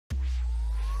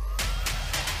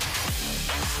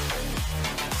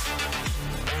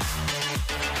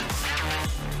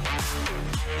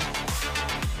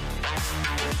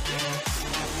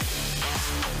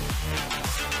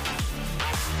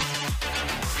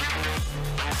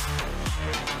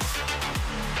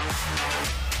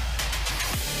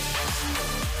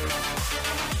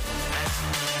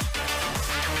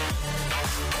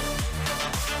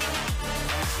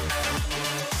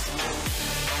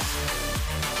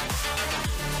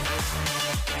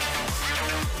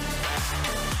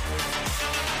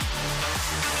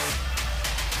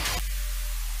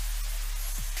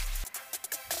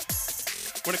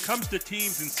When it comes to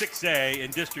teams in 6A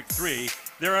and District 3,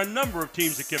 there are a number of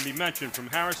teams that can be mentioned, from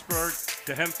Harrisburg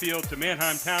to Hempfield to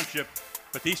Manheim Township.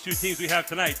 But these two teams we have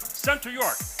tonight, Central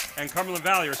York and Cumberland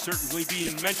Valley, are certainly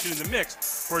being mentioned in the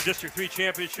mix for a District 3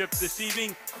 championship this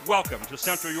evening. Welcome to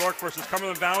Central York versus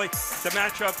Cumberland Valley. The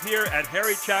matchup here at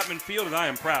Harry Chapman Field, and I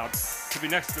am proud to be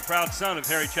next to the proud son of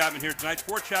Harry Chapman here tonight,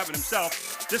 Fort Chapman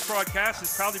himself. This broadcast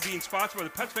is proudly being sponsored by the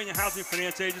Pennsylvania Housing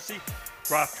Finance Agency,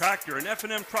 Groff Tractor, and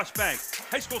F&M Trust Bank.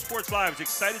 High School Sports Live is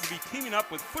excited to be teaming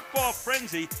up with Football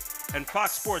Frenzy and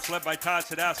Fox Sports, led by Todd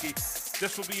Sadowski.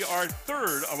 This will be our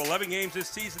third of 11 games this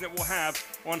season that we'll have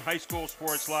on High School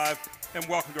Sports Live. And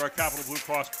welcome to our Capital Blue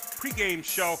Cross pregame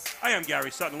show. I am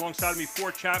Gary Sutton. Alongside of me,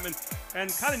 Fort Chapman.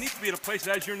 And kind of neat to be at a place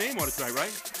that has your name on it tonight,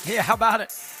 right? Yeah, how about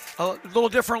it? A little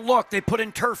different look. They put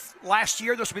in turf last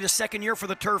year. This will be the second year for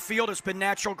the turf field. It's been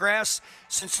natural grass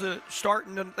since the start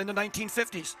in the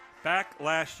 1950s. Back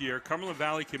last year, Cumberland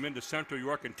Valley came into Central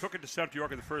York and took it to Central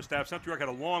York in the first half. Central York had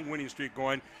a long winning streak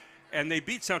going, and they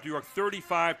beat Central York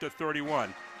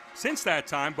 35-31. Since that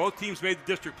time, both teams made the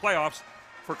district playoffs.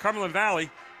 For Cumberland Valley,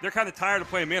 they're kind of tired of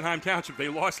playing Manheim Township. They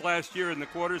lost last year in the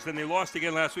quarters, then they lost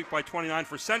again last week by 29.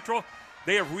 For Central,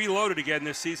 they have reloaded again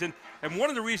this season. And one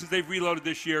of the reasons they've reloaded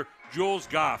this year, Jules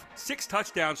Goff. 6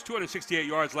 touchdowns, 268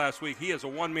 yards last week. He has a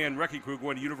one-man wrecking crew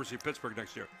going to University of Pittsburgh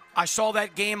next year. I saw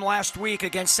that game last week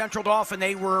against Central Dauphin.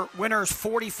 They were winners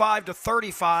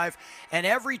 45-35. And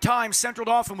every time Central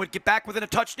Dauphin would get back within a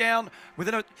touchdown,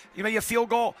 within a field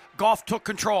goal, Goff took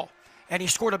control. And he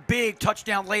scored a big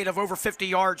touchdown late of over 50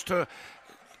 yards to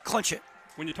clinch it.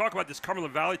 When you talk about this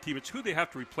Cumberland Valley team, it's who they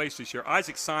have to replace this year.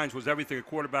 Isaac Sines was everything at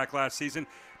quarterback last season,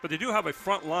 but they do have a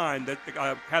front line that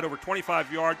had over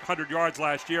 100 yards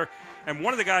last year. And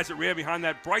one of the guys that ran behind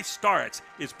that, Bryce Starretts,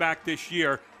 is back this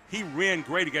year. He ran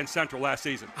great against Central last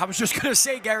season. I was just going to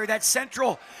say, Gary, that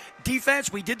Central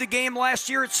defense, we did the game last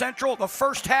year at Central. The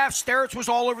first half, Starretts was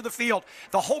all over the field.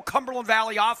 The whole Cumberland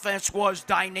Valley offense was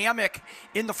dynamic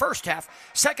in the first half.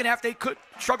 Second half, they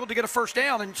struggled to get a first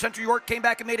down, and Central York came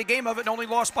back and made a game of it and only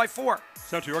lost by 4.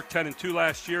 Central York 10-2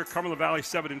 last year. Cumberland Valley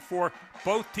 7-4.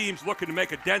 Both teams looking to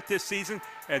make a dent this season,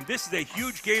 and this is a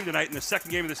huge game tonight in the second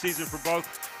game of the season for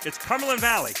both. It's Cumberland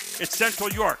Valley. It's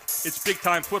Central York. It's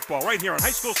big-time football right here on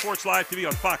High School Sports Live TV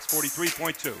on Fox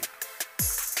 43.2.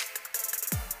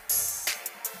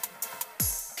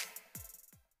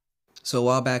 So a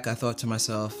while back, I thought to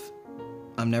myself,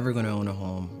 I'm never going to own a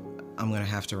home. I'm going to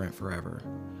have to rent forever.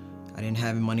 I didn't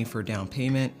have money for a down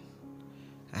payment.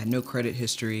 I had no credit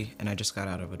history, and I just got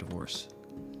out of a divorce.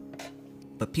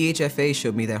 But PHFA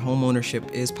showed me that home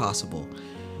ownership is possible.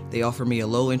 They offer me a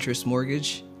low-interest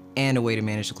mortgage and a way to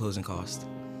manage the closing cost.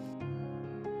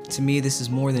 To me, this is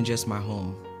more than just my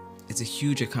home. It's a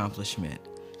huge accomplishment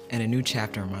and a new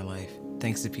chapter in my life,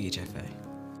 thanks to PHFA.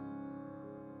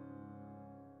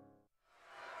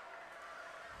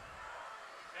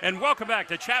 And welcome back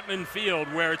to Chapman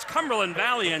Field, where it's Cumberland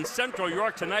Valley and Central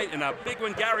York tonight in a big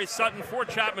one. Gary Sutton, Fort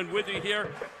Chapman with you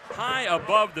here, high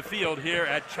above the field here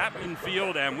at Chapman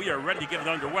Field, and we are ready to get it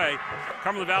underway.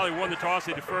 Cumberland Valley won the toss.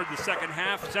 They deferred the second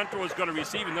half. Central is going to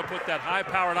receive, and they'll put that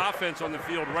high-powered offense on the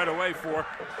field right away for.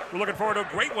 We're looking forward to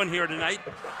a great one here tonight.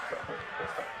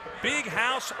 Big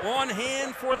house on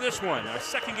hand for this one. Our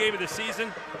second game of the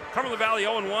season. Cumberland Valley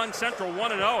 0-1, Central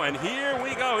 1-0, and here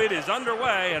we go. It is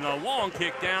underway, and a long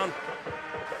kick down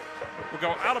will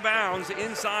go out of bounds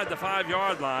inside the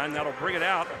 5-yard line. That'll bring it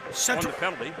out Central, on the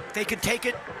penalty. They can take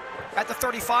it at the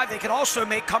 35. They can also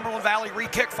make Cumberland Valley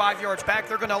re-kick 5 yards back.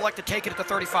 They're going to elect to take it at the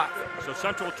 35. So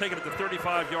Central will take it at the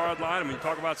 35-yard line. And when you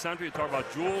talk about Central, you talk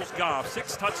about Jules Goff.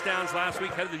 6 touchdowns last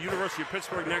week, headed to the University of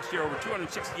Pittsburgh next year, over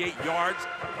 268 yards.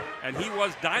 And he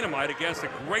was dynamite against a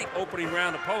great opening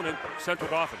round opponent, Central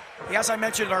Dauphin. As I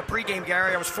mentioned in our pregame,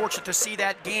 Gary, I was fortunate to see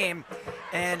that game,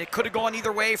 and it could have gone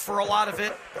either way for a lot of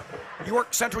it.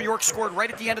 Central York scored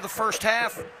right at the end of the first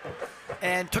half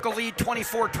and took a lead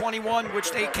 24-21,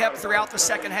 which they kept throughout the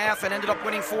second half and ended up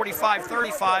winning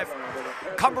 45-35.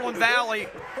 Cumberland Valley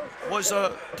was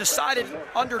a decided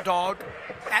underdog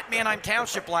at Manheim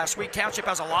Township last week. Township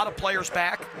has a lot of players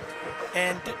back,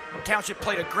 and Township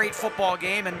played a great football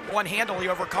game and won handily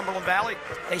over Cumberland Valley.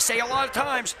 They say a lot of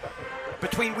times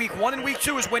between week 1 and week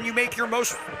 2 is when you make your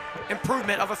most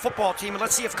improvement of a football team, and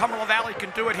let's see if Cumberland Valley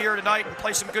can do it here tonight and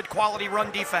play some good quality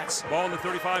run defense. Ball on the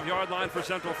 35-yard line for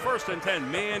Central, 1st and 10,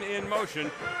 man in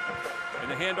motion. And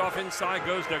the handoff inside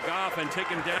goes to Goff and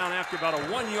taken down after about a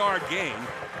 1-yard gain.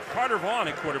 Carter Vaughn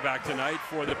at quarterback tonight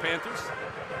for the Panthers.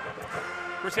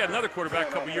 course, he had another quarterback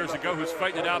a couple years ago who's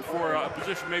fighting it out for a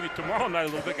position maybe tomorrow night a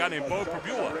little bit, a guy named Bo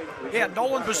Prabula. Yeah,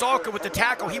 Nolan Bazalka with the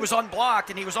tackle. He was unblocked,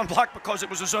 and he was unblocked because it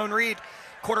was a zone read.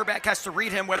 Quarterback has to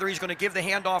read him whether he's going to give the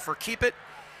handoff or keep it.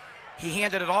 He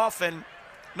handed it off, and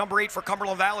number 8 for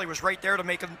Cumberland Valley was right there to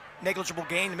make a negligible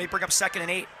gain. They may bring up 2nd and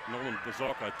 8. Nolan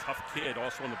Bazalka, a tough kid,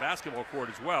 also on the basketball court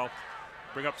as well.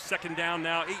 Bring up 2nd down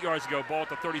now, 8 yards ago. Ball at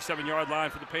the 37-yard line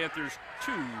for the Panthers.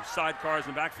 2 sidecars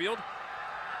in the backfield.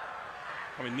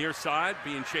 Coming near side,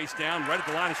 being chased down right at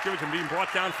the line of scrimmage and being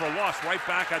brought down for a loss right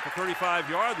back at the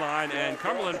 35-yard line. And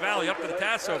Cumberland Valley up to the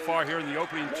task so far here in the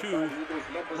opening 2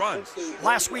 runs.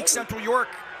 Last week, Central York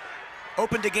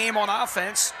opened the game on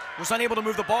offense, was unable to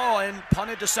move the ball, and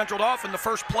punted to Central Dauphin. The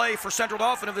first play for Central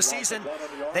Dauphin of the season,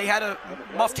 they had a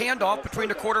muffed handoff between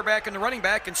the quarterback and the running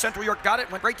back, and Central York got it,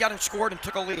 went right down and scored and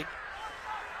took a lead.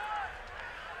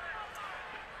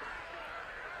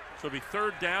 So it'll be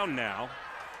 3rd down now,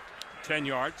 10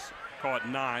 yards, call it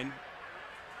 9.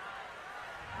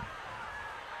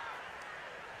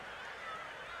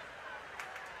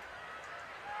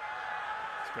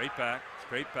 Straight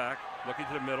back, looking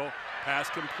to the middle, pass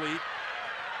complete.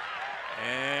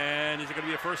 And is it going to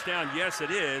be a first down? Yes,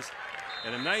 it is.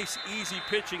 And a nice, easy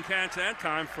pitch and catch that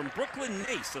time from Brooklyn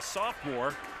Nace, a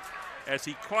sophomore, as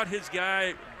he caught his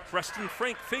guy, Preston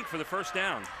Fink, for the first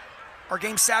down. Our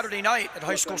game Saturday night at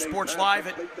High School Sports Live,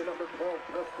 it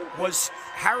was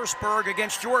Harrisburg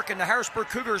against York, and the Harrisburg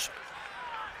Cougars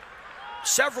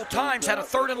several times had a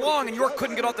 3rd and long, and York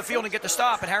couldn't get off the field and get the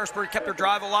stop, and Harrisburg kept their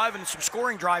drive alive, and some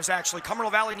scoring drives actually.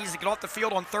 Cumberland Valley needs to get off the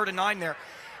field on 3rd and 9 there.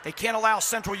 They can't allow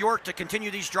Central York to continue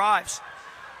these drives.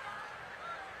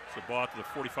 So ball to the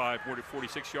 45,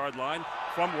 46-yard line.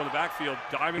 Fumble in the backfield,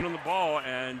 diving on the ball,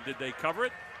 and did they cover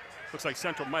it? Looks like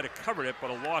Central might have covered it, but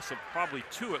a loss of probably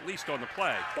 2 at least on the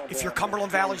play. If you're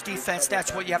Cumberland Valley's defense,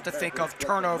 that's what you have to think of,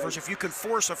 turnovers. If you can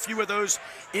force a few of those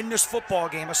in this football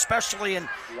game, especially in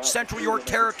Central York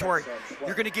territory,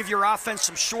 you're going to give your offense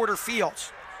some shorter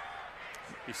fields.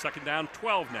 He's 2nd down,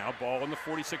 12 now. Ball on the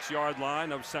 46-yard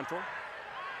line of Central.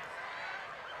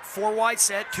 4 wide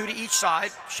set, 2 to each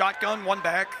side. Shotgun, 1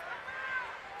 back.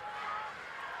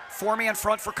 4-man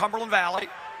front for Cumberland Valley.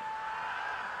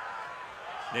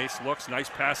 Nace looks, nice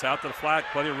pass out to the flat,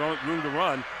 plenty of room to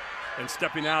run. And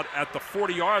stepping out at the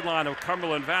 40-yard line of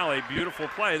Cumberland Valley, beautiful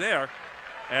play there,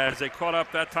 as they caught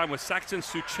up that time with Saxon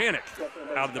Suchanik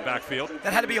out of the backfield.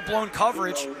 That had to be a blown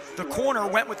coverage. The corner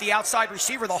went with the outside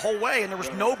receiver the whole way, and there was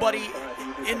nobody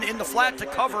in the flat to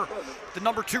cover the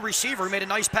number 2 receiver. He made a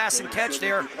nice pass and catch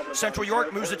there. Central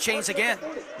York moves the chains again.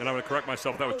 And I'm going to correct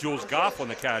myself. That was Jules Goff on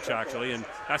the catch, actually, and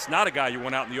that's not a guy you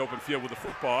want out in the open field with a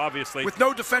football, obviously. With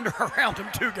no defender around him,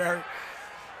 too, Gary.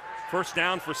 First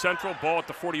down for Central. Ball at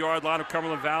the 40-yard line of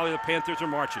Cumberland Valley. The Panthers are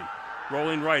marching.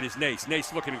 Rolling right is Nace.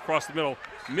 Nace looking across the middle,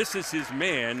 misses his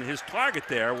man. His target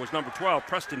there was number 12,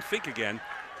 Preston Fink again,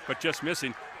 but just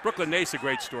missing. Brooklyn Nace, a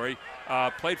great story.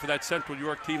 Played for that Central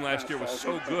York team last year, was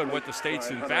so good, went to states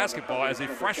in basketball as a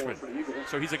freshman.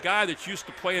 So he's a guy that's used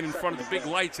to playing in front of the big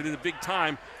lights and in the big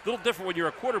time. A little different when you're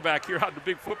a quarterback here out in the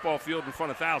big football field in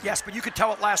front of thousands. Yes, but you could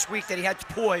tell it last week that he had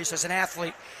poise as an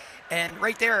athlete. And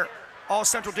right there, all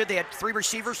Central did, they had 3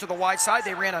 receivers to the wide side.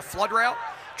 They ran a flood route,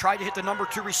 tried to hit the number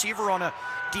 2 receiver on a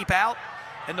deep out,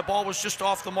 and the ball was just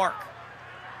off the mark.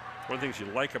 One of the things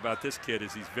you like about this kid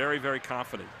is he's very, very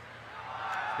confident.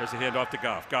 There's a handoff to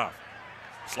Goff. Goff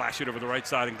slash it over the right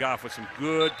side, and Goff with some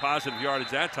good positive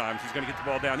yardage at times. He's going to get the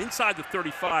ball down inside the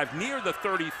 35, near the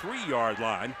 33-yard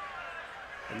line.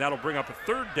 And that'll bring up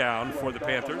a 3rd down for the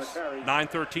Panthers.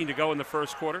 9:13 to go in the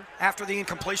first quarter. After the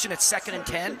incompletion, it's 2nd and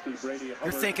 10.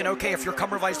 You're thinking, okay, if you're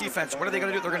Cumberland Valley's defense, what are they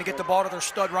going to do? They're going to get the ball to their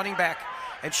stud running back.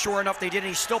 And sure enough, they did, and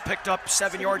he still picked up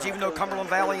 7 yards, even though Cumberland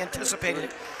Valley anticipated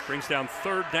it. Brings down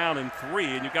 3rd down and 3,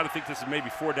 and you've got to think this is maybe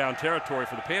 4-down territory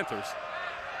for the Panthers.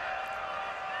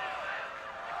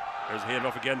 There's a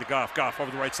handoff again to Goff. Goff over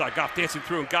the right side. Goff dancing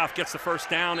through, and Goff gets the first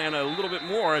down and a little bit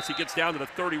more as he gets down to the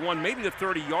 31, maybe the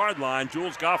 30-yard line.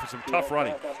 Jules Goff with some tough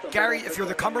running. Gary, if you're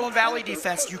the Cumberland Valley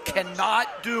defense, you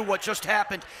cannot do what just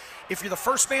happened. If you're the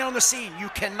first man on the scene, you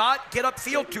cannot get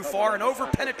upfield too far and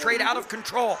over-penetrate out of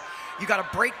control. You got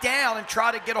to break down and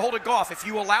try to get a hold of Goff. If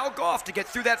you allow Goff to get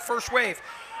through that first wave,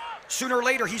 sooner or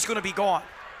later he's going to be gone.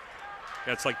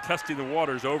 Yeah, it's like testing the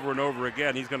waters over and over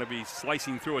again. He's going to be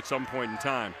slicing through at some point in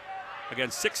time. Again,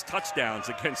 6 touchdowns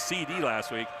against CD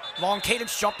last week. Long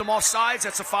cadence, jumped them off sides.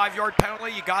 That's a 5-yard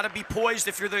penalty. You got to be poised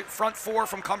if you're the front 4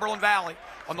 from Cumberland Valley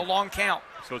on the long count.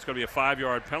 So it's going to be a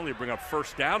 5-yard penalty to bring up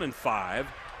 1st down and 5.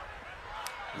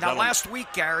 Now, last week,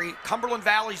 Gary, Cumberland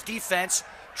Valley's defense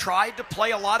tried to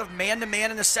play a lot of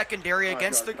man-to-man in the secondary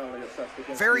against the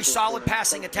very solid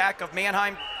passing attack of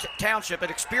Manheim Township, an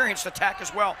experienced attack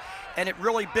as well, and it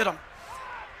really bit them.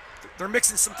 They're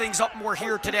mixing some things up more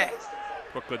here today.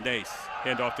 Brooklyn Nace,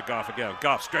 hand off to Goff again.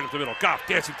 Goff straight up the middle. Goff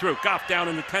dancing through. Goff down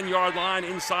in the 10-yard line,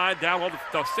 inside, down on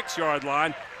the 6-yard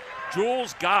line.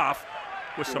 Jules Goff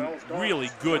with some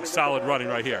really good, solid running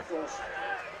right here.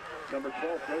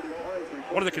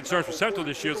 One of the concerns for Central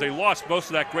this year is they lost most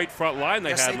of that great front line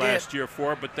they had last year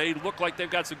but they look like they've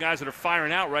got some guys that are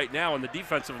firing out right now in the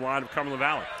defensive line of Cumberland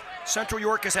Valley. Central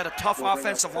York has had a tough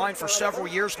offensive line for several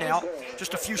years now.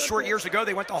 Just a few short years ago,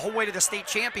 they went the whole way to the state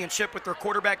championship with their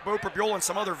quarterback, Bo Perbuel, and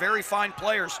some other very fine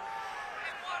players.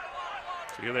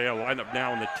 So here they are lined up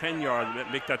now in the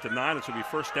 10-yard, make that to 9. This will be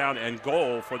first down and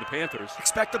goal for the Panthers.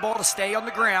 Expect the ball to stay on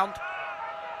the ground.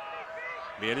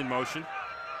 Man in motion.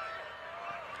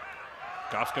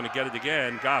 Goff's going to get it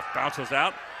again. Goff bounces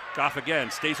out. Goff again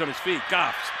stays on his feet.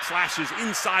 Goff slashes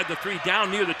inside the 3,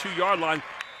 down near the 2-yard line.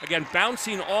 Again,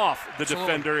 bouncing off the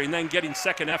defender and then getting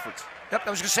second efforts. Yep, I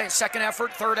was going to say second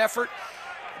effort, third effort.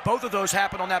 Both of those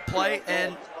happened on that play,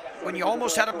 and when you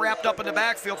almost had them wrapped up in the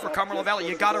backfield for Cumberland Valley,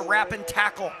 you got to wrap and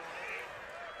tackle.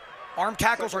 Arm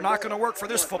tackles are not going to work for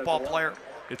this football player.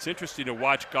 It's interesting to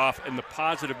watch Goff in the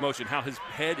positive motion, how his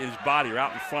head and his body are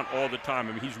out in front all the time.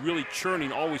 I mean, he's really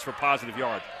churning always for positive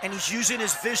yards. And he's using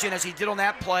his vision, as he did on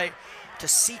that play, to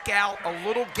seek out a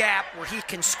little gap where he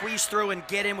can squeeze through and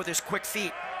get in with his quick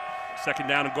feet. Second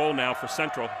down and goal now for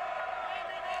Central.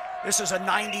 This is a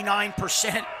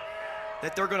 99%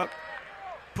 that they're going to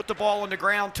put the ball on the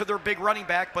ground to their big running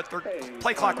back, but their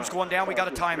play clock was going down. We got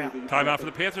a timeout. Timeout for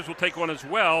the Panthers. We'll take one as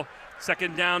well.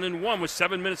 Second down and 1 with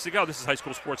 7 minutes to go. This is High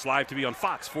School Sports Live TV on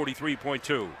Fox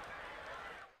 43.2.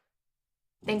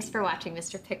 Thanks for watching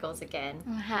Mr. Pickles again.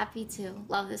 I'm happy to.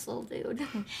 Love this little dude.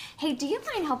 Hey, do you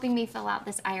mind helping me fill out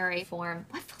this IRA form?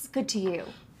 What feels good to you?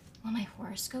 Well, my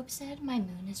horoscope said my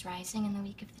moon is rising in the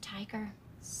week of the tiger.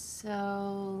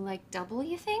 So, like double,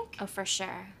 you think? Oh, for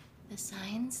sure. The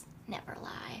signs never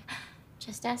lie.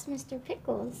 Just ask Mr.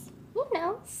 Pickles. He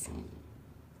knows.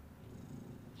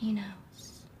 He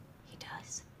knows. He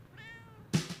does.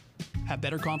 Have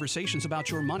better conversations about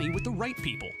your money with the right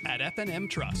people at F&M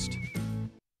Trust.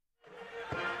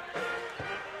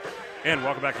 And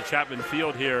welcome back to Chapman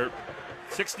Field here.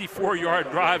 64-yard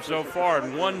drive so far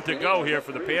and 1 to go here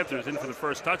for the Panthers in for the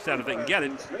first touchdown if they can get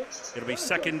it. It'll be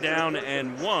second down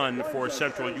and 1 for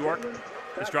Central York.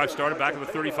 This drive started back at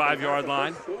the 35-yard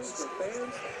line.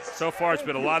 So far it's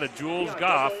been a lot of Jules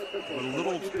Goff with a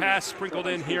little pass sprinkled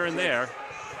in here and there.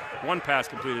 One pass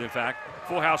completed, in fact.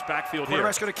 Full house backfield here.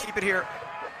 Quarterback's going to keep it here,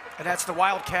 and that's the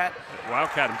Wildcat.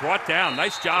 Wildcat and brought down.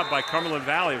 Nice job by Cumberland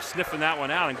Valley of sniffing that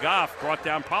one out, and Goff brought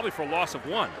down probably for a loss of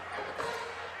 1.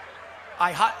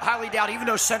 I highly doubt, even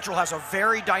though Central has a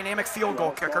very dynamic field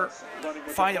goal kicker,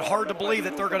 find it hard to believe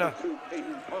that they're going to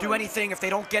do anything if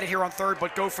they don't get it here on third,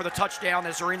 but go for the touchdown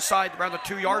as they're inside around the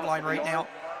 2-yard line right now.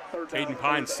 Caden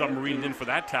Pines submarined in for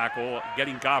that tackle,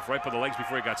 getting Goff right by the legs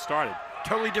before he got started.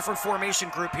 Totally different formation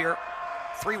group here.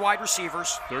 3 wide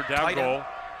receivers. Third down goal.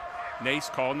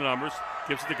 Nace calling the numbers,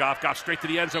 gives it to Goff. Goff straight to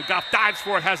the end zone. Goff dives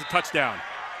for it, has a touchdown.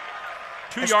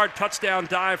 2-yard touchdown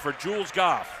dive for Jules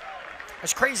Goff.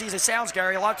 As crazy as it sounds,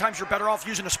 Gary, a lot of times you're better off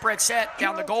using a spread set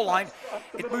down the goal line.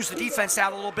 It moves the defense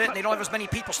out a little bit, and they don't have as many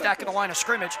people stacking the line of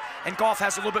scrimmage, and Goff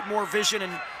has a little bit more vision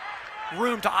and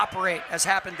room to operate, as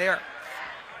happened there.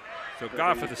 So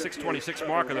Goff at the 6:26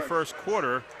 mark of the first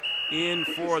quarter in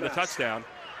for the touchdown.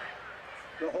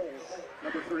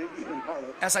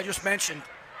 As I just mentioned,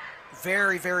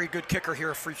 very, very good kicker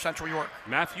here for Central York.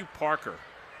 Matthew Parker.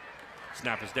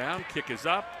 Snap is down, kick is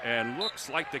up, and looks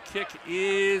like the kick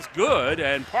is good,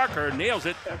 and Parker nails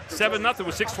it. 7-0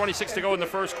 with 6:26 to go in the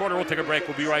first quarter. We'll take a break.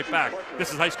 We'll be right back.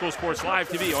 This is High School Sports Live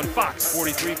TV on Fox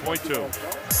 43.2.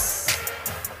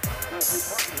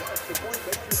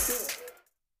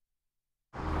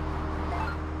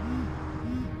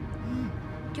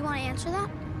 Do you want to answer that?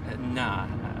 Nah,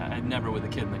 I'd never with a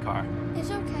kid in the car. It's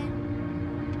okay.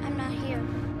 I'm not here.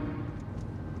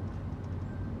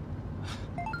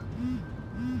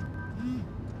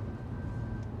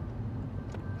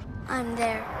 I'm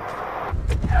there.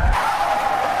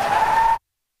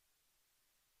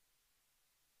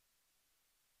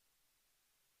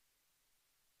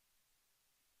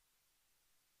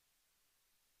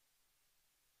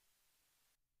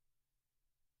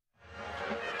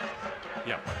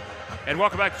 Yeah. And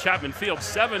welcome back to Chapman Field.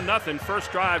 7-0 first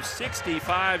drive,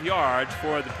 65 yards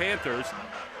for the Panthers.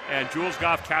 And Jules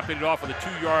Goff capping it off with a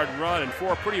 2-yard run and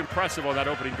 4. Pretty impressive on that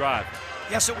opening drive.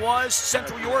 Yes, it was.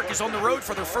 Central York is on the road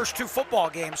for their first 2 football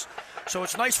games. So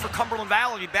it's nice for Cumberland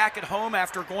Valley to be back at home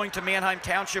after going to Manheim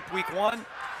Township week 1.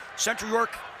 Central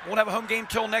York won't have a home game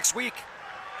till next week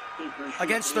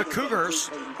against the Cougars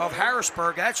of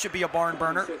Harrisburg. That should be a barn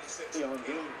burner.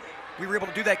 We were able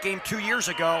to do that game 2 years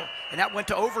ago, and that went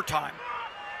to overtime.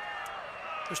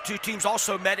 Those two teams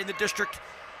also met in the district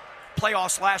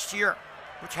playoffs last year,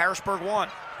 which Harrisburg won.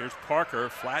 Here's Parker,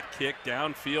 flat kick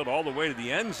downfield all the way to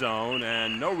the end zone,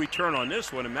 and no return on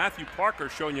this one. And Matthew Parker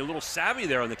showing you a little savvy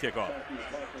there on the kickoff.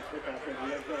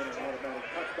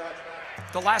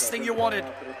 The last thing you wanted,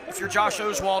 if you're Josh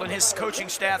Oswald and his coaching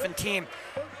staff and team,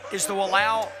 is to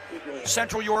allow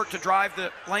Central York to drive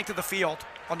the length of the field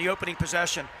on the opening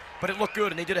possession. But it looked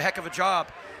good, and they did a heck of a job.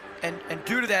 And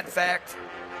due to that fact,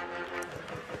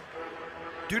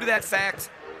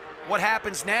 what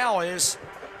happens now is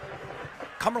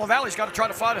Cumberland Valley's got to try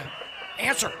to find an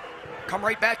answer. Come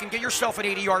right back and get yourself an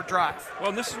 80-yard drive. Well,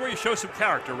 and this is where you show some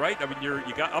character, right? I mean,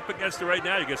 you got up against it right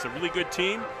now. You got a really good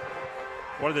team,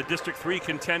 one of the District 3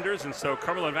 contenders, and so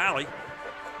Cumberland Valley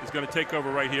is going to take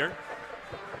over right here.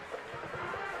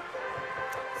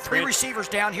 Three receivers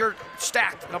down here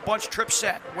stacked in a bunch trip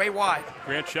set, way wide.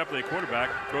 Grant Shepley,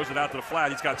 quarterback, throws it out to the flat.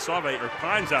 He's got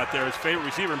Pines out there, his favorite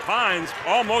receiver, and Pines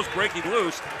almost breaking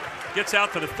loose. Gets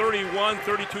out to the 31,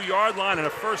 32-yard line and a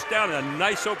first down, and a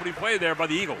nice opening play there by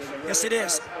the Eagles. Yes, it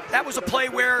is. That was a play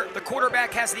where the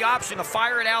quarterback has the option to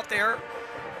fire it out there,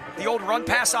 the old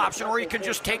run-pass option, or he can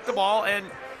just take the ball and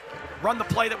run the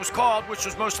play that was called, which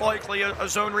was most likely a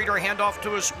zone reader, a handoff to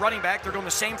his running back. They're doing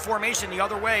the same formation the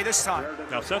other way this time.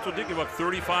 Now, Central did give up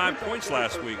 35 points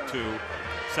last week to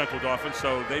Central Dolphins,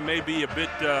 so they may be a bit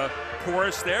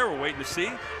porous there. We're waiting to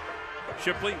see.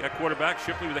 Shipley at quarterback.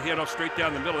 Shipley with a handoff straight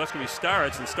down the middle. That's going to be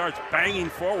Starretts, and starts banging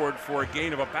forward for a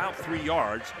gain of about 3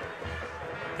 yards.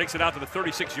 Takes it out to the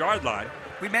 36-yard line.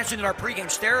 We mentioned in our pregame,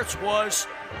 Starretts was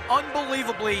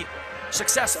unbelievably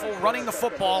successful running the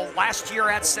football last year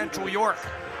at Central York.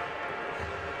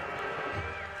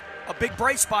 A big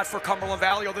bright spot for Cumberland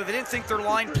Valley, although they didn't think their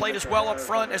line played as well up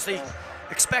front as they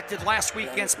expected last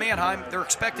week against Manheim.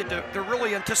 They're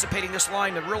really anticipating this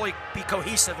line to really be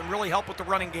cohesive and really help with the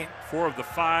running game. 4 of the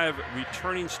 5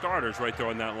 returning starters right there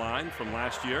on that line from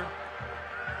last year.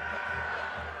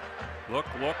 Look,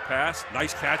 pass,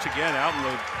 nice catch again out in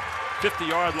the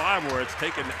 50-yard line where it's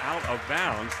taken out of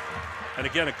bounds. And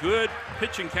again, a good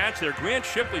pitch and catch there. Grant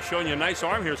Shipley showing you a nice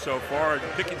arm here so far,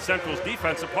 picking Central's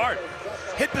defense apart.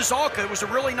 Hit Bazalka. It was a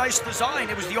really nice design.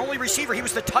 It was the only receiver. He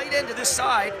was the tight end to this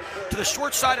side, to the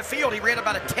short side of field. He ran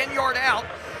about a 10-yard out,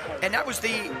 and that was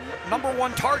the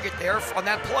 #1 target there on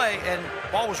that play. And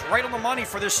ball was right on the money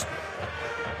for this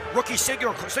rookie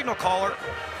signal caller.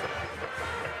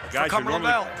 Guys,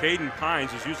 normally Caden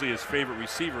Pines is usually his favorite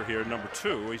receiver here,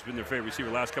 #2. He's been their favorite receiver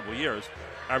the last couple of years.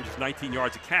 Averages 19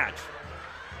 yards a catch.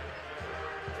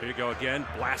 Here you go again,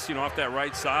 blasting off that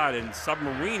right side and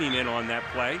submarining in on that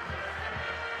play.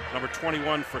 Number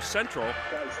 21 for Central,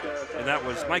 and that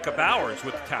was Micah Bowers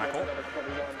with the tackle.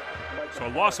 So a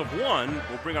loss of 1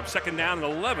 will bring up second down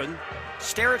and 11.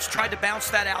 Starretts tried to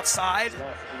bounce that outside,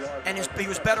 and he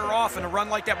was better off in a run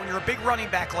like that. When you're a big running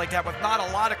back like that with not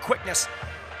a lot of quickness,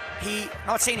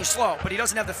 not saying he's slow, but he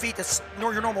doesn't have the feet that's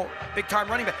your normal big-time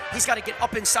running back. He's got to get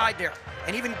up inside there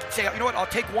and even say, you know what, I'll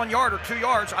take 1 yard or 2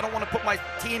 yards. I don't want to put my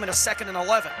team in a 2nd and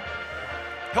 11.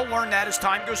 He'll learn that as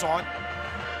time goes on.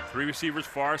 3 receivers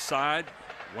far side,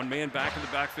 1 man back in the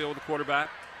backfield with the quarterback.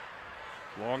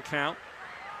 Long count.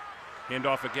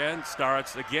 Handoff again.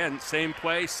 Starretts again. Same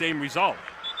play, same result.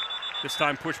 This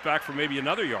time pushed back for maybe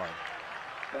another yard.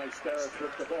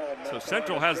 So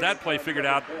Central has that play figured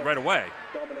out right away.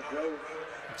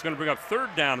 It's going to bring up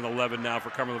 3rd down and 11 now for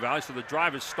Cumberland Valley, so the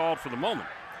drive is stalled for the moment.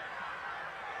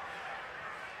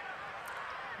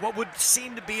 What would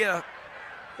seem to be a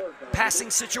passing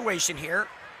situation here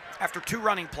after 2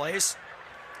 running plays.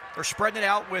 They're spreading it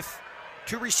out with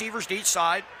 2 receivers to each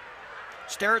side.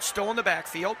 Starretts still in the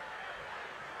backfield.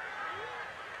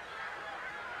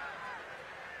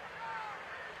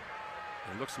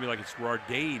 It looks to me like it's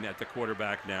Rardane at the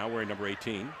quarterback now, wearing number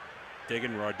 18.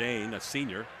 Dagan Rardane, a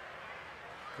senior.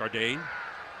 Rardane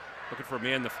looking for a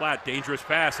man in the flat. Dangerous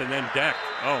pass and then decked.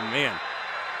 Oh, man.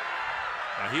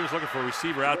 He was looking for a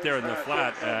receiver out there in the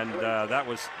flat, and that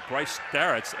was Bryce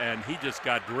Starretts, and he just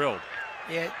got drilled.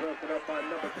 Yeah.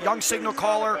 Young signal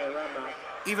caller,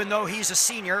 even though he's a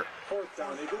senior,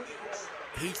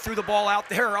 he threw the ball out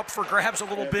there up for grabs a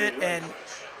little bit, and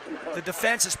the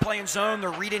defense is playing zone. They're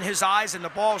reading his eyes, and the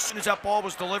ball, as soon as that ball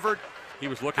was delivered, he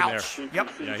was looking there. Yep.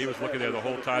 Yeah, he was looking there the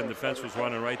whole time. The defense was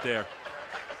running right there.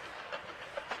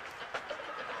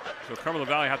 So Cumberland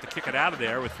Valley have to kick it out of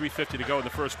there with 3:50 to go in the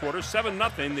first quarter.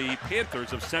 7-0, the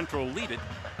Panthers of Central lead it.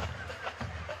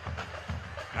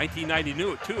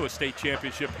 1992, a state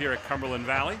championship here at Cumberland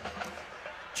Valley.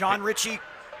 John Ritchie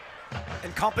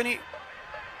and company.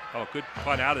 Oh, good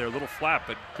punt out of there, a little flat,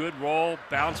 but good roll,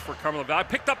 bounce for Cumberland Valley.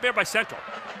 Picked up there by Central.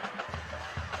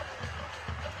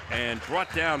 And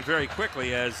brought down very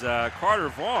quickly as Carter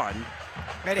Vaughn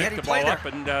made a heady picked the play ball there. up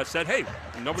and said, hey,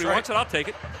 nobody wants it, I'll take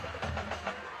it.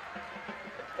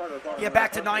 Yeah,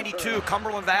 back to 92,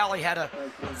 Cumberland Valley had a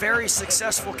very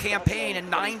successful campaign in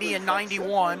 90 and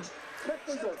 91.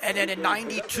 And then in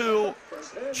 92,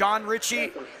 John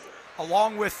Ritchie,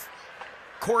 along with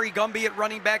Corey Gumby at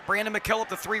running back, Brandon McKillop,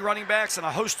 the 3 running backs, and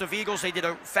a host of Eagles. They did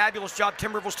a fabulous job.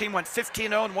 Timberville's team went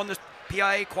 15-0 and won the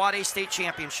PIA Quad A state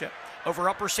championship over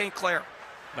Upper St. Clair.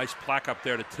 Nice plaque up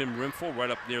there to Tim Rimfel, right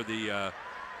up near the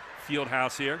field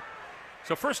house here.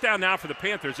 So first down now for the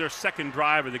Panthers, their second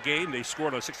drive of the game. They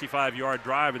scored a 65-yard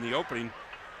drive in the opening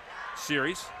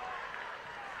series.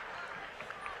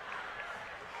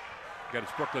 Got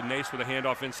his Brooklyn Nace with a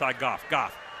handoff inside Goff.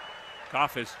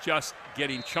 Goff is just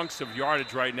getting chunks of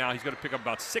yardage right now. He's going to pick up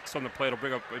about 6 on the play. It'll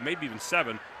bring up maybe even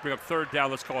 7. Bring up third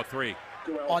down. Let's call it 3.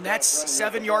 On that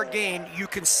 7-yard gain, you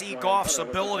can see Goff's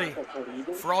ability.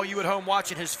 For all you at home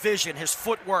watching, his vision, his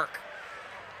footwork.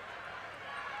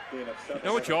 You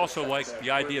know what you also like?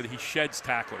 The idea that he sheds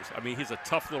tacklers. I mean, he's a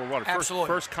tough little runner. Absolutely.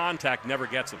 First contact never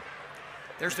gets him.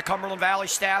 There's the Cumberland Valley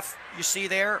staff you see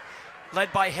there,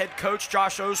 led by head coach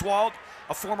Josh Oswald,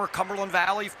 a former Cumberland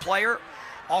Valley player,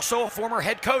 also a former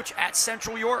head coach at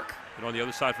Central York. And on the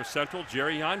other side for Central,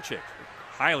 Jerry Janchik,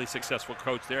 highly successful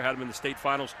coach there, had him in the state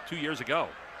finals 2 years ago.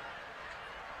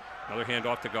 Another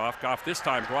handoff to Goff. Goff this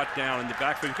time brought down in the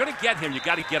backfield. You're going to get him, you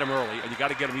got to get him early, and you got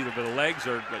to get him either by the legs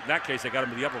or, in that case, they got him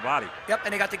to the upper body. Yep,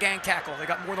 and they got the gang tackle. They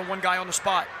got more than one guy on the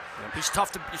spot. Yep. He's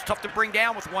tough to bring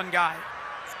down with one guy.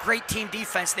 Great team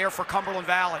defense there for Cumberland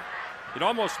Valley. It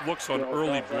almost looks on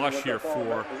early blush here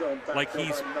for like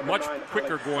he's much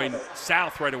quicker going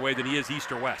south right away than he is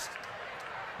east or west.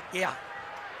 Yeah,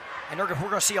 and we're going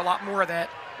to see a lot more of that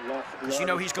because you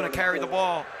know he's going to carry the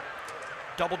ball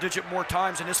double-digit more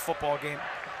times in this football game.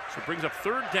 So it brings up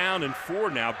third down and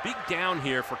 4 now. Big down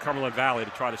here for Cumberland Valley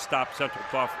to try to stop Central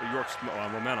York's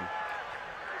momentum.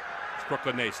 It's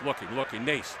Brooklyn Nace looking.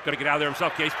 Nace going to get out of there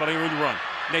himself. Case plenty of room to run.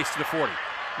 Nace to the 40.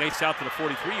 Nace out to the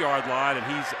 43-yard line, and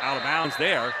he's out of bounds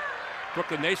there.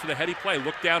 Brooklyn Nace with a heady play.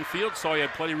 Looked downfield, saw he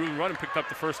had plenty of room to run, and picked up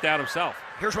the first down himself.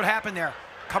 Here's what happened there.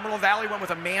 Cumberland Valley went with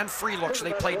a man-free look, so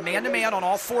they played man-to-man on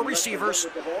all 4 receivers.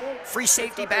 Free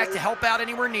safety back to help out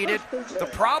anywhere needed. The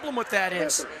problem with that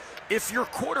is, if your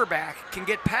quarterback can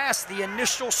get past the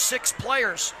initial 6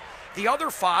 players, the other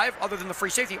 5, other than the free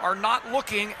safety, are not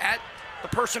looking at the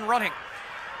person running.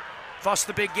 Thus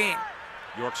the big gain.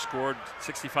 York scored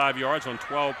 65 yards on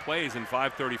 12 plays in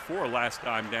 5:34 last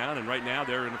time down, and right now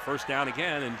they're in the first down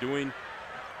again and doing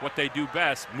what they do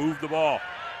best, move the ball.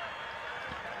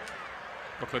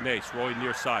 Brooklyn Nace rolling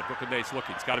near side. Brooklyn Nace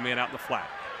looking. He's got a man out in the flat.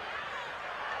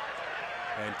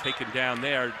 And taken down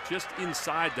there just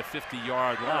inside the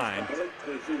 50-yard line.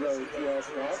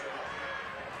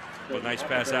 A nice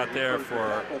pass out there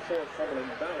for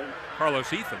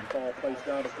Carlos Ethan.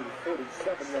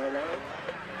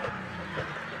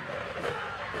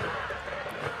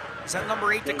 Is that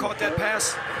number 8 that caught that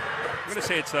pass? I'm going to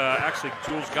say it's actually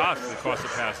Jules Goff that caught the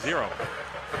pass. 0.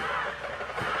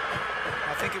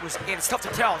 I think it was, and it's tough to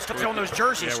tell. It's tough to tell in those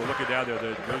jerseys. Yeah, we're looking down there.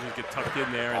 The jerseys get tucked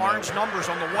in there. Orange numbers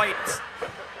on the white.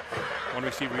 One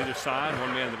receiver either side,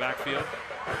 one man in the backfield.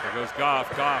 There goes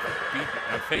Goff. Goff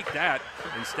faked that.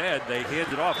 Instead, they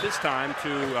handed it off this time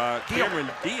to Cameron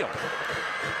Deal.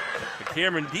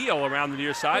 Cameron Deal around the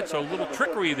near side, so a little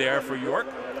trickery there for York,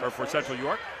 or for Central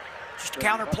York. Just a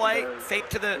counter play, fake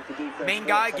to the main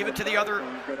guy, give it to the other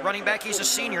running back. He's a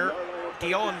senior,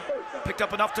 Deal, and picked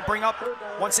up enough to bring up,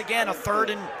 once again, a third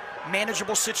and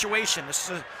manageable situation. This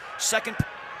is a second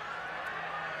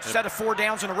set of 4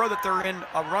 downs in a row that they're in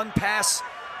a run-pass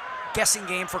guessing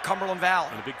game for Cumberland Valley.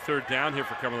 And a big third down here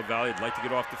for Cumberland Valley. They'd like to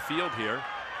get off the field here.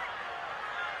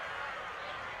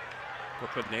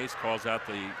 Brooklyn Nace calls out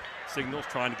the signals,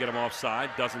 trying to get him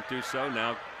offside. Doesn't do so.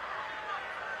 Now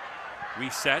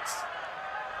resets.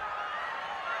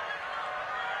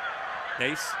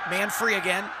 Nace. Man free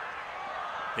again.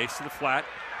 Nace to the flat.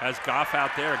 Has Goff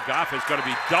out there. Goff is going to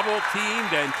be double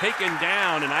teamed and taken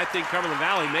down, and I think Cumberland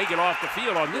Valley may get off the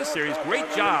field on this series. Great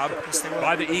job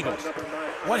by the Eagles.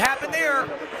 What happened there,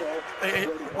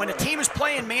 when a team is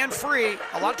playing man free,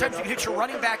 a lot of times you can hit your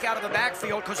running back out of the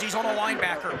backfield because he's on a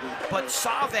linebacker. But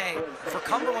Save for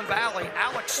Cumberland Valley,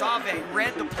 Alex Save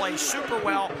read the play super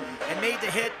well and made the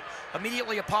hit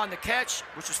immediately upon the catch,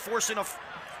 which is forcing a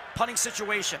punting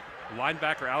situation.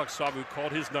 Linebacker Alex Sabu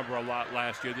called his number a lot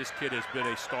last year. This kid has been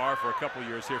a star for a couple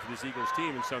years here for this Eagles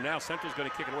team, and so now Central's going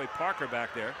to kick it away. Parker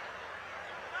back there.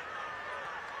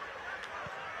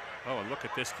 Oh, and look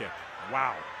at this kick.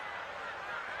 Wow.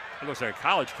 It looks like a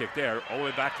college kick there, all the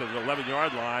way back to the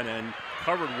 11-yard line, and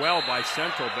covered well by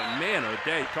Central. But man, oh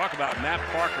day, talk about Matt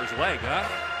Parker's leg, huh?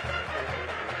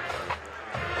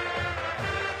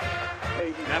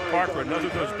 Matt Parker, another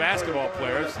of those basketball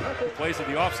players who plays in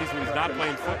the offseason when he's not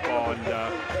playing football,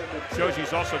 and shows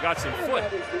he's also got some foot.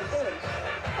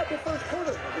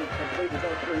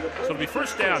 So it'll be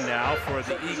first down now for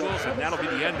the Eagles, and that'll be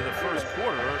the end of the first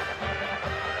quarter.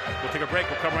 We'll take a break.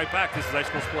 We'll come right back. This is High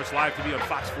School Sports Live TV on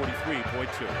Fox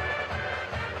 43.2.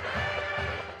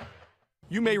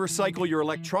 You may recycle your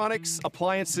electronics,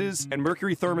 appliances, and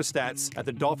mercury thermostats at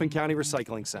the Dauphin County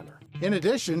Recycling Center. In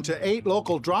addition to 8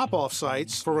 local drop-off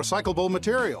sites for recyclable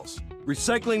materials.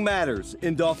 Recycling matters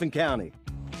in Dauphin County.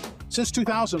 Since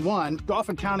 2001,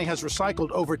 Dauphin County has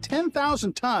recycled over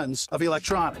 10,000 tons of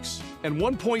electronics. And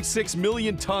 1.6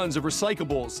 million tons of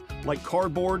recyclables like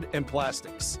cardboard and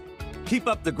plastics. Keep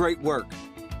up the great work.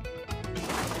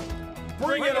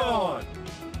 Bring it on!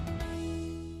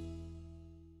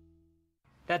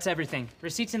 That's everything.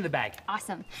 Receipts in the bag.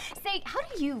 Awesome. Say, how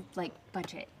do you,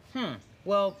 budget?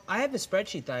 Well, I have a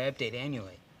spreadsheet that I update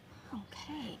annually.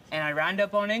 Okay. And I round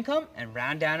up on income and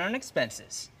round down on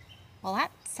expenses. Well,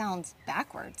 that sounds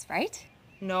backwards, right?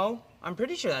 No, I'm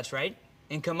pretty sure that's right.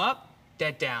 Income up,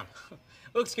 debt down.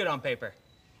 Looks good on paper.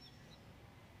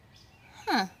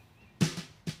 Huh.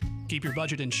 Keep your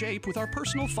budget in shape with our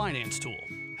personal finance tool.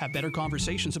 Have better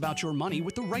conversations about your money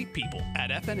with the right people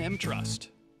at F&M Trust.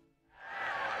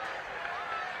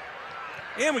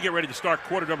 And we get ready to start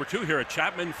quarter number 2 here at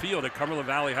Chapman Field at Cumberland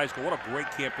Valley High School. What a great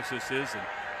campus this is. And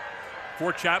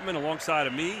for Chapman alongside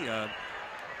of me,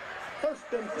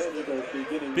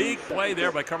 big play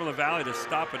there by Cumberland Valley to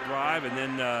stop a drive, and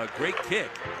then great kick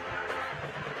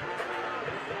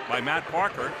by Matt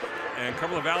Parker. And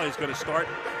Cumberland Valley is going to start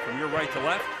from your right to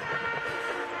left.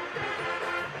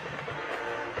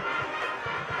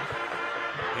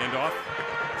 Handoff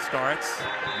starts,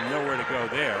 nowhere to go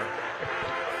there.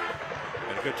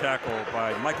 And a good tackle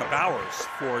by Micah Bowers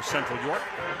for Central York.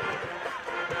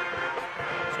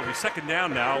 So it'll be second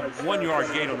down now, 1 yard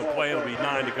gain on the play. It'll be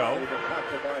 9 to go.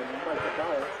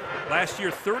 Last year,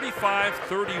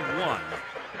 35-31.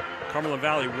 Cumberland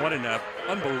Valley won in an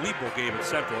unbelievable game at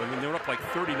Central. I mean, they were up like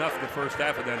 30-0 in the first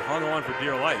half and then hung on for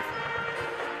dear life.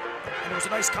 And it was a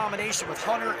nice combination with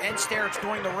Hunter and Sterritz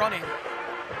doing the running.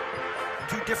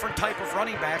 2 different type of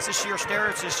running backs. This year,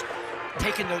 Sterritz is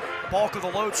taking the bulk of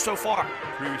the load so far.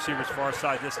 3 receivers far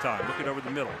side this time, looking over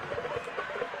the middle.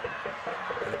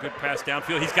 And a good pass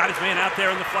downfield. He's got his man out there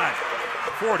in the flat.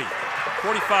 40,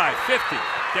 45, 50,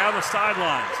 down the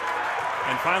sidelines.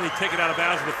 And finally take it out of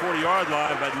bounds at the 40-yard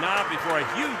line, but not before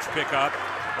a huge pickup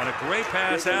on a great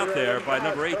pass out there by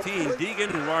number 18,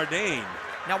 Deegan Wardane.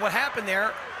 Now what happened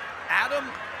there, Adam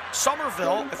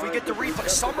Somerville, if we get the replay,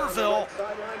 Somerville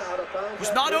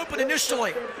was not open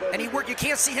initially, and he worked. You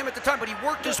can't see him at the time, but he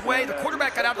worked his way. The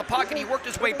quarterback got out of the pocket. He worked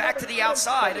his way back to the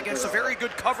outside against a very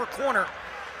good cover corner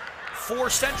for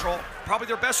Central. Probably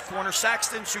their best corner,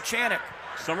 Saxton Suchanek.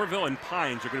 Somerville and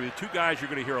Pines are going to be the 2 guys you're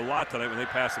going to hear a lot tonight when they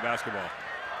pass the basketball.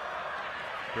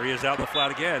 Here he is out in the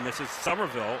flat again. This is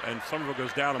Somerville, and Somerville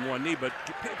goes down on 1 knee, but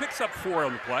picks up 4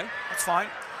 on the play. That's fine.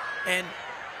 And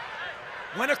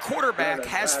when a quarterback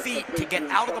has feet to get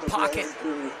out of the pocket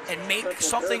and make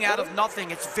something out of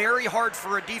nothing, it's very hard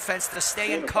for a defense to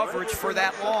stay in coverage for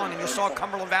that long. And you saw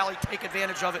Cumberland Valley take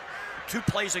advantage of it 2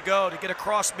 plays ago to get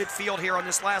across midfield here on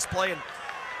this last play. And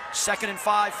 2nd and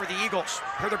 5 for the Eagles.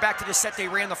 Here they're back to the set they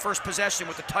ran the first possession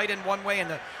with the tight end one way and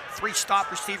the 3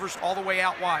 stop receivers all the way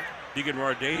out wide. Deegan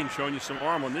Wardane showing you some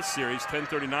arm on this series.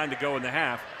 10:39 to go in the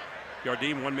half.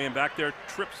 Wardane, 1 man back there,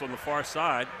 trips on the far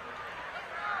side.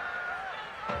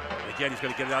 And again, he's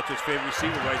going to get it out to his favorite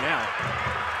receiver right now.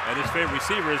 And his favorite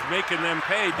receiver is making them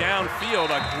pay downfield.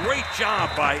 A great job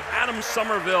by Adam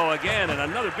Somerville again. And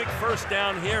another big first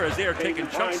down here as they are taking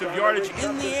chunks of yardage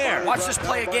in the air. Watch this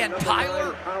play again.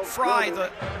 Tyler Fry, the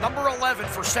number 11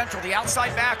 for Central, the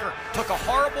outside backer, took a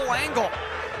horrible angle.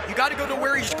 You got to go to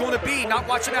where he's going to be, not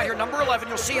watch him out here. Number 11,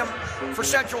 you'll see him for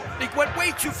Central. He went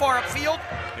way too far upfield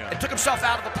and took himself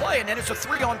out of the play, and then it's a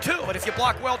 3-on-2. But if you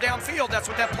block well downfield, that's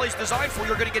what that play's designed for.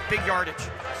 You're going to get big yardage.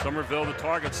 Somerville the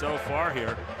target so far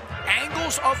here.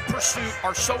 Angles of pursuit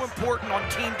are so important on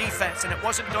team defense, and it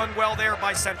wasn't done well there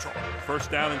by Central.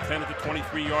 First down and 10 at the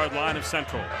 23-yard line of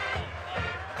Central.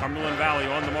 Cumberland Valley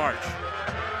on the march.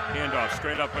 Handoff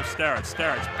straight up with Starrett.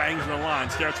 Starrett bangs in the line.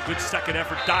 Starrett's a good second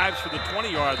effort, dives for the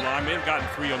 20-yard line. May have gotten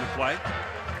 3 on the play.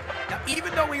 Now,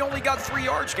 even though he only got 3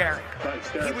 yards, Gary,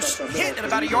 he was hit at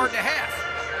about 1.5 yards.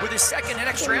 With his second and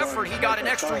extra effort, he got an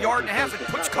extra 1.5 yards. It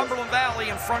puts Cumberland Valley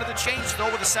in front of the chains, though,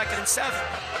 with a 2nd and 7.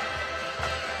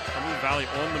 Cumberland Valley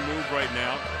on the move right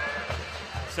now.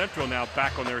 Central now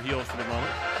back on their heels for the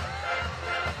moment.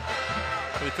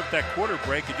 They took that quarter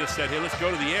break and just said, hey, let's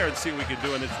go to the air and see what we can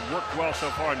do. And it's worked well so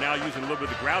far, now using a little bit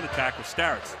of the ground attack with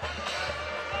Starrett's.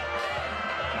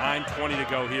 9:20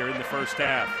 to go here in the first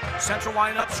half. Central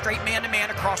lining up straight man-to-man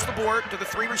across the board to the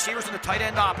 3 receivers and the tight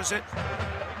end opposite.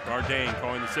 Wardain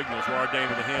calling the signals. Wardain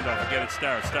with the handoff. Again, it's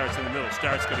Starrett. Starrett's in the middle.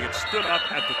 Starrett's going to get stood up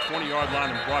at the 20-yard line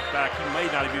and brought back. He may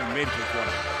not have even made it to the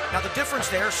 20. Now the difference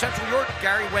there, Central York,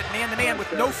 Gary, went man-to-man with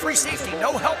no free safety,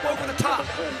 no help over the top,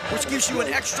 which gives you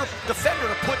an extra defender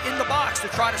to put in the box to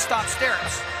try to stop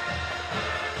Starrett's.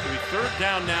 It'll be 3rd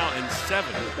down now and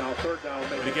 7.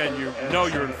 But again, you know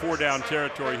you're in 4-down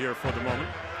territory here for the moment.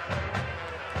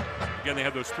 Again, they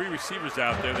have those 3 receivers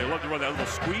out there. They love to run that little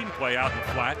screen play out in the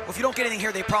flat. Well, if you don't get anything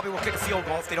here, they probably will kick a field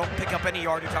goal if they don't pick up any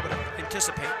yardage. I would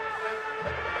anticipate.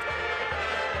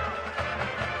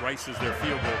 Rice is their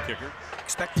field goal kicker.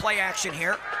 Expect play action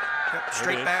here. Yep,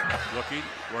 straight back. Looking.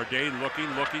 Wardain looking,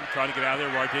 trying to get out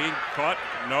of there. Wardain caught.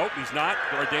 Nope, he's not.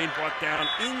 Wardain brought down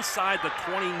inside the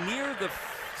 20, near the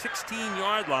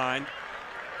 16-yard line.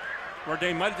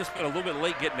 Wardain might have just been a little bit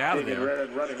late getting out of there.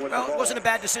 Well, it wasn't a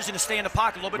bad decision to stay in the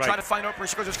pocket a little bit, try to find openers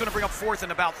because it's going to bring up 4th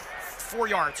and about 4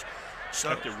 yards. So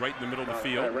kept it right in the middle of the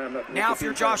field. Now, if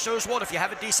you're Josh Oswald, if you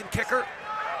have a decent kicker,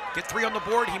 get 3 on the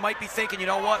board, he might be thinking, you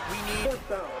know what, we need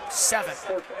 7.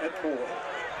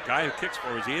 Guy who kicks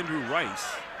for is Andrew Rice.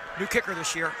 New kicker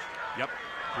this year. Yep,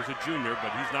 he's a junior,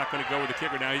 but he's not going to go with the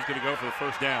kicker now. He's going to go for the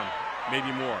 1st down,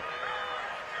 maybe more.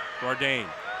 Wardain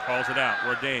calls it out.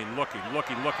 Wardain looking.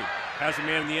 Has a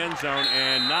man in the end zone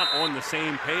and not on the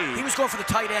same page. He was going for the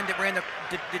tight end that ran the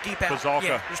deep out. Bazalka.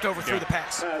 Yeah, just overthrew the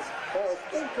pass.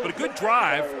 But a good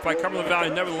drive by Cumberland Valley,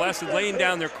 nevertheless, and laying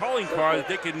down their calling card that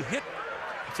they can hit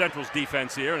Central's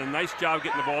defense here, and a nice job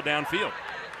getting the ball downfield.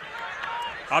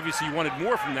 Obviously, you wanted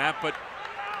more from that, but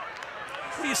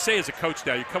what do you say as a coach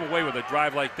now? You come away with a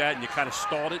drive like that and you kind of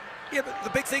stalled it? Yeah, but the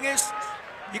big thing is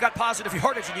you got positive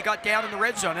yardage and you got down in the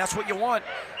red zone. That's what you want.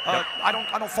 I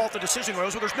don't fault the decision,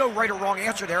 Rose. Well, there's no right or wrong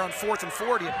answer there on 4th and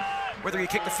 40, whether you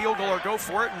kick the field goal or go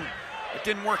for it, and it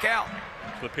didn't work out.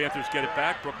 So the Panthers get it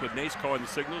back. Brooklyn Nace calling the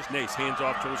signals. Nace hands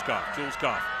off Jules Goff. Jules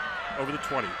Goff over the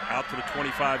 20, out to the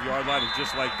 25-yard line, and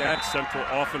just like that, Central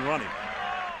off and running.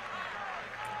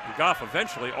 And Goff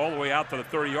eventually all the way out to the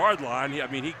 30-yard line. He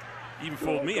even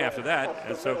fooled me after that.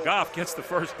 And so Goff gets the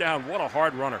 1st down. What a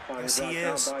hard runner. Yes, he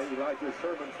is.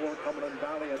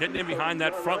 Getting in behind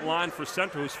that front line for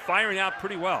Central, who's firing out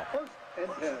pretty well.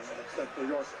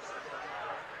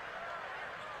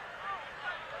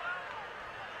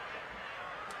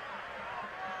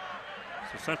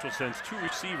 So Central sends 2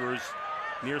 receivers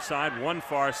near side, 1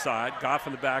 far side. Goff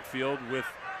in the backfield with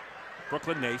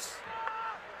Brooklyn Nace.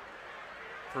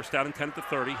 1st down and 10 at the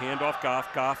 30. Handoff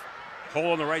Goff. Goff,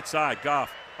 hole on the right side.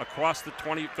 Goff across the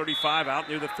 20, 35, out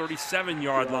near the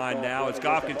 37-yard line now as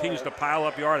Goff continues to pile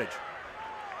up yardage.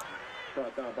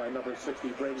 Brought down by number 60,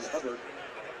 Brady Hubbard.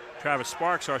 Travis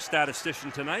Sparks, our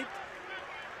statistician tonight,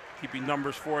 keeping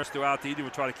numbers for us throughout the evening.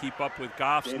 We'll try to keep up with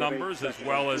Goff's numbers as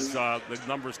well as the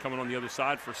numbers coming on the other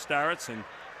side for Starrett's and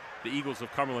the Eagles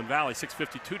of Cumberland Valley.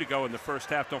 6:52 to go in the first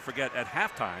half. Don't forget, at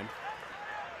halftime,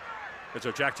 it's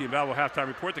our Jack T. and Valvo halftime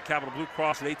report, the Capital Blue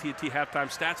Cross and AT&T halftime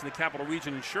stats, and the Capital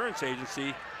Region Insurance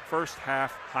Agency first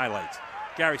half highlights.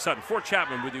 Gary Sutton, Fort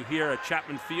Chapman with you here at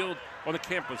Chapman Field on the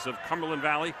campus of Cumberland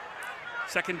Valley.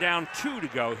 2nd down, 2 to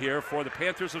go here for the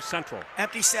Panthers of Central.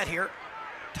 Empty set here.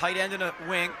 Tight end in a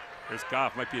wing. There's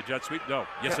Goff. Might be a jet sweep. No.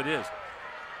 Yes, it is.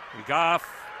 And Goff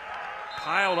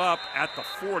piled up at the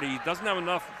 40. Doesn't have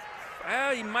enough.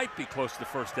 He might be close to the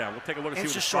 1st down. We'll take a look and see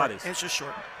what the spot is. Inches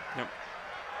short. Yep.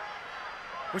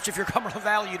 Which, if you're Cumberland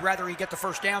Valley, you'd rather he get the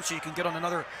 1st down so you can get on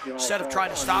another set of trying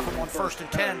to stop him on 1st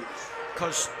and 10.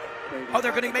 Because,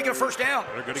 they're going to make it a 1st down.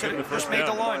 They're going to get the 1st down. Made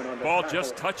the line. Ball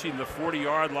just touching the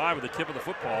 40-yard line with the tip of the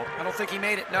football. I don't think he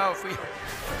made it. No,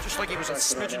 just like he was a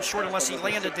smidgen short unless he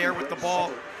landed there with the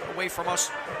ball away from us.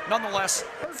 Nonetheless,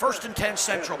 1st and 10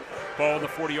 Central. Ball on the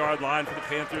 40-yard line for the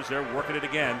Panthers. They're working it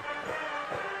again.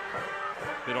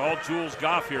 Been all Jules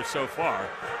Goff here so far.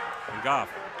 And Goff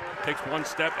takes 1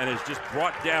 step and is just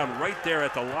brought down right there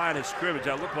at the line of scrimmage.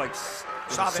 That looked like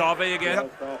Sauve again.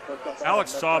 Yep.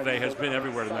 Alex Sauve has been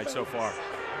everywhere tonight so far.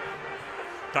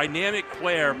 Dynamic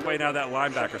player playing out of that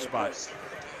linebacker spot.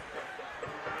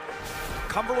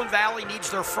 Cumberland Valley needs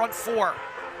their front four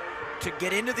to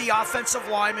get into the offensive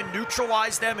linemen,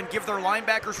 neutralize them, and give their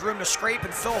linebackers room to scrape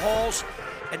and fill holes.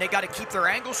 And they got to keep their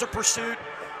angles of pursuit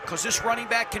because this running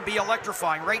back can be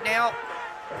electrifying. Right now,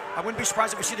 I wouldn't be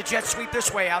surprised if we see the jet sweep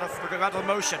this way out of the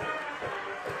motion.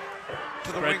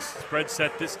 To the wing. Spread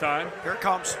set this time. Here it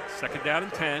comes. Second down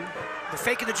and 10. They're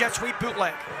faking the jet sweep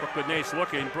bootleg. Brooklyn Nace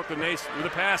looking. Brooklyn Nace with a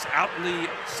pass out in the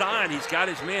side. He's got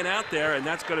his man out there, and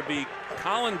that's going to be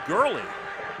Colin Gurley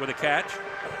with a catch.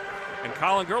 And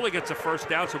Colin Gurley gets a first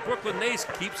down, so Brooklyn Nace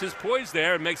keeps his poise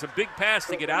there and makes a big pass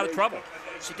to get out of trouble.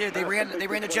 She did. They ran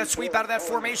the jet sweep out of that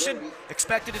formation,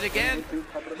 expected it again.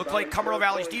 Looked like Cumberland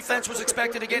Valley's defense was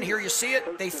expected again. Here you see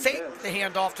it. They fake the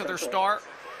handoff to their star,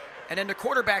 and then the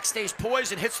quarterback stays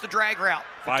poised and hits the drag route,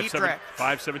 deep drag.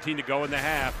 5:17 to go in the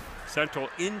half. Central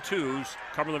in twos,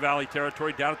 Cumberland Valley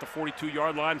territory down at the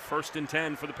 42-yard line, 1st and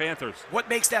 10 for the Panthers. What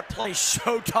makes that play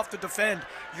so tough to defend?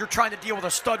 You're trying to deal with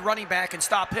a stud running back and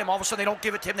stop him. All of a sudden they don't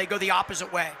give it to him, they go the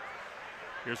opposite way.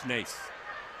 Here's Nace.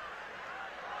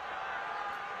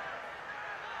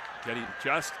 Getting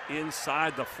just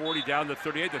inside the 40 down to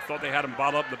 38. They thought they had him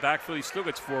bottled up in the backfield. He still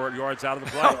gets 4 yards out of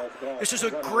the play. This is a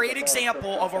great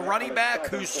example of a running back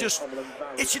who's just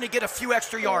itching to get a few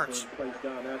extra yards.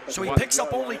 So he picks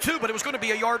up only 2, but it was going to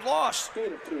be a yard loss.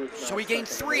 So he gained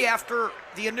 3 after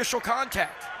the initial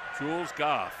contact. Jules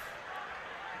Goff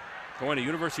going to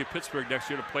University of Pittsburgh next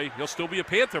year to play. He'll still be a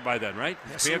Panther by then, right?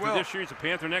 Yes, He's a Panther he will. this year. He's a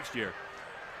Panther next year.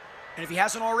 And if he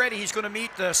hasn't already, he's going to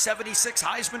meet the 76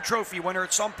 Heisman Trophy winner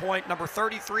at some point, number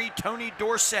 33, Tony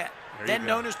Dorsett, then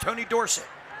known as Tony Dorsett.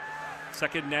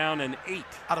 Second down and 8.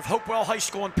 Out of Hopewell High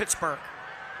School in Pittsburgh.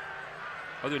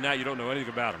 Other than that, you don't know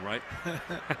anything about him, right?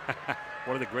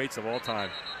 One of the greats of all time.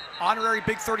 Honorary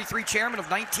Big 33 chairman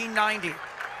of 1990.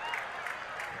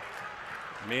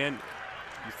 Man,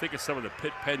 you think of some of the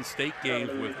Pitt-Penn State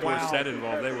games with Dorsett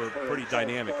involved, they were pretty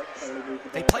dynamic.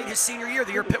 They played his senior year,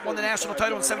 the year Pitt won the national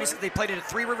title in 76. They played it at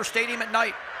Three River Stadium at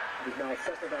night.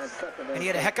 And he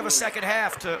had a heck of a second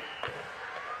half to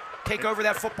take over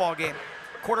that football game.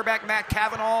 Quarterback Matt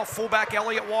Cavanaugh, fullback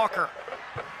Elliott Walker.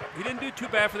 He didn't do too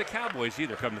bad for the Cowboys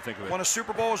either, come to think of it. Won a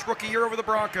Super Bowl his rookie year over the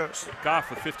Broncos. Goff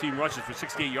with 15 rushes for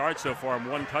 68 yards so far and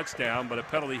 1 touchdown, but a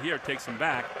penalty here takes him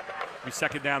back. It'll be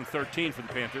second down 13 for the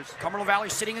Panthers. Cumberland Valley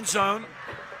sitting in zone.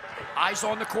 Eyes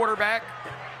on the quarterback.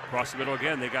 Across the middle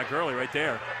again, they got Gurley right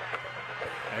there.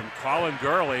 And Colin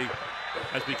Gurley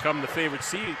has become the favorite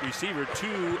receiver.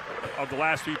 2 of the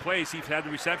last 3 plays, he's had the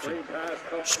reception.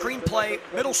 Screen play,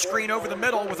 middle screen over the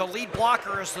middle with a lead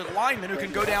blocker as the lineman who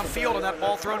can go downfield and that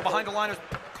ball thrown behind the line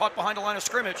caught behind the line of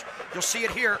scrimmage. You'll see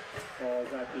it here.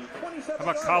 How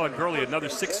about Colin Gurley, another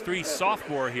 6'3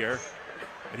 sophomore here,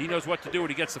 and he knows what to do when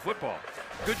he gets the football.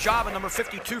 Good job on number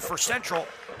 52 for Central,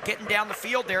 getting down the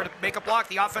field there to make a block.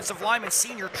 The offensive lineman,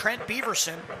 senior Trent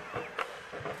Beaverson.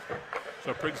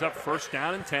 So it brings up first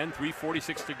down and 10,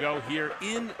 3:46 to go here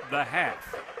in the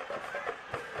half.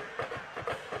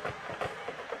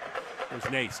 There's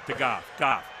Nace to Goff.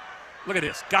 Goff. Look at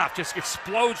this. Goff just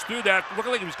explodes through that.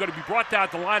 Looking like he was going to be brought down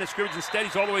at the line of scrimmage. Instead,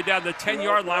 he's all the way down the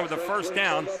 10-yard line with a first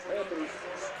down.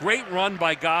 Great run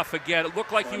by Goff again. It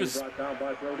looked like he was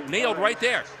nailed right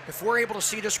there. If we're able to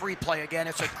see this replay again,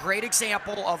 it's a great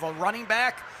example of a running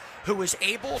back who is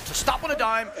able to stop on a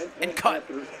dime and cut.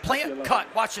 Plant, cut.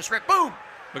 Watch this, Rick. Boom.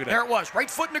 Look at there that. It was. Right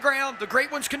foot in the ground. The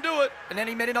great ones can do it. And then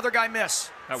he made another guy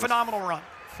miss. Phenomenal run.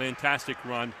 Fantastic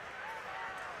run.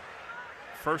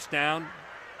 First down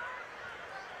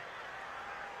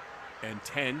and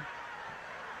 10.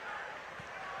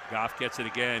 Goff gets it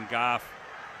again. Goff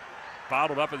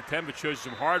bottled up at the 10, but shows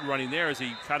some hard running there as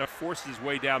he kind of forces his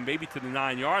way down maybe to the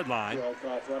 9-yard line.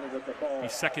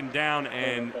 He's second down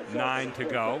and 9 to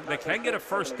go. They can get a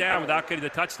first down without getting the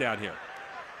touchdown here.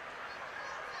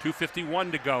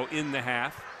 2:51 to go in the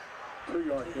half.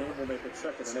 2-yard gain will make it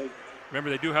second and 8.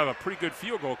 Remember, they do have a pretty good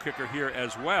field goal kicker here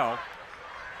as well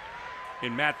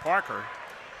in Matt Parker.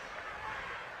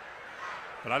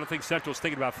 But I don't think Central's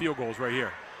thinking about field goals right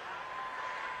here.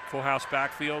 Full house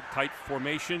backfield, tight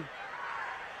formation.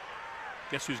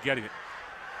 Guess who's getting it?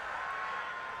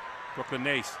 Brooklyn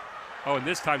Nace. Oh, and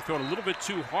this time thrown a little bit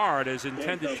too hard, as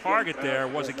intended target there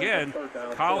was again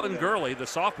Colin Gurley, the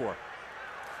sophomore.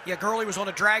 Yeah, Gurley was on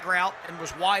a drag route and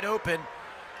was wide open.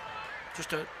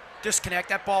 Just a disconnect.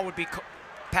 That ball would be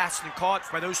passed and caught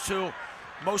by those two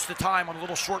most of the time on a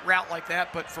little short route like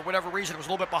that, but for whatever reason, it was a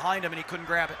little bit behind him and he couldn't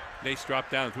grab it. Nace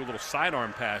dropped down and threw a little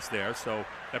sidearm pass there, so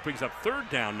that brings up third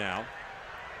down now.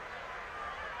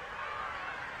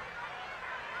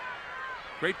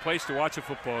 Great place to watch a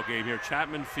football game here.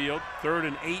 Chapman Field, 3rd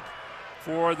and 8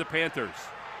 for the Panthers.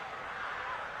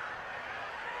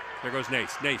 There goes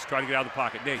Nace. Nace trying to get out of the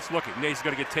pocket. Nace looking. Nace is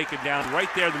going to get taken down right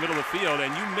there in the middle of the field,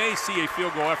 and you may see a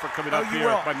field goal effort coming up here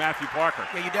by Matthew Parker.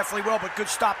 Yeah, you definitely will, but good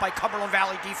stop by Cumberland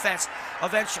Valley defense.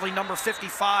 Eventually, number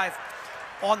 55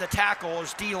 on the tackle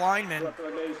is D lineman.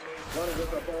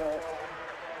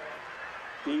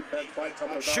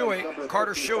 Shuey,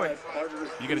 Carter Shuey.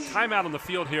 You get a timeout on the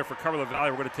field here for Cumberland Valley.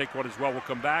 We're going to take one as well. We'll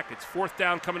come back. It's fourth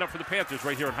down coming up for the Panthers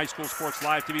right here on High School Sports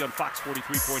Live TV on Fox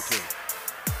 43.2.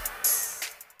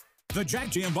 The Jack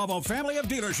Giambalvo family of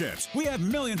dealerships. We have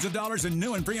millions of dollars in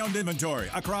new and pre-owned inventory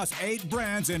across 8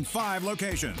 brands in 5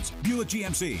 locations. Buick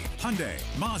GMC, Hyundai,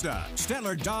 Mazda,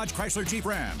 Stettler Dodge Chrysler Jeep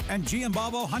Ram, and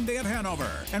Giambalvo Hyundai of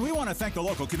Hanover. And we want to thank the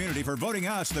local community for voting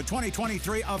us the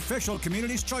 2023 Official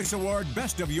Community's Choice Award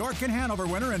Best of York and Hanover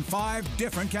winner in 5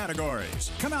 different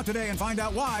categories. Come out today and find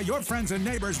out why your friends and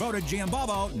neighbors voted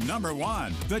Giambalvo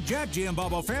 #1. The Jack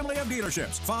Giambalvo family of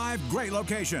dealerships. 5 great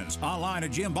locations. Online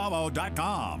at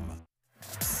giambalvo.com.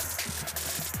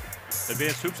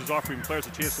 Advanced Hoops is offering players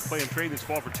a chance to play and train this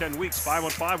fall for 10 weeks,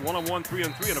 5-on-5, 1-on-1,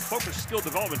 3-on-3, and a focused skill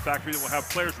development factory that will have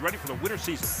players ready for the winter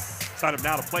season. Sign up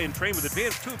now to play and train with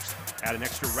Advanced Hoops. Add an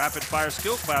extra rapid-fire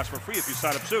skill class for free if you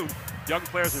sign up soon. Young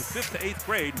players in 5th to 8th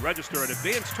grade register at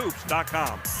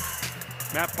advancedhoops.com.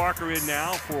 Matt Parker in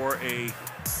now for a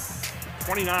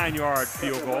 29-yard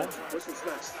field goal.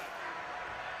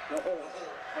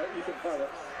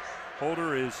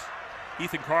 Holder is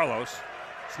Ethan Carlos.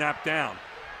 Snap down.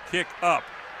 Kick up,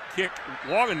 kick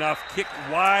long enough, kick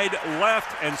wide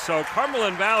left, and so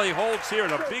Cumberland Valley holds here,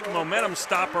 and a big momentum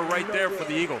stopper right there for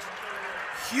the Eagles.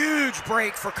 Huge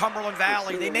break for Cumberland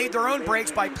Valley. They made their own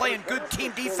breaks by playing good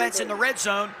team defense in the red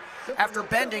zone after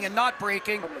bending and not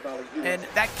breaking, and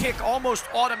that kick almost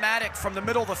automatic from the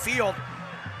middle of the field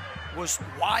was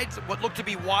wide, what looked to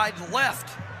be wide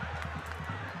left.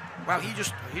 Wow, he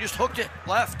just hooked it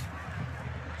left.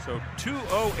 So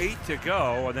 2:08 to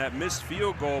go on that missed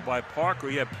field goal by Parker.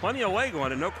 He had plenty of leg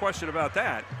on it, no question about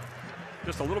that.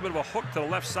 Just a little bit of a hook to the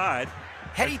left side.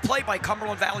 Heady play by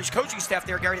Cumberland Valley's coaching staff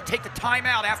there, Gary, to take the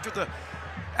timeout after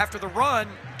the run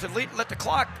to let the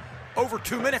clock over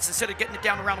 2 minutes instead of getting it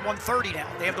down around 1:30 now.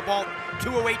 They have the ball,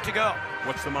 2:08 to go.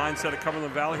 What's the mindset of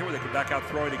Cumberland Valley here? Where they can back out,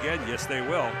 throw it again? Yes, they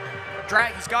will.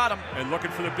 Drag, he's got him. And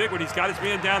looking for the big one. He's got his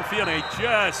man downfield, and he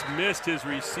just missed his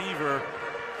receiver.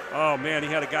 Oh, man, he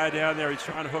had a guy down there he's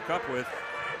trying to hook up with.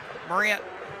 Morant,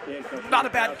 not a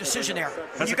bad decision there.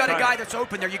 When you got a guy that's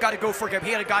open there, you got to go for it.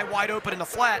 He had a guy wide open in the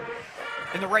flat,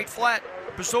 in the right flat.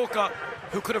 Bazooka,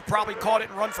 who could have probably caught it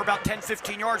and run for about 10,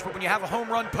 15 yards, but when you have a home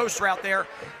run post route there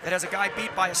that has a guy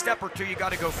beat by a step or two, you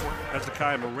got to go for it. That's the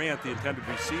Kai Morant, the intended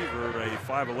receiver, a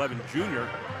 5'11 junior.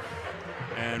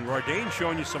 And Rardane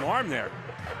showing you some arm there.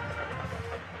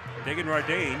 Dagan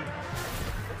Rardane,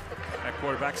 at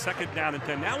quarterback, 2nd down and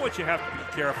 10. Now what you have to be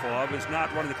careful of is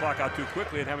not running the clock out too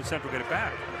quickly and having Central get it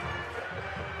back.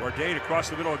 Rardane across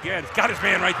the middle again. He's got his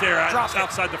man right there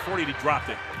outside the 40, and he dropped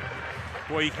it.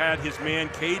 Boy, he had his man,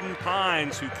 Caden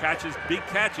Pines, who catches big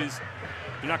catches.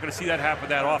 You're not going to see that happen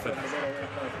that often.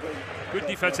 Good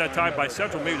defense that time by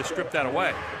Central, maybe to strip that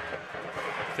away.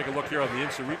 Take a look here on the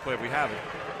instant replay if we have it.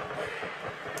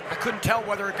 I couldn't tell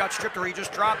whether it got stripped or he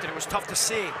just dropped it. It was tough to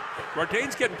see.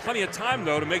 Radane's getting plenty of time,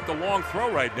 though, to make the long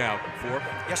throw right now.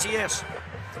 Yes, he is.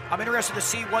 I'm interested to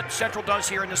see what Central does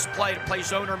here in this play, to play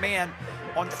zone or man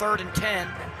on 3rd and 10.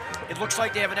 It looks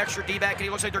like they have an extra D-back, and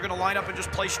it looks like they're going to line up and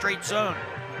just play straight zone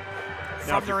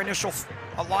from their initial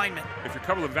alignment. If you're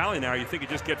Cumberland Valley now, you think you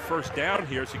just get 1st down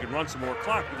here so you can run some more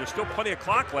clock, but there's still plenty of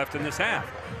clock left in this half.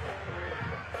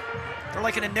 They're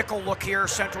like in a nickel look here,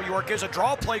 Central York is. A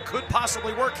draw play could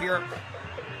possibly work here.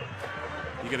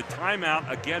 You get a timeout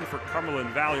again for Cumberland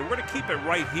Valley. We're going to keep it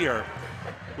right here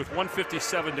with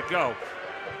 1:57 to go.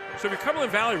 So if you're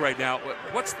Cumberland Valley right now,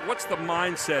 what's the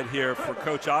mindset here for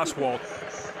Coach Oswald?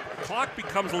 Clock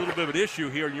becomes a little bit of an issue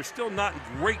here, and you're still not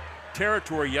in great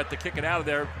territory yet to kick it out of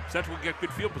there. Central will get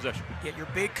good field possession. Yeah, your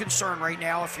big concern right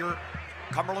now, if you're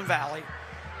Cumberland Valley,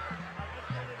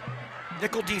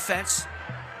 nickel defense,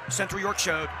 Central York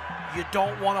showed, you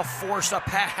don't want to force a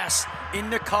pass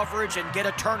into coverage and get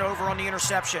a turnover on the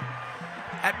interception.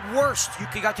 At worst,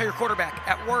 you got to tell your quarterback,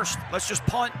 at worst, let's just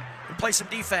punt and play some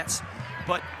defense.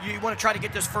 But you want to try to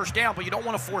get this 1st down, but you don't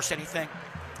want to force anything.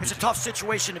 It's a tough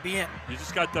situation to be in. You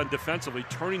just got done defensively,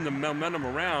 turning the momentum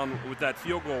around with that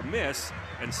field goal miss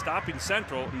and stopping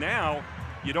Central. Now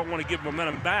you don't want to give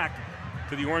momentum back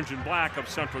to the orange and black of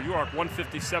Central York.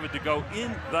 1:57 to go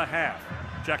in the half.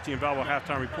 Jack Giambalvo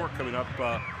halftime report coming up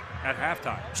at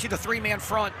halftime. See the 3-man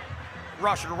front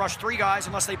rush. They're going to rush 3 guys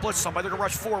unless they blitz somebody. They're going to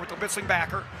rush 4 with the blitzing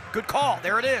backer. Good call.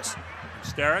 There it is.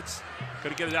 Starretts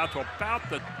going to get it out to about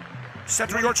the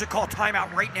Central York should call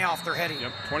timeout right now if they're heading.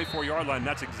 Yep, 24-yard line.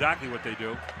 That's exactly what they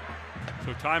do.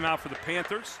 So timeout for the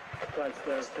Panthers.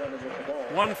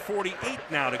 1:48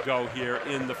 now to go here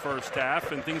in the first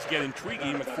half, and things get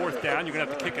intriguing with fourth down. You're going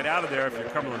to have to kick it out of there if you're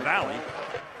Cumberland Valley.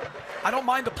 I don't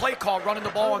mind the play call, running the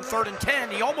ball on 3rd and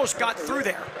 10. He almost got through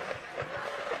there.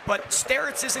 But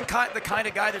Steritz isn't the kind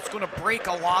of guy that's going to break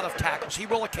a lot of tackles. He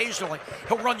will occasionally.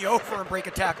 He'll run you over and break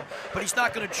a tackle, but he's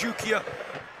not going to juke you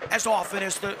as often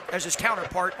as his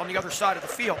counterpart on the other side of the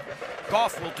field.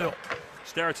 Goff will do.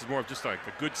 Steritz is more of just like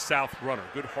a good south runner,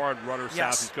 good hard runner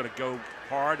south. He's going to go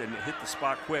hard and hit the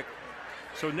spot quick.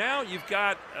 So now you've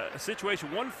got a situation,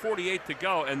 1:48 to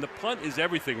go, and the punt is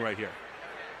everything right here.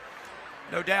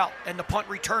 No doubt. And the punt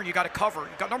return, you got to cover.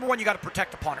 Number one, you got to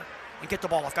protect the punter and get the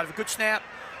ball off. Got to have a good snap,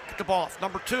 get the ball off.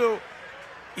 Number two,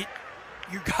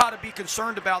 you got to be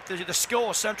concerned about the skill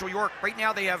of Central York. Right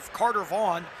now they have Carter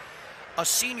Vaughn, a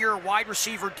senior wide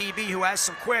receiver DB who has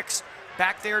some quicks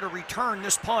back there to return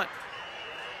this punt.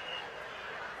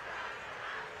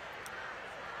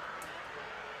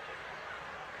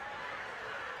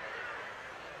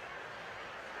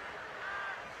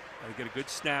 Got to get a good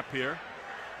snap here.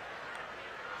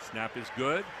 Snap is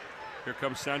good. Here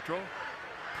comes Central.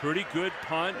 Pretty good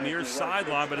punt near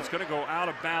sideline, but it's going to go out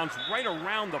of bounds right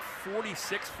around the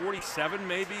 46, 47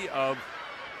 maybe of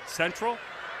Central.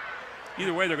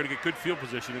 Either way, they're going to get good field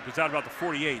position. It goes out about the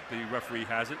 48, the referee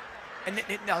has it. And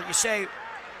now you say,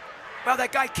 well,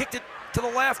 that guy kicked it to the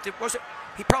left.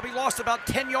 He probably lost about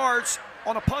 10 yards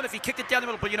on a punt if he kicked it down the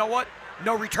middle, but you know what?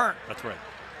 No return. That's right.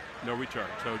 No return.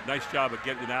 So nice job of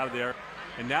getting it out of there.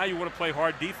 And now you want to play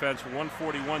hard defense with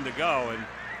 1:41 to go. And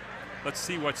let's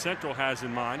see what Central has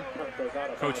in mind.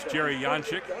 Coach Jerry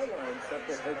Janchik.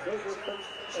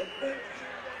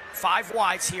 5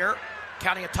 wides here,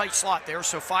 counting a tight slot there.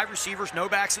 So 5 receivers, no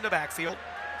backs in the backfield.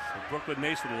 So Brooklyn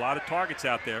Nace with a lot of targets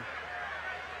out there.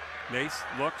 Nace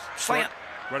looks. Slant.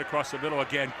 Right across the middle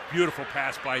again. Beautiful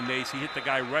pass by Nace. He hit the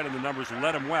guy right on the numbers and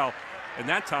led him well. And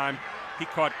that time he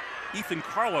caught Ethan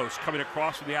Carlos coming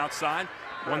across from the outside.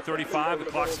 1:35, the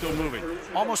clock's still moving.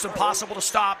 Almost impossible to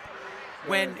stop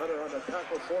when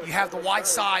you have the wide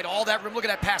side, all that room. Look at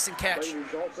that pass and catch.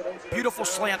 Beautiful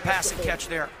slant pass and catch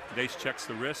there. Nace checks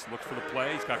the wrist, looks for the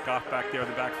play. He's got Goff back there in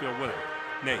the backfield with him.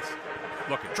 Nace,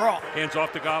 looking. Draw. Hands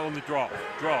off to Goff on the draw.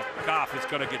 Draw. Goff is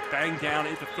going to get banged down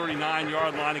into the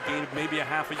 39-yard line, a gain of maybe a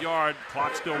half a yard.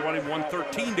 Clock still running,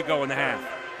 1:13 to go in the half.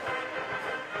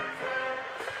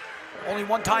 Only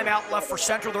one timeout left for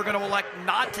Central. They're going to elect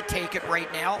not to take it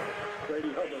right now.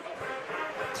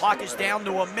 Clock is down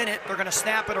to a minute. They're going to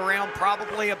snap it around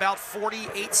probably about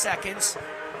 48 seconds.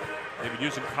 They've been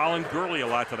using Colin Gurley a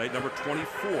lot tonight, number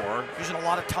 24. Using a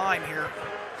lot of time here.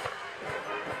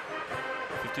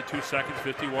 52 seconds,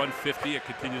 51-50. It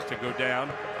continues to go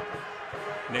down.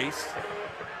 Nace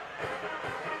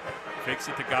fakes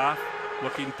it to Goff,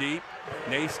 looking deep.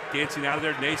 Nace dancing out of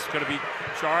there. Nace is going to be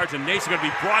charged, and Nace is going to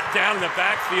be brought down in the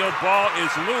backfield. Ball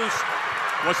is loose.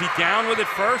 Was he down with it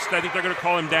first? I think they're going to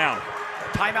call him down.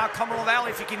 Timeout Cumberland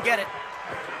Valley if you can get it.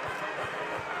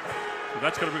 So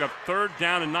that's going to bring up 3rd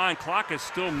down and 9. Clock is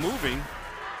still moving.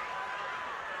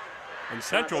 And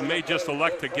Central may just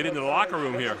elect to get into the locker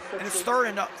room here. And it's third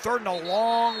and a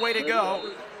long way to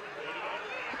go.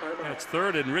 And it's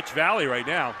 3rd in Rich Valley right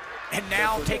now. And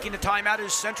now taking the timeout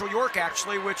is Central York,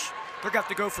 actually, which they're going to have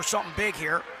to go for something big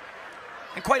here.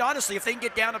 And quite honestly, if they can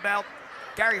get down about,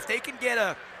 Gary, if they can get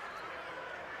a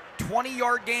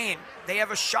 20-yard gain, they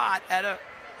have a shot at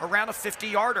around a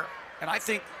 50-yarder. And I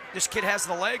think this kid has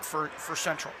the leg for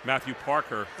Central. Matthew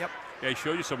Parker. Yep. Yeah, he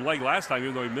showed you some leg last time,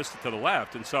 even though he missed it to the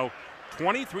left. And so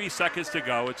 23 seconds to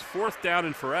go. It's 4th down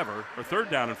and forever, or 3rd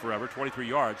down and forever, 23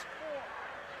 yards.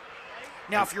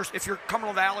 Now, if you're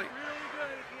Cumberland Valley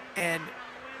and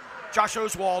Josh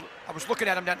Oswald, I was looking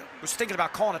at him, was thinking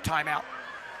about calling a timeout,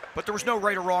 but there was no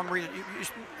right or wrong reason.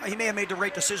 He may have made the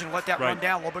right decision to let that run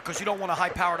down a little bit, because you don't want a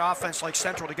high-powered offense like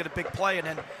Central to get a big play and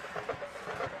then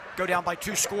go down by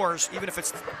 2 scores, even if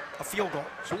it's a field goal.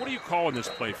 So what are you calling this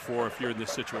play for if you're in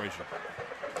this situation?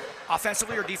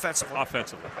 Offensively or defensively?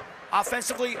 Offensively.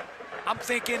 Offensively, I'm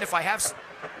thinking if I have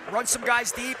run some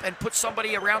guys deep and put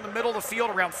somebody around the middle of the field,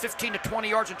 around 15 to 20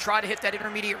 yards, and try to hit that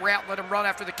intermediate route, let them run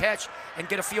after the catch, and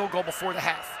get a field goal before the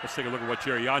half. Let's take a look at what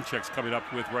Jerry Janchik's coming up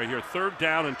with right here. 3rd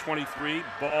down and 23,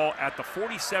 ball at the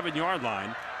 47-yard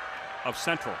line of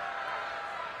Central.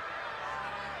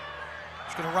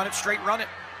 He's going to run it straight, run it.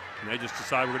 And they just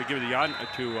decide we're going to give it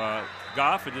to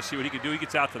Goff and just see what he can do. He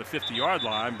gets out to the 50-yard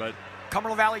line, but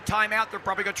Cumberland Valley timeout. They're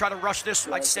probably going to try to rush this.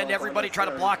 I'd send everybody, try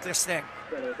to block this thing.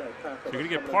 So you're going to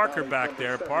get Parker back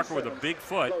there. Parker with a big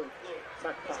foot.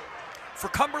 For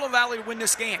Cumberland Valley to win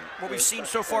this game, what we've seen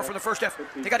so far from the first half,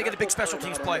 they got to get a big special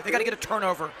teams play. They got to get a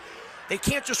turnover. They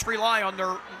can't just rely on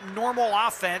their normal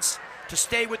offense to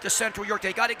stay with the Central York.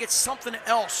 They got to get something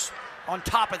else on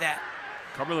top of that.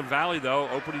 Cumberland Valley, though,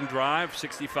 opening drive,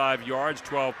 65 yards,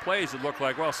 12 plays. It looked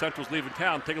like, well, Central's leaving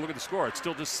town. Take a look at the score. It's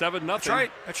still just 7-0. That's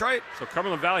right. That's right. So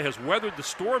Cumberland Valley has weathered the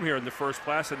storm here in the first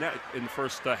half,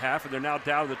 and they're now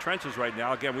down in the trenches right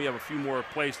now. Again, we have a few more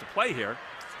plays to play here.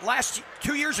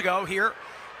 2 years ago here,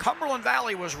 Cumberland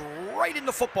Valley was right in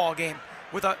the football game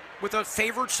with a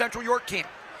favored Central York team.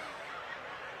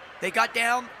 They got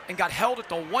down and got held at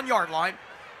the 1 yard line.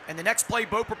 And the next play,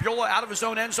 Bo Propula out of his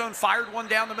own end zone, fired one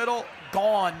down the middle,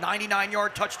 gone,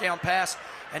 99-yard touchdown pass,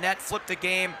 and that flipped the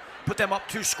game, put them up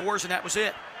 2 scores, and that was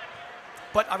it.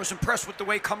 But I was impressed with the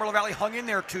way Cumberland Valley hung in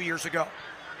there 2 years ago.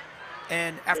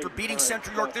 And after beating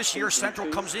Central York this year, Central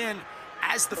comes in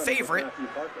as the favorite.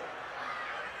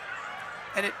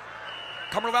 And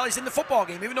Cumberland Valley's in the football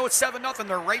game. Even though it's 7-0,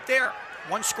 they're right there,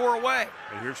 1 score away.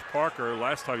 And here's Parker.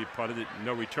 Last time he punted it,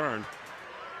 no return.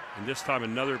 And this time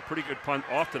another pretty good punt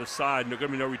off to the side. No going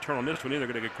to be no return on this one either.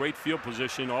 They're going to get great field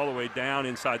position all the way down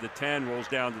inside the 10, rolls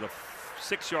down to the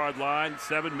 6-yard line,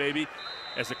 7 maybe,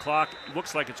 as the clock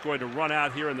looks like it's going to run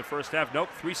out here in the first half. Nope,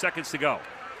 3 seconds to go.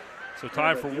 So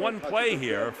time for one play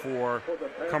here for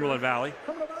Cumberland Valley.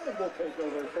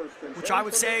 Which I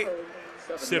would say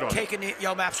sit on.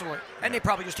 Absolutely. And they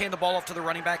probably just hand the ball off to the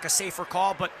running back, a safer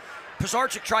call. But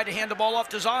Pizarczyk tried to hand the ball off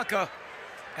to Zonka.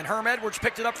 And Herm Edwards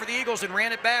picked it up for the Eagles and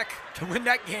ran it back to win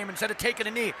that game instead of taking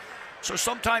a knee. So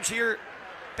sometimes here,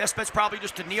 best bet's probably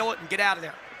just to kneel it and get out of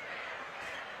there.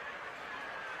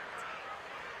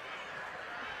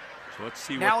 So let's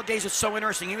see. Nowadays it's so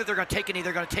interesting. Even if they're going to take a knee,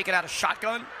 they're going to take it out of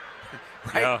shotgun.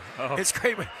 Right? Yeah. Oh. It's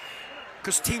great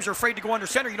because teams are afraid to go under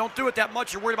center. You don't do it that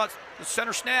much. You're worried about the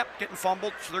center snap getting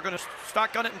fumbled, so they're going to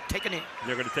shotgun it and take a knee.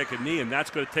 They're going to take a knee, and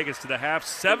that's going to take us to the half.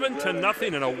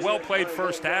 7-0 in a well-played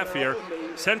first half here.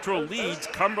 Central leads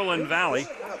Cumberland Valley.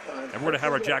 And we're going to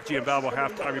have our Jack Giambalvo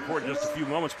halftime report in just a few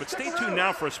moments. But stay tuned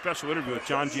now for a special interview with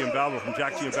John Giambalvo from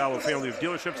Jack Giambalvo Family of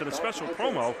Dealerships and a special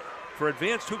promo for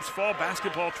Advanced Hoops Fall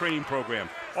Basketball Training Program.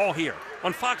 All here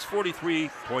on Fox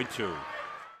 43.2.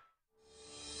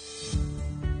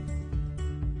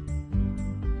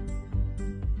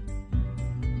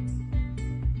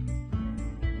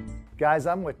 Guys,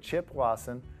 I'm with Chip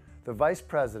Wasson, the Vice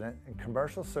President and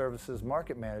Commercial Services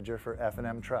Market Manager for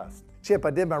F&M Trust. Chip,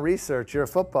 I did my research. You're a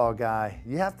football guy.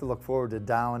 You have to look forward to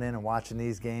dialing in and watching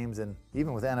these games, and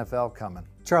even with NFL coming.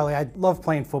 Charlie, I love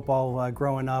playing football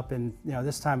growing up, and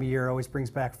this time of year always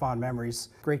brings back fond memories.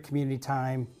 Great community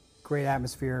time, great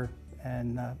atmosphere,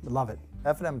 and love it.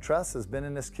 F&M Trust has been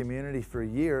in this community for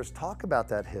years. Talk about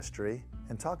that history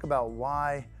and talk about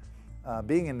why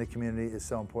being in the community is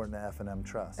so important to F&M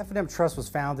Trust. F&M Trust was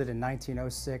founded in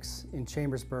 1906 in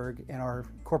Chambersburg, and our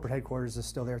corporate headquarters is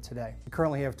still there today. We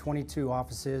currently have 22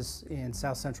 offices in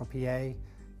South Central PA,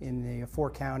 in the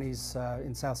 4 counties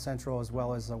in South Central, as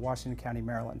well as Washington County,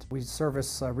 Maryland. We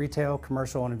service retail,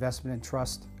 commercial, and investment and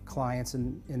trust clients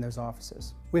in those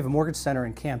offices. We have a mortgage center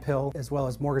in Camp Hill, as well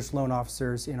as mortgage loan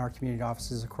officers in our community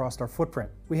offices across our footprint.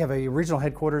 We have a regional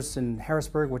headquarters in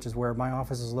Harrisburg, which is where my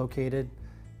office is located.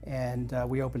 And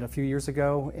we opened a few years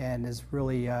ago and has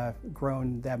really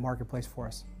grown that marketplace for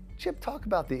us. Chip, talk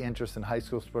about the interest in High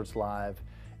School Sports Live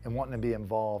and wanting to be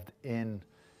involved in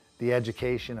the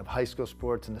education of high school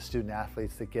sports and the student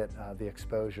athletes that get the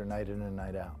exposure night in and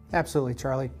night out. Absolutely,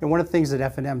 Charlie. And one of the things that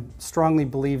F&M strongly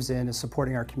believes in is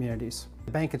supporting our communities.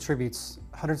 The bank contributes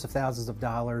hundreds of thousands of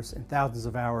dollars and thousands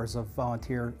of hours of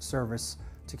volunteer service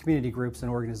to community groups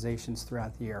and organizations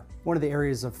throughout the year. One of the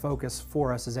areas of focus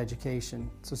for us is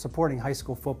education, so supporting high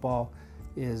school football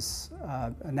is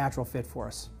a natural fit for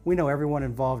us. We know everyone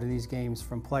involved in these games,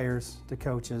 from players to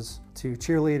coaches to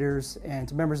cheerleaders and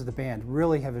to members of the band,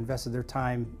 really have invested their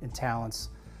time and talents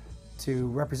to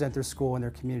represent their school and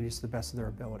their communities to the best of their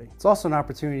ability. It's also an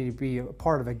opportunity to be a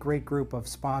part of a great group of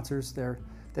sponsors there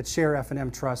that share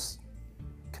F&M Trust's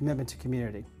commitment to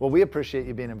community. Well, we appreciate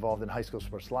you being involved in High School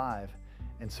Sports Live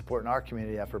and supporting our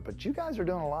community effort, but you guys are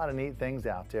doing a lot of neat things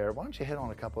out there. Why don't you hit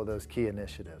on a couple of those key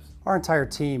initiatives? Our entire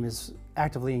team is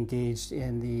actively engaged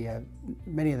in the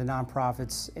many of the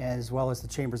nonprofits as well as the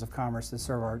chambers of commerce that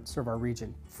serve our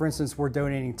region. For instance, we're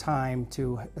donating time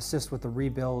to assist with the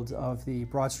rebuild of the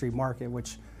Broad Street Market,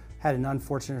 which had an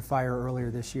unfortunate fire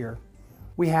earlier this year.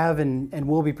 We have and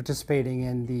will be participating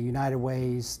in the United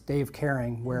Way's Day of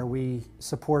Caring, where we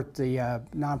support the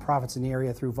nonprofits in the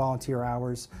area through volunteer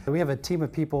hours. We have a team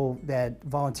of people that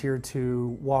volunteered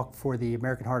to walk for the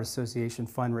American Heart Association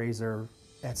fundraiser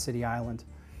at City Island.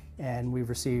 and we've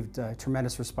received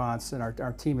tremendous response, and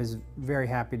our team is very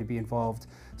happy to be involved,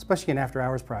 especially in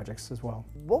after-hours projects as well.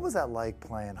 What was that like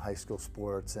playing high school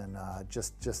sports and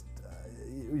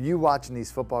you watching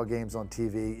these football games on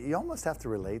TV? You almost have to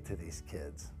relate to these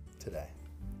kids today.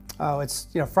 Oh, it's,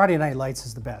 Friday Night Lights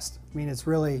is the best. I mean, it's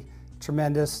really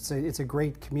tremendous. It's a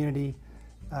great community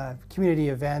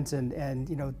event,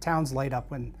 and towns light up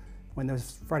when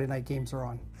those Friday night games are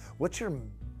on. What's your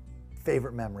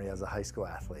favorite memory as a high school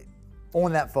athlete?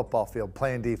 On that football field,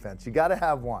 playing defense. You got to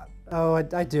have one. Oh,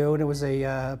 I do, and it was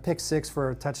a pick six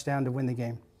for a touchdown to win the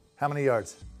game. How many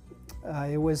yards?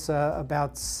 It was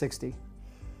about 60.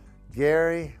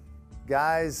 Gary,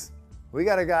 guys, we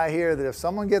got a guy here that if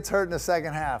someone gets hurt in the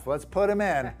second half, let's put him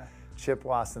in. Chip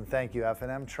Wasson, thank you,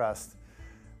 F&M Trust.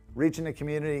 Reaching the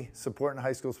community, supporting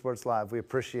high school sports live. We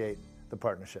appreciate the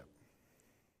partnership.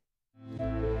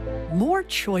 More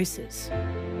choices,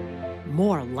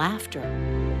 more laughter,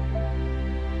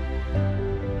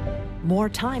 more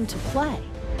time to play,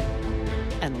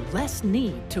 and less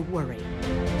need to worry.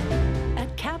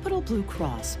 At Capital Blue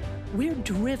Cross, we're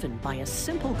driven by a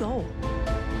simple goal: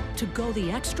 to go the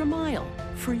extra mile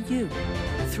for you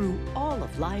through all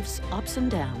of life's ups and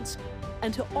downs,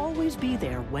 and to always be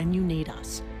there when you need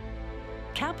us.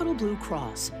 Capital Blue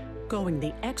Cross, going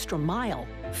the extra mile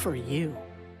for you.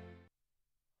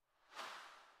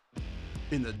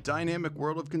 In the dynamic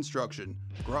world of construction,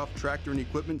 Groff Tractor and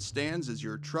Equipment stands as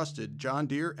your trusted John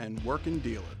Deere and working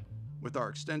dealer. With our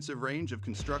extensive range of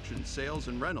construction sales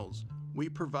and rentals, we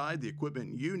provide the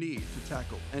equipment you need to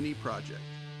tackle any project.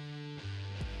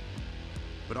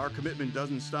 But our commitment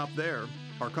doesn't stop there.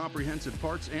 Our comprehensive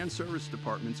parts and service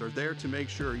departments are there to make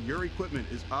sure your equipment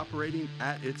is operating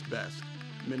at its best,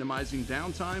 minimizing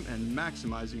downtime and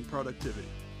maximizing productivity.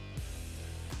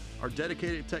 Our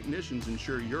dedicated technicians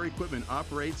ensure your equipment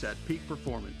operates at peak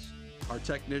performance. Our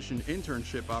technician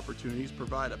internship opportunities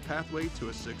provide a pathway to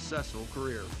a successful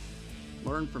career.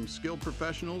 Learn from skilled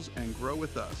professionals and grow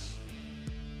with us.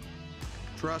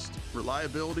 Trust,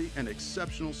 reliability, and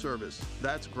exceptional service.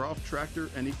 That's Groff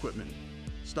Tractor and Equipment.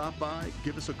 Stop by,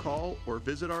 give us a call, or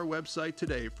visit our website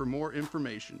today for more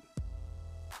information.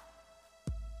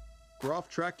 Groff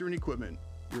Tractor and Equipment,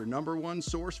 your #1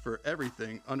 source for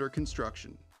everything under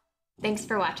construction. Thanks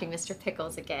for watching Mr.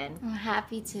 Pickles again. I'm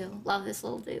happy to. Love this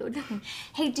little dude.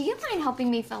 Hey, do you mind helping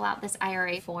me fill out this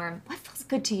IRA form? What feels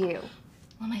good to you?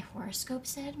 Well, my horoscope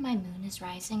said my moon is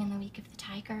rising in the week of the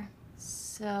tiger.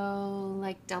 So,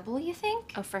 like double, you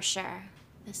think? Oh, for sure.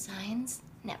 The signs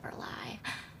never lie.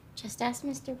 Just ask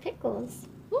Mr. Pickles.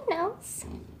 He knows.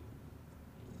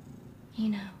 He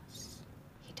knows.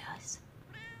 He does.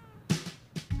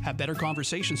 Have better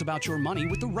conversations about your money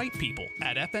with the right people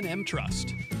at F&M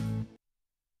Trust.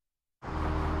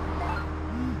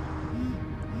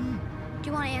 Do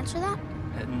you want to answer that?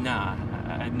 Nah,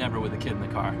 I'd never with a kid in the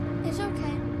car. It's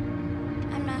okay.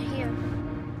 I'm not here.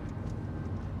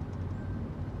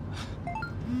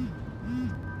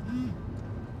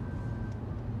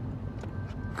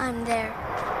 I'm there.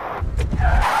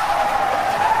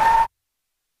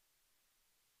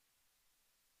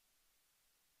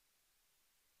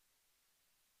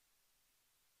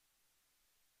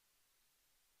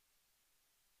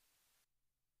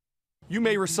 You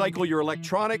may recycle your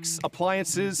electronics,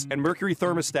 appliances, and mercury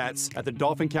thermostats at the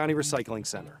Dauphin County Recycling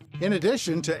Center. In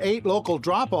addition to 8 local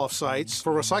drop-off sites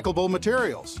for recyclable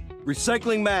materials.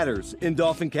 Recycling matters in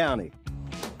Dauphin County.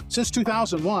 Since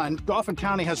 2001, Dauphin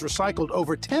County has recycled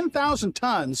over 10,000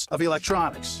 tons of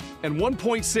electronics. And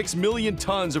 1.6 million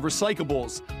tons of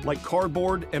recyclables like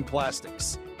cardboard and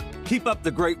plastics. Keep up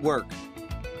the great work.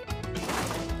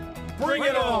 Bring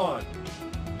it on!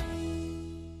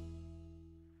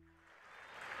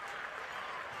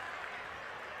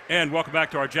 And welcome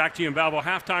back to our Jack G. and Valvo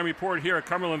halftime report here at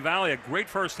Cumberland Valley. A great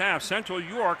first half. Central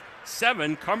York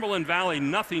 7, Cumberland Valley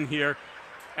nothing here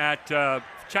at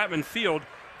Chapman Field.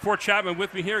 For Chapman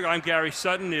with me here, I'm Gary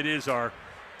Sutton. It is our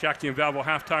Jack G. and Valvo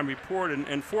halftime report.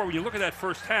 And when you look at that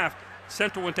first half,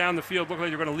 Central went down the field, looked like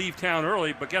they were going to leave town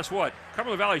early. But guess what?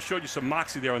 Cumberland Valley showed you some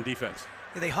moxie there on defense.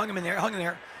 Yeah, they hung in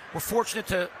there. We're fortunate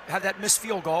to have that missed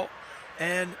field goal.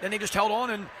 And then they just held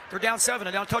on, and they're down 7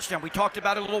 and down touchdown. We talked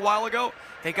about it a little while ago.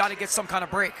 They got to get some kind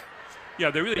of break. Yeah,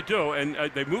 they really do. And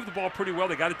they moved the ball pretty well.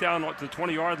 They got it down to the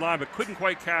 20-yard line, but couldn't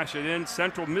quite cash it in.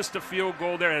 Central missed a field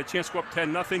goal there, had a chance to go up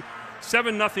 10-0.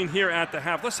 7-0 here at the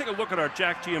half. Let's take a look at our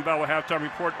Jack G. and Valvo halftime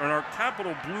report on our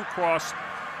Capital Blue Cross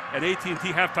at AT&T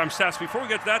halftime stats. Before we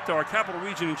get to that, though, our Capital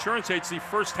Region Insurance Agency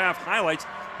first half highlights.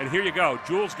 And here you go.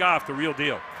 Jules Goff, the real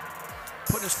deal.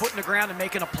 Putting his foot in the ground and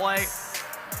making a play.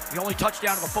 The only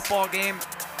touchdown of the football game.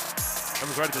 That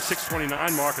was right at the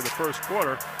 6:29 mark of the first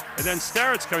quarter. And then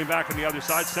Starrett's coming back on the other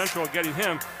side. Central getting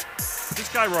him. This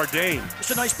guy, Rardane.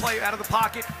 Just a nice play out of the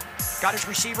pocket. Got his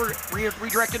receiver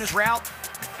redirecting his route,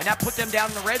 and that put them down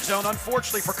in the red zone.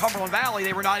 Unfortunately for Cumberland Valley,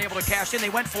 they were not able to cash in. They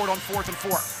went for it on 4th and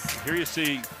 4. Here you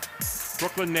see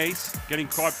Brooklyn Nace getting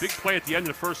caught. Big play at the end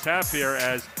of the first half here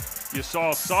as you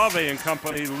saw Salve and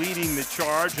company leading the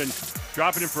charge and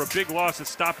dropping him for a big loss that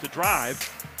stopped the drive.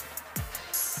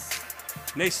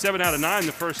 Nace 7 out of 9 in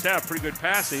the first half. Pretty good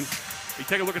passing. You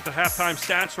take a look at the halftime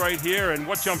stats right here, and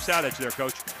what jumps out at you there,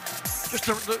 Coach? Just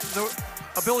the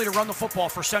ability to run the football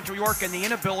for Central York and the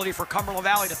inability for Cumberland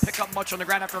Valley to pick up much on the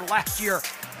ground after last year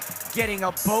getting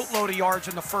a boatload of yards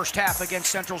in the first half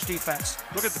against Central's defense.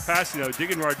 Look at the passing, though.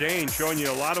 Diggin Rardane showing you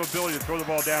a lot of ability to throw the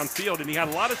ball downfield, and he had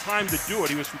a lot of time to do it.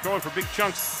 He was throwing for big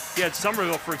chunks. He had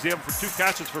Somerville, for example, for 2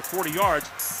 catches for 40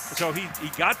 yards. So he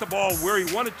got the ball where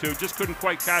he wanted to, just couldn't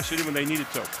quite cash it in when they needed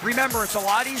to. Remember, it's a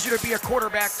lot easier to be a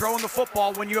quarterback throwing the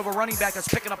football when you have a running back that's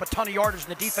picking up a ton of yardage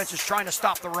and the defense is trying to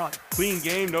stop the run. Clean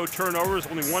game, no turnovers,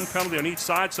 only 1 penalty on each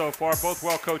side so far, both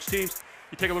well-coached teams.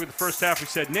 You take a look at the first half, we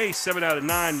said Nace, 7 out of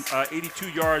 9,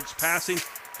 82 yards passing.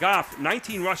 Goff,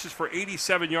 19 rushes for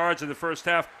 87 yards in the first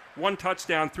half, 1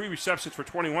 touchdown, 3 receptions for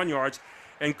 21 yards.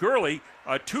 And Gurley,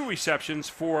 2 receptions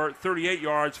for 38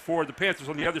 yards for the Panthers.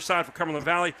 On the other side for Cumberland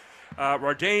Valley,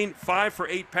 Rardane, 5 for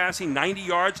 8 passing, 90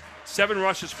 yards, 7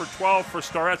 rushes for 12 for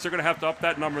Starrett's. They're going to have to up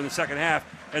that number in the second half.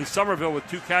 And Somerville with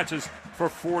 2 catches for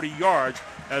 40 yards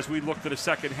as we look to the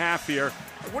second half here.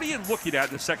 What are you looking at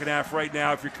in the second half right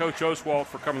now if you're Coach Oswald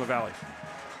for Cumberland Valley?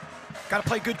 Got to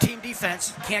play good team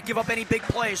defense. Can't give up any big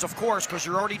plays, of course, because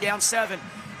you're already down 7.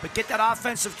 But get that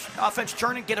offense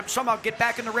churning, somehow get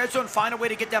back in the red zone, find a way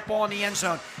to get that ball in the end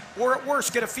zone. Or at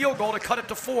worst, get a field goal to cut it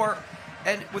to 4,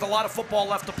 and with a lot of football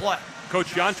left to play. Coach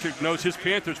Janchik knows his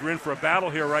Panthers were in for a battle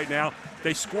here right now.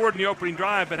 They scored in the opening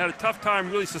drive, but had a tough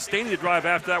time really sustaining the drive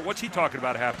after that. What's he talking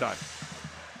about at halftime?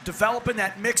 Developing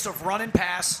that mix of run and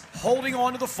pass, holding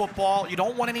on to the football. You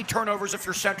don't want any turnovers if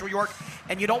you're Central York,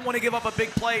 and you don't want to give up a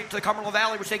big play to the Cumberland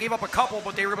Valley, which they gave up a couple,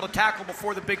 but they were able to tackle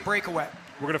before the big breakaway.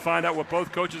 We're going to find out what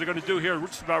both coaches are going to do here. We're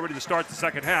just about ready to start the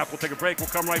second half. We'll take a break. We'll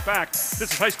come right back. This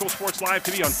is High School Sports Live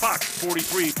TV on Fox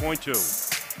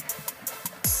 43.2.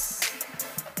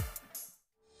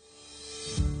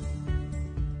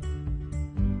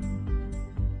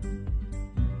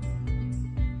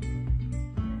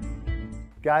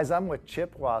 Guys, I'm with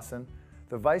Chip Lawson,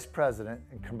 the Vice President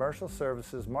and Commercial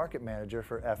Services Market Manager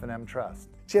for F&M Trust.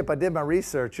 Chip, I did my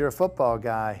research. You're a football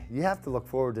guy. You have to look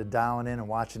forward to dialing in and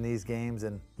watching these games,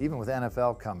 and even with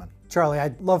NFL coming. Charlie,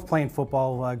 I love playing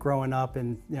football growing up,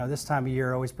 and this time of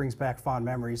year always brings back fond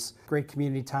memories. Great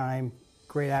community time,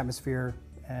 great atmosphere,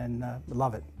 and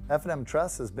love it. F&M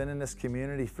Trust has been in this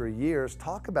community for years.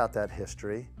 Talk about that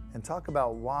history and talk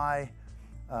about why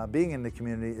being in the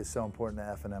community is so important to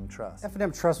F&M Trust.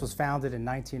 F&M Trust was founded in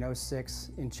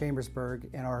 1906 in Chambersburg,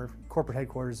 and our corporate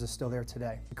headquarters is still there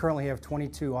today. We currently have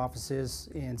 22 offices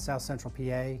in South Central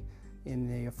PA,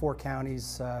 in the 4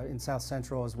 counties in South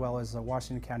Central, as well as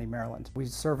Washington County, Maryland. We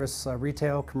service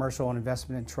retail, commercial, and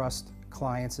investment and trust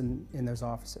clients in those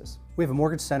offices. We have a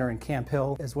mortgage center in Camp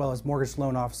Hill, as well as mortgage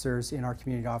loan officers in our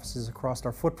community offices across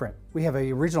our footprint. We have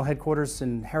a regional headquarters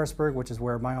in Harrisburg, which is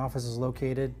where my office is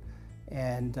located.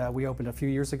 And we opened a few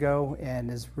years ago and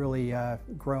has really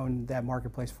grown that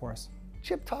marketplace for us.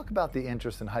 Chip, talk about the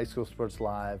interest in High School Sports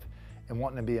Live and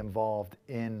wanting to be involved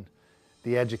in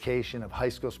the education of high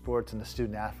school sports and the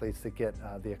student athletes that get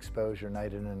the exposure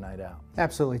night in and night out.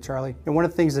 Absolutely, Charlie. And one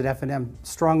of the things that F&M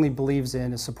strongly believes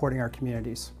in is supporting our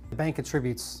communities. The bank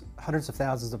contributes hundreds of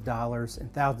thousands of dollars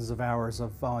and thousands of hours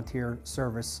of volunteer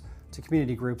service to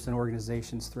community groups and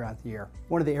organizations throughout the year.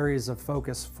 One of the areas of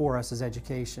focus for us is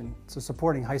education, so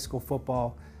supporting high school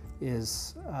football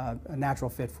is a natural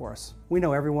fit for us. We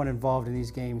know everyone involved in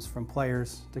these games, from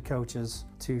players to coaches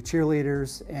to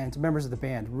cheerleaders and to members of the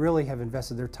band, really have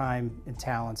invested their time and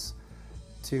talents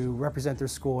to represent their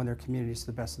school and their communities to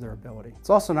the best of their ability. It's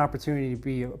also an opportunity to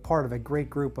be a part of a great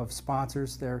group of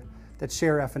sponsors there that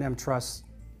share F&M Trust's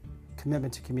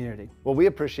commitment to community. Well, we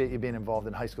appreciate you being involved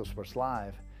in High School Sports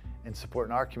Live and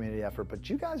supporting our community effort, but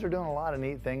you guys are doing a lot of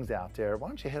neat things out there. Why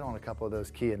don't you hit on a couple of those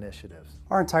key initiatives?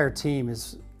 Our entire team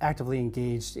is actively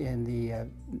engaged in the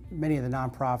many of the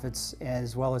nonprofits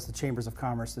as well as the chambers of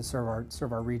commerce that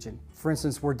serve our region. For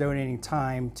instance, we're donating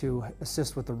time to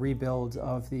assist with the rebuild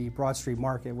of the Broad Street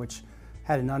Market, which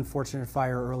had an unfortunate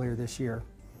fire earlier this year.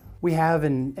 We have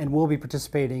and will be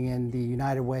participating in the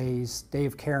United Way's Day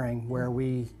of Caring, where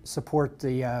we support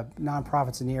the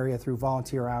nonprofits in the area through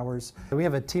volunteer hours. We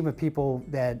have a team of people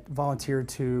that volunteered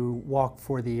to walk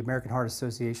for the American Heart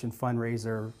Association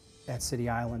fundraiser at City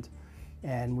Island.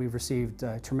 and we've received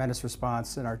tremendous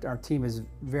response, and our team is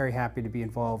very happy to be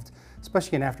involved,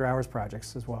 especially in after-hours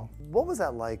projects as well. What was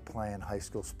that like playing high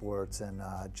school sports and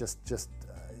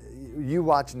you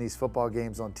watching these football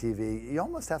games on TV? You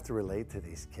almost have to relate to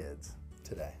these kids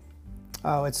today.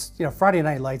 Oh, it's, Friday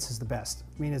Night Lights is the best.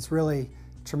 I mean, it's really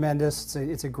tremendous.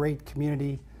 It's a great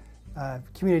community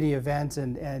event,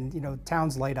 and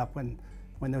towns light up when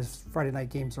those Friday night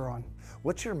games are on.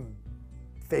 What's your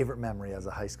favorite memory as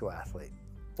a high school athlete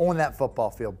on that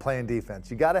football field playing defense?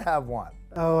 You got to have one.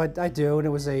 Oh, I do, and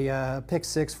it was a pick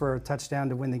six for a touchdown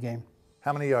to win the game.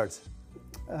 How many yards?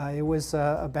 It was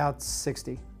about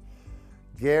 60.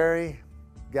 Gary,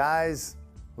 guys,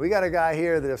 we got a guy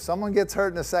here that if someone gets hurt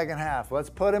in the second half, let's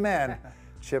put him in.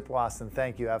 Chip Wasson,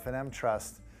 thank you, F&M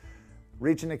Trust.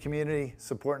 Reaching the community,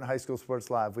 supporting High School Sports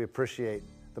Live. We appreciate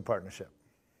the partnership.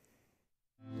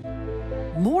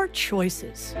 More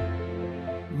choices,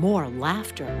 more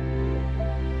laughter,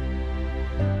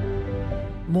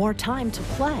 more time to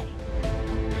play,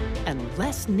 and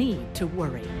less need to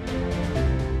worry.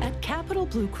 At Capital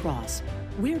Blue Cross,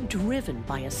 we're driven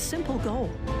by a simple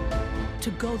goal: to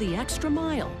go the extra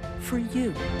mile for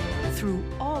you through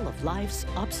all of life's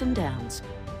ups and downs,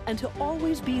 and to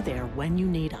always be there when you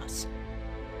need us.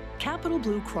 Capital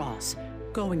Blue Cross,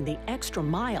 going the extra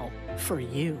mile for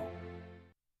you.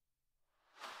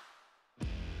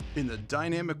 In the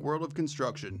dynamic world of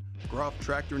construction, Groff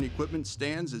Tractor and Equipment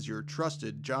stands as your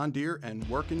trusted John Deere and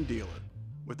Workin' dealer.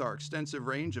 With our extensive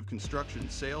range of construction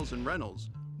sales and rentals,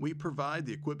 we provide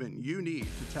the equipment you need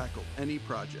to tackle any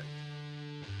project.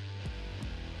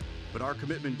 But our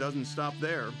commitment doesn't stop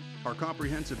there. Our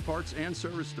comprehensive parts and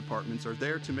service departments are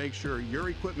there to make sure your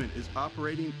equipment is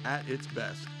operating at its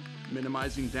best,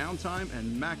 minimizing downtime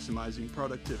and maximizing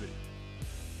productivity.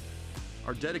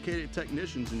 Our dedicated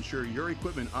technicians ensure your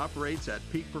equipment operates at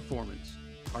peak performance.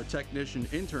 Our technician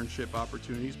internship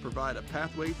opportunities provide a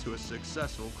pathway to a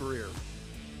successful career.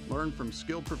 Learn from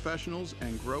skilled professionals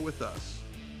and grow with us.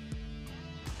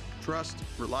 Trust,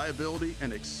 reliability,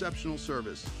 and exceptional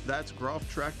service. That's Groff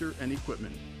Tractor and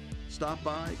Equipment. Stop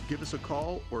by, give us a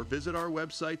call, or visit our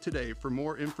website today for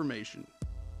more information.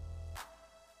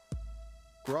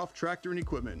 Groff Tractor and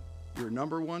Equipment, your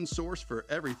 #1 source for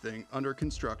everything under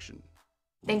construction.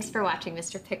 Thanks for watching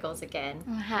Mr. Pickles again.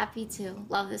 I'm happy to.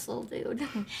 Love this little dude.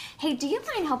 Hey, do you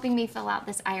mind helping me fill out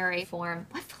this IRA form?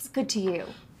 What feels good to you?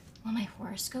 Well, my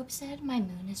horoscope said my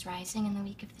moon is rising in the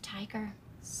week of the tiger.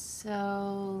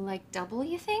 So, like double,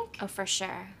 you think? Oh, for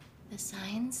sure. The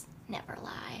signs never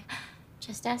lie.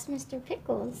 Just ask Mr.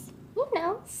 Pickles. He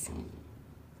knows.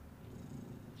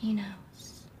 He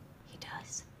knows. He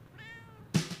does.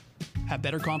 Have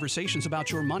better conversations about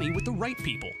your money with the right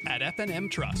people at F&M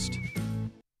Trust.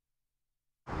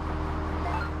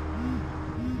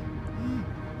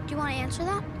 Do you want to answer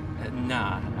that?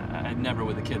 Nah, I'd never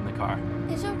with a kid in the car.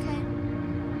 It's okay.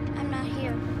 I'm not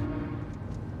here.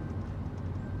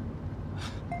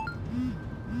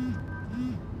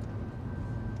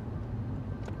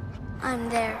 I'm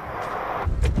there.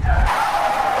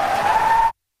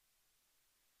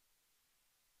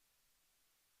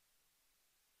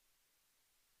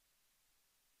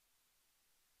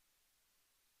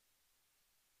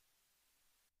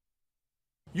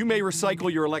 You may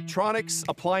recycle your electronics,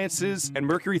 appliances, and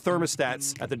mercury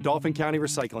thermostats at the Dauphin County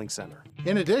Recycling Center.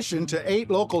 In addition to 8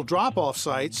 local drop-off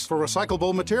sites for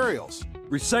recyclable materials.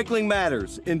 Recycling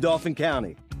matters in Dauphin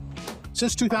County.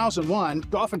 Since 2001,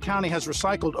 Dauphin County has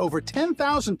recycled over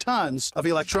 10,000 tons of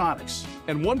electronics.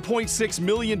 And 1.6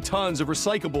 million tons of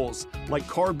recyclables like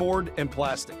cardboard and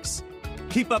plastics.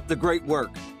 Keep up the great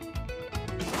work.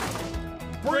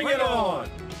 Bring it on!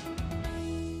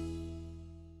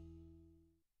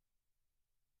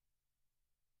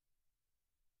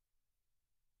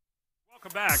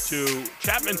 Welcome back to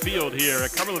Chapman Field here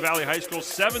at Cumberland Valley High School.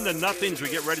 7-0 as we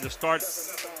get ready to start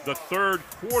the third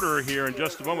quarter here in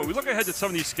just a moment. We look ahead to some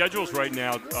of these schedules right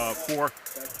now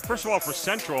first of all, for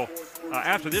Central,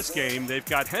 after this game, they've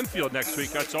got Hempfield next week.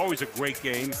 That's always a great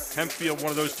game. Hempfield, one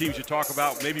of those teams you talk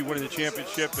about, maybe winning the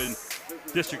championship in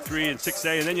District 3 and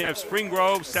 6A. And then you have Spring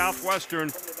Grove, Southwestern,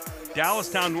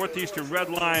 Dallastown, Northeastern, Red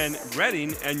Lion,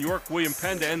 Reading, and York William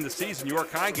Penn to end the season.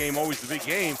 York High game, always the big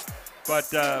game.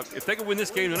 But if they could win this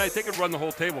game tonight, they could run the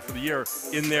whole table for the year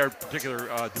in their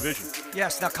particular division.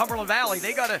 Yes, now Cumberland Valley,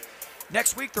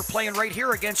 next week they're playing right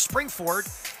here against Springford.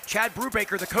 Chad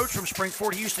Brubaker, the coach from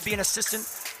Springford, he used to be an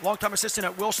longtime assistant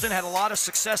at Wilston, had a lot of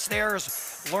success there,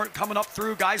 coming up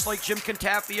through guys like Jim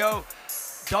Cantafio,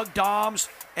 Doug Doms,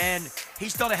 and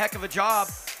he's done a heck of a job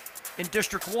in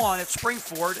District 1 at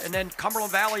Springford. And then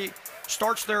Cumberland Valley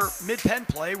starts their mid-pen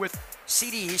play with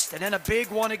Seat East, and then a big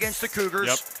one against the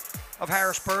Cougars of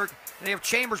Harrisburg. Then they have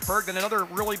Chambersburg, then another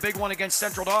really big one against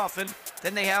Central Dauphin.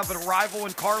 Then they have a rival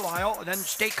in Carlisle, and then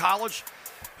State College,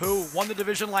 who won the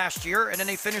division last year, and then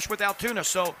they finish with Altoona.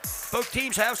 So both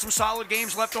teams have some solid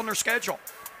games left on their schedule.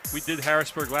 We did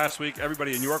Harrisburg last week.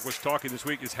 Everybody in New York was talking this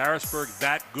week. Is Harrisburg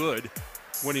that good?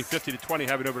 Winning 50-20,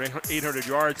 having over 800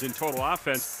 yards in total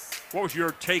offense. What was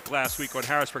your take last week on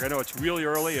Harrisburg? I know it's really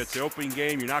early. It's the opening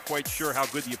game. You're not quite sure how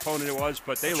good the opponent was,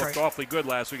 but they looked awfully good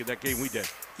last week at that game we did.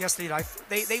 Yes, they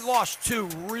did. They lost two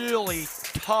really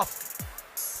tough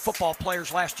football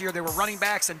players last year. They were running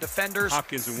backs and defenders.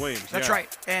 Hopkins and Williams. That's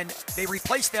right. And they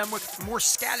replaced them with more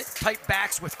scat-type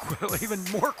backs with even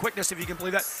more quickness, if you can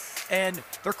believe that. And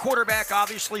their quarterback,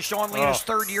 obviously, Sean Lee, his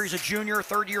third year. He's a junior,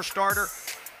 third-year starter.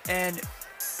 And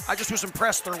I just was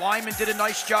impressed. Their linemen did a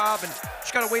nice job, and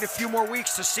just got to wait a few more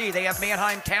weeks to see. They have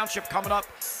Manheim Township coming up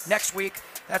next week.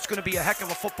 That's going to be a heck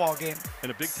of a football game.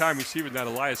 And a big-time receiver, that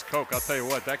Elias Koch. I'll tell you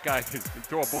what, that guy can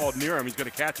throw a ball near him. He's going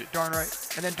to catch it. Darn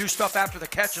right. And then do stuff after the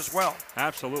catch as well.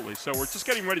 Absolutely. So we're just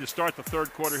getting ready to start the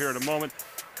third quarter here in a moment.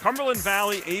 Cumberland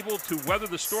Valley able to weather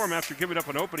the storm after giving up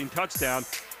an opening touchdown.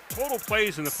 Total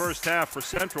plays in the first half for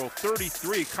Central,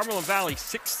 33. Cumberland Valley,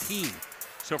 16.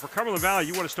 So for Cumberland Valley,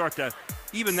 you want to start to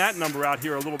even that number out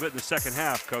here a little bit in the second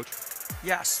half, Coach.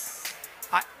 Yes.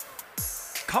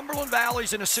 Cumberland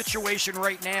Valley's in a situation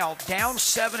right now, down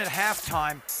 7 at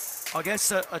halftime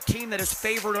against a team that is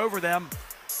favored over them.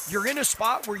 You're in a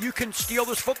spot where you can steal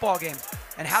this football game.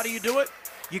 And how do you do it?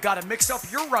 You got to mix up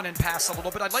your run and pass a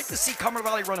little bit. I'd like to see Cumberland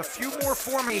Valley run a few more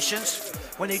formations.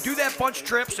 When they do that bunch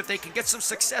trips, if they can get some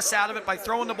success out of it by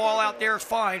throwing the ball out there,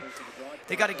 fine.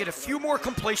 They got to get a few more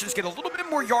completions, get a little bit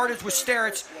more yardage with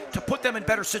Sterritz to put them in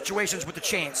better situations with the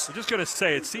chains. I'm just going to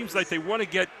say, it seems like they want to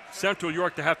get Central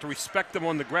York to have to respect them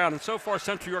on the ground, and so far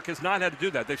Central York has not had to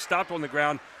do that. They've stopped on the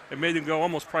ground and made them go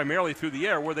almost primarily through the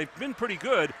air, where they've been pretty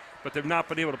good, but they've not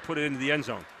been able to put it into the end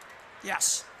zone.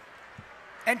 Yes.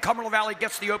 And Cumberland Valley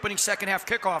gets the opening second half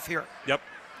kickoff here. Yep.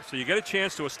 So you get a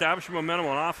chance to establish your momentum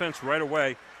on offense right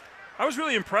away. I was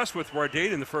really impressed with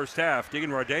Rardane in the first half,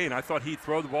 Diggin Rardane. I thought he'd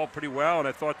throw the ball pretty well, and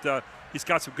I thought he's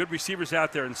got some good receivers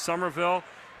out there in Somerville.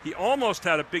 He almost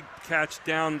had a big catch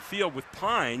downfield with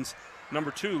Pines, number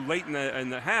 2, late in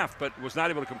the half, but was not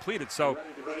able to complete it. So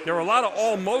there were a lot of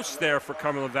almost there for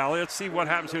Cumberland Valley. Let's see what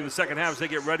happens here in the second half as they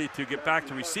get ready to get back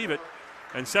to receive it.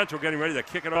 And Central getting ready to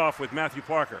kick it off with Matthew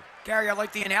Parker. Gary, I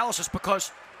like the analysis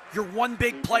because you're one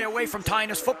big play away from tying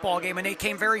this football game, and they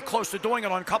came very close to doing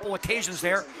it on a couple occasions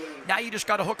there. Now you just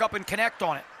got to hook up and connect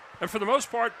on it. And for the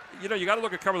most part, you got to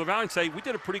look at Cumberland Valley and say, we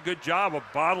did a pretty good job of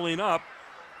bottling up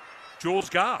Jules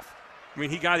Goff. I mean,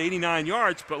 he got 89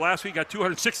 yards, but last week got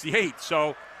 268.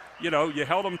 So, you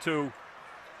held him to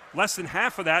less than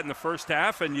half of that in the first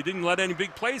half, and you didn't let any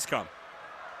big plays come.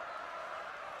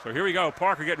 So here we go.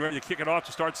 Parker getting ready to kick it off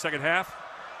to start the second half.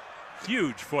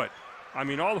 Huge foot. I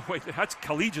mean, all the way, that's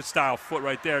collegiate-style foot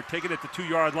right there, taking it to the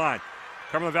 2-yard line.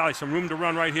 Cumberland Valley, some room to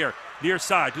run right here. Near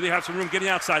side, do they have some room getting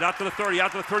outside? Out to the 30,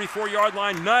 out to the 34-yard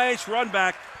line. Nice run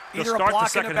back to Either start a block the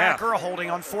second in the back half. or a holding,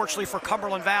 unfortunately, for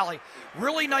Cumberland Valley.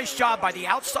 Really nice job by the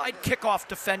outside kickoff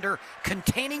defender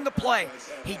containing the play.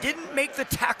 He didn't make the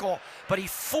tackle, but he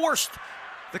forced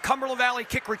the Cumberland Valley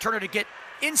kick returner to get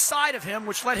inside of him,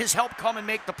 which let his help come and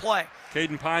make the play.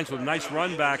 Caden Pines with a nice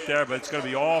run back there, but it's going to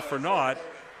be all for naught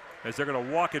as they're going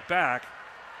to walk it back.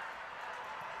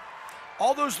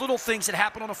 All those little things that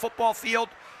happen on a football field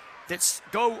that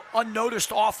go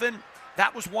unnoticed often,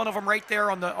 that was one of them right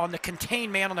there on the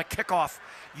contained man on the kickoff.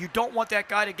 You don't want that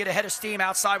guy to get ahead of steam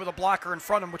outside with a blocker in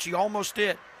front of him, which he almost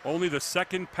did. Only the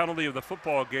second penalty of the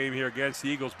football game here against the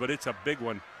Eagles, but it's a big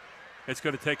one. It's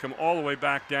going to take them all the way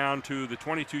back down to the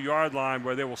 22-yard line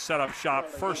where they will set up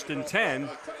shop 1st and 10.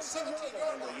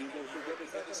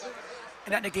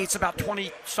 And that negates about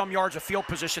 20-some yards of field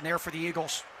position there for the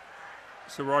Eagles.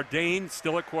 So Rardane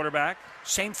still at quarterback.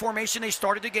 Same formation they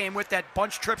started the game with, that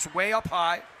bunch trips way up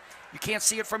high. You can't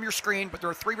see it from your screen, but there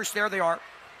are 3 there they are.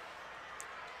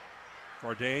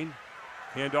 Rardane,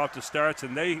 handoff to Sterritz,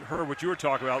 and they heard what you were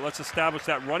talking about. Let's establish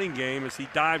that running game as he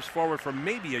dives forward for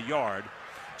maybe a yard.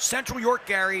 Central York,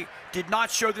 Gary, did not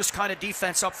show this kind of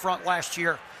defense up front last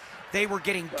year. They were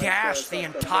getting gashed the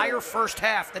entire first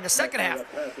half. Then the second half,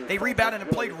 they rebounded and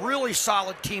played really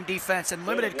solid team defense and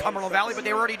limited Cumberland Valley, but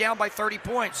they were already down by 30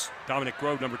 points. Dominic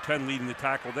Grove, number 10, leading the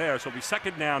tackle there. So it'll be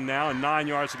second down now and 9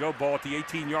 yards to go. Ball at the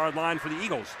 18-yard line for the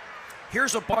Eagles.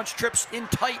 Here's a bunch trips in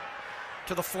tight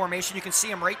to the formation. You can see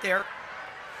them right there.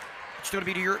 It's going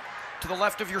to be to the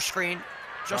left of your screen,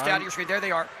 just out of your screen. There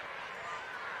they are.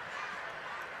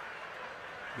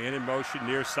 Man in motion,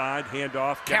 near side,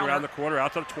 handoff, get around the corner,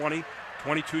 out to the 20,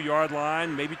 22-yard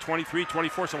line, maybe 23,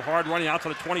 24, some hard running out to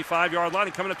the 25-yard line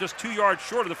and coming up just 2 yards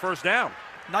short of the first down.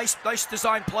 Nice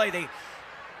design play. They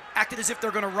acted as if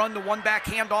they're going to run the one-back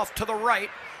handoff to the right,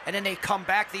 and then they come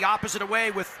back the opposite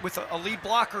way with a lead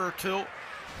blocker or two.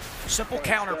 Simple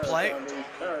counter play.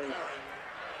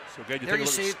 So again, there you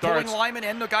see pulling lineman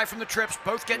and the guy from the trips,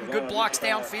 both getting good blocks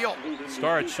downfield.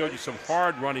 Starrett showed you some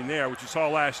hard running there, which you saw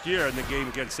last year in the game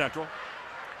against Central.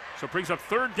 So it brings up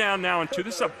 3rd down now and 2.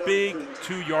 This is a big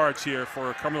 2 yards here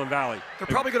for Cumberland Valley. They're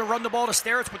probably going to run the ball to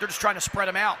Starrett, but they're just trying to spread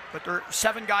them out. But there are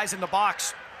 7 guys in the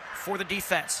box for the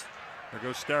defense. There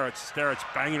goes Starrett. Starrett's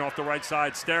banging off the right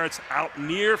side. Starrett's out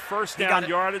near first down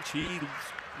yardage. He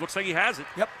looks like he has it.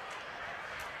 Yep.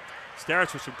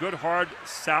 Starrett's with some good hard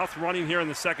south running here in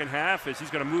the second half as he's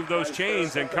going to move those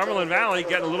chains, and Cumberland Valley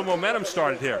getting a little momentum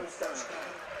started here.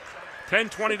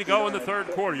 10:20 to go in the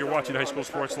 3rd quarter. You're watching High School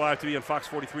Sports Live TV on Fox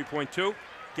 43.2.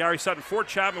 Gary Sutton, Fort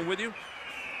Chapman with you.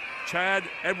 Chad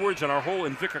Edwards and our whole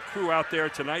Invicta crew out there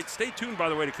tonight. Stay tuned, by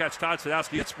the way, to catch Todd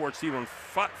Sadowski at Sports Team on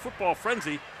Football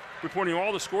Frenzy, reporting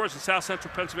all the scores in South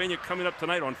Central Pennsylvania coming up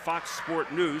tonight on Fox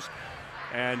Sport News.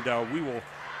 And we will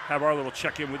have our little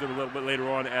check-in with him a little bit later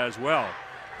on as well.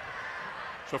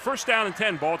 So 1st down and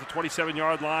 10, ball at the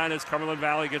 27-yard line as Cumberland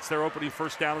Valley gets their opening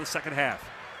 1st down in the second half.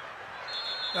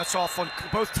 That's all fun.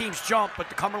 Both teams jump, but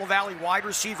the Cumberland Valley wide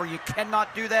receiver, you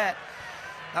cannot do that.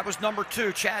 That was number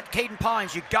 2, Caden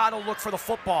Pines. You got to look for the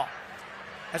football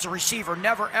as a receiver.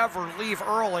 Never, ever leave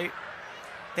early.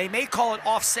 They may call it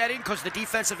offsetting because the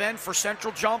defensive end for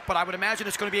Central jump, but I would imagine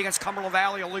it's going to be against Cumberland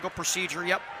Valley, illegal procedure.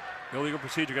 Yep. Illegal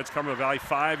procedure against Cumberland Valley,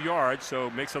 5 yards, so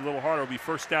it makes it a little harder. It'll be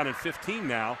 1st down and 15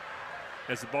 now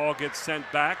as the ball gets sent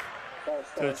back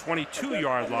to the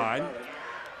 22-yard line.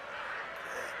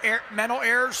 Mental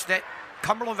errors that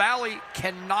Cumberland Valley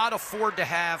cannot afford to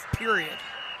have, period.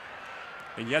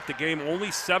 And yet the game only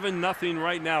 7-0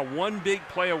 right now. One big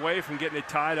play away from getting it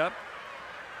tied up.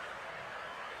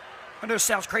 I know it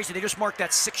sounds crazy. They just marked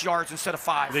that 6 yards instead of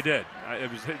 5. They did. It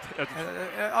was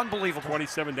unbelievable.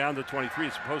 27 down to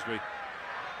 23, supposedly.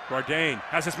 Gardane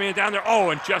has this man down there. Oh,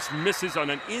 and just misses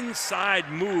on an inside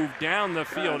move down the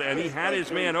field, and he had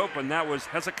his man open. That was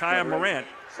Hezekiah Morant.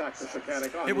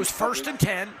 It was 1st and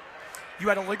 10. You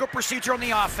had a legal procedure on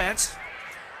the offense.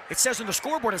 It says in the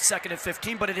scoreboard it's 2nd and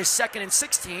 15, but it is 2nd and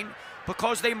 16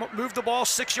 because they moved the ball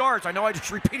 6 yards. I know I'm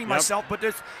just repeating myself, but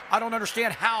I don't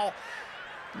understand how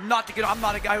not to get. I'm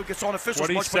not a guy who gets on officials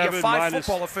much, but you have 5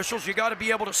 football officials. You got to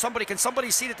be able to. Can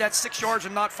somebody see that that's 6 yards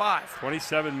and not 5?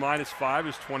 27 minus 5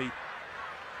 is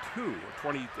 22.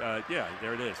 20. Yeah,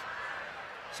 there it is.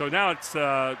 So now it's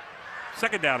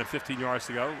 2nd down and 15 yards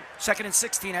to go. 2nd and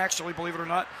 16, actually, believe it or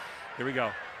not. Here we go.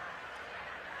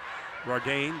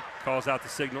 Gardane calls out the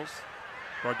signals.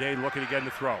 Gardane looking again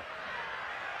to throw.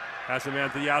 Has the man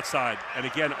to the outside, and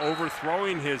again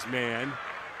overthrowing his man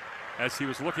as he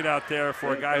was looking out there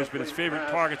for a guy who's been his favorite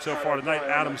target so far tonight,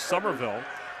 Adam Somerville.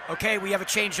 Okay, we have a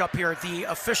change up here. The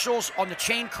officials on the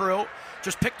chain crew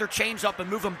just picked their chains up and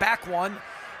move them back 1.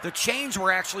 The chains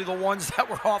were actually the ones that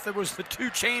were off. It was the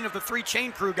 2 chain of the 3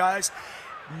 chain crew guys.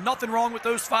 Nothing wrong with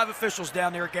those 5 officials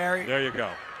down there, Gary. There you go.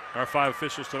 Our 5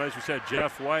 officials tonight, as we said,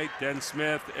 Jeff White, Den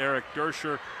Smith, Eric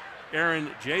Dersher, Aaron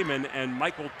Jamin, and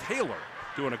Michael Taylor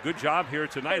doing a good job here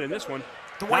tonight in this one.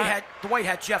 The White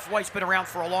hat Jeff White's been around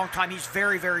for a long time. He's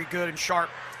very, very good and sharp.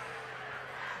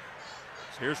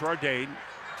 So here's Rardane.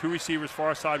 2 receivers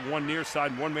far side, 1 near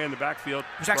side, 1 man in the backfield.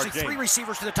 There's actually 3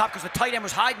 receivers to the top because the tight end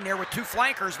was hiding there with 2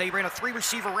 flankers. They ran a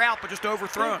 3-receiver route, but just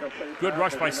overthrown. Good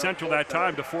rush by Central that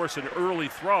time to force an early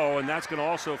throw, and that's going to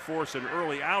also force an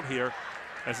early out here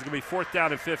as it's going to be 4th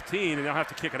down and 15, and they'll have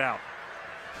to kick it out.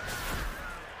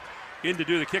 In to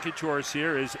do the kicking chores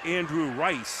here is Andrew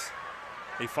Rice,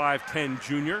 a 5'10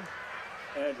 junior.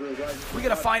 We got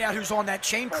to find out who's on that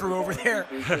chain crew over there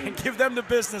and give them the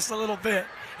business a little bit.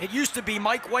 It used to be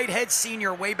Mike Whitehead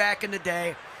Sr. way back in the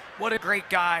day. What a great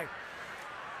guy.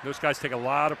 Those guys take a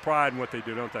lot of pride in what they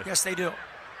do, don't they? Yes, they do.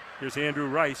 Here's Andrew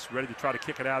Rice, ready to try to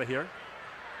kick it out of here.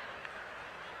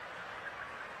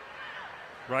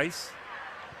 Rice.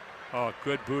 Oh,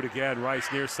 good boot again.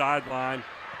 Rice near sideline.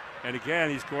 And again,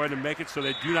 he's going to make it so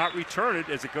they do not return it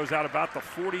as it goes out about the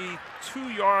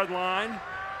 42-yard line,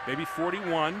 maybe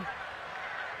 41.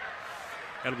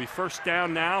 It'll be 1st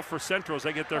down now for Central as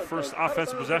they get their first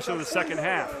offensive possession of the second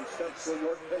half.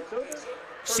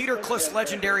 Cedar Cliff's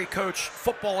legendary coach,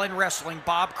 football and wrestling,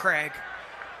 Bob Craig,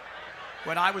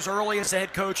 When I was early as a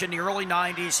head coach in the early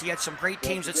 90s, he had some great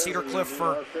teams at Cedar Cliff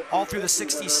for all through the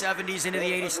 60s, 70s, into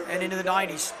the 80s, and into the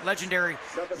 90s. Legendary,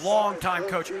 long-time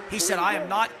coach. He said, I am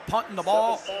not punting the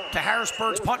ball to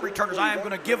Harrisburg's punt returners. I am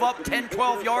going to give up 10,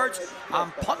 12 yards.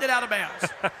 I'm punting it out of bounds.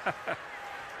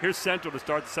 Here's Central to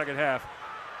start the second half.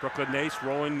 Brooklyn Nace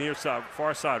rolling near side,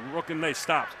 far side. Brooklyn Nace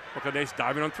stops. Brooklyn Nace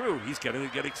diving on through. He's getting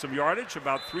some yardage,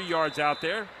 about 3 yards out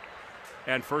there.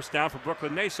 And first down for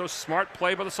Brooklyn Nace, so smart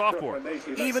play by the sophomore.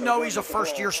 Even though he's a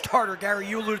first-year starter, Gary,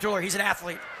 you alluded to earlier, he's an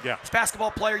athlete. Yeah. He's a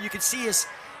basketball player. You can see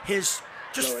his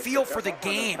just feel for the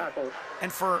game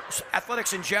and for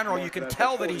athletics in general. You can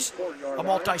tell that he's a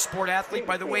multi-sport athlete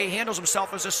by the way he handles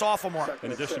himself as a sophomore.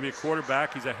 In addition to being a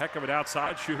quarterback, he's a heck of an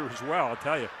outside shooter as well, I'll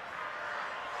tell you.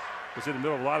 Was in the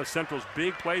middle of a lot of Central's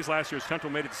big plays last year.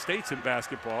 Central made it to states in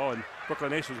basketball, and Brooklyn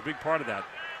Nace was a big part of that.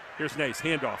 Here's Nace,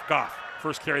 handoff, Goff.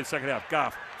 First carry of the second half.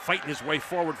 Goff fighting his way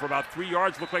forward for about 3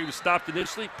 yards. Looked like he was stopped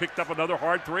initially. Picked up another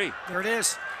hard three. There it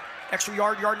is. Extra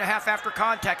yard, yard and a half after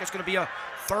contact. It's going to be a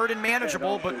third and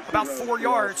manageable, but about 4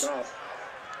 yards. You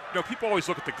know, people always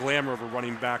look at the glamour of a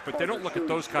running back, but they don't look at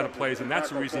those kind of plays, and that's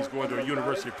the reason he's going to a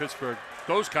University of Pittsburgh.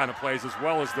 Those kind of plays as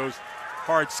well as those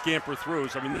hard scamper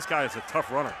throughs. I mean, this guy is a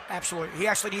tough runner. Absolutely. He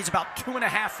actually needs about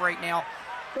 2.5 right now.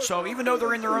 So even though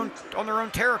they're in on their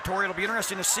own territory, it'll be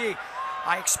interesting to see.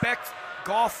 I expect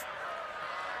Goff,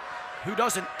 who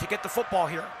doesn't, to get the football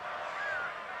here.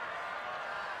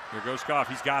 Here goes Goff.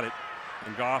 He's got it.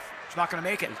 And Goff is not going to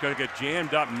make it. He's going to get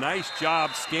jammed up. Nice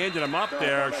job standing him up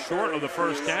there, short of the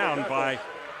first down by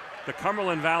the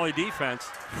Cumberland Valley defense.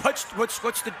 What's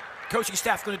the coaching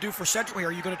staff going to do for Central here?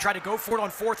 Are you going to try to go for it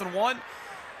on 4th and 1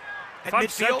 at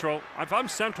midfield? If I'm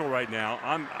Central right now,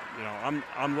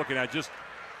 I'm looking at just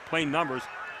plain numbers.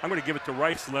 I'm going to give it to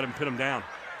Rice and let him pin him down.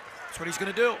 That's what he's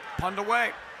going to do. Punt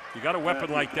away. You got a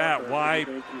weapon like that. Why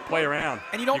play around?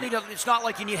 And you don't need it's not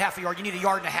like you need half a yard. You need 1.5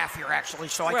 yards here, actually,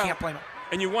 so I can't blame him.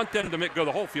 And you want them to go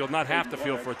the whole field, not half the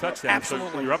field for a touchdown.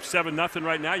 Absolutely. So you're up 7-0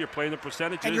 right now. You're playing the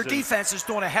percentages. And your defense is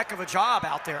doing a heck of a job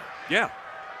out there. Yeah.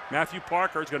 Matthew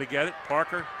Parker is going to get it.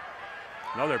 Parker,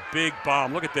 another big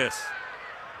bomb. Look at this.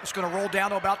 It's going to roll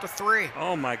down to about the 3.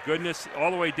 Oh, my goodness.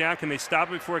 All the way down. Can they stop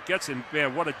it before it gets in?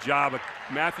 Man, what a job.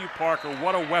 Matthew Parker,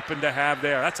 what a weapon to have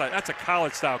there. That's a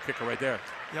college-style kicker right there.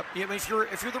 Yep. If you're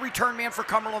the return man for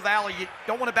Cumberland Valley, you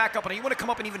don't want to back up on it. You want to come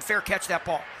up and even fair catch that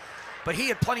ball. But he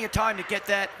had plenty of time to get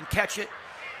that and catch it.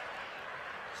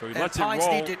 So he and lets Pines it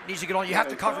roll. needs to get on. You have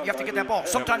to cover. You have to get that ball.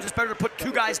 Sometimes it's better to put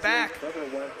 2 guys back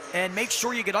and make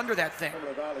sure you get under that thing.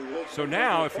 So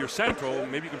now, if you're Central,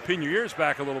 maybe you can pin your ears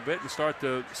back a little bit and start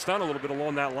to stun a little bit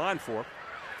along that line for him.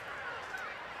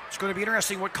 It's going to be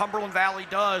interesting what Cumberland Valley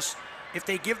does. If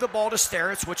they give the ball to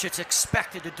Sterritz, which it's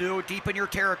expected to do deep in your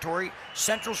territory,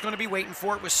 Central's going to be waiting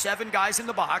for it with 7 guys in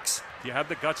the box. You have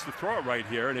the guts to throw it right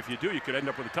here, and if you do, you could end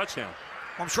up with a touchdown.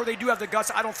 I'm sure they do have the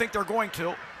guts. I don't think they're going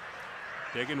to.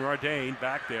 Dagan Rardane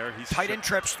back there. He's tight end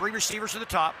trips, 3 receivers to the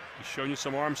top. He's shown you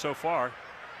some arm so far.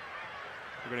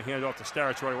 We're going to hand it off to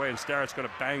Sterritz right away, and Sterritz going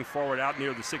to bang forward out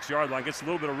near the 6-yard line. Gets a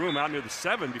little bit of room out near the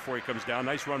 7 before he comes down.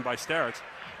 Nice run by Sterritz.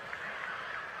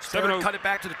 Sterritz cut it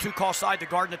back to the 2-call side, the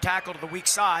guard and the tackle to the weak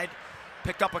side.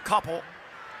 Picked up a couple.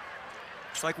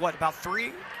 It's like, what, about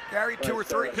 3, Gary? 2 or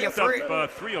 3? Picked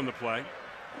up 3 on the play.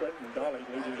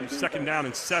 Second down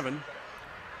and 7.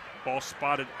 Ball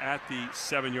spotted at the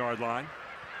 7-yard line.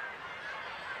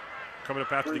 Coming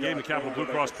up after the game, the Capital Blue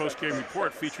Cross post-game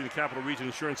report featuring the Capital Region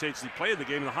Insurance Agency play of the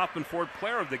game and the Hoffman Ford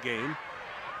player of the game.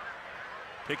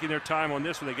 Taking their time on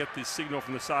this when they get the signal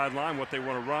from the sideline, what they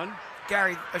want to run.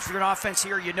 Gary, if you're an offense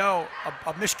here, you know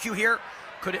a miscue here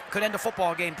could end a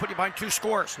football game, put you behind 2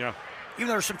 scores. Yeah. Even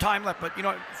though there's some time left, but,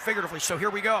 figuratively. So here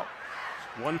we go.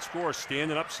 1 score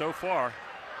standing up so far.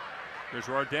 There's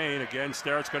Rardane. Again,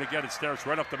 Sterritz going to get it. Sterritz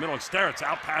right up the middle, and Sterritz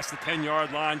out past the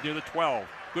 10-yard line near the 12.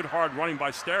 Good hard running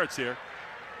by Sterritz here.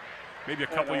 Maybe a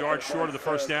couple yards short of the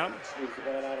first down.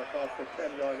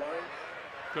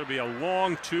 Going to be a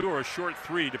long 2 or a short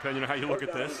 3, depending on how you look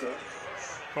at this.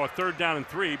 Call it 3rd down and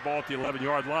 3, ball at the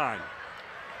 11-yard line.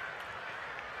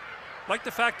 Like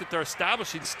the fact that they're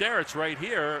establishing Sterritz right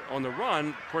here on the run.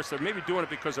 Of course, they're maybe doing it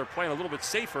because they're playing a little bit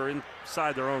safer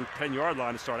inside their own 10-yard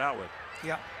line to start out with.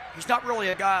 Yeah, he's not really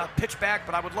a guy pitch back,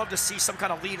 but I would love to see some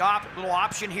kind of little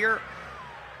option here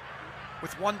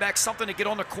with 1 back, something to get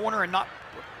on the corner and not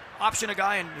option a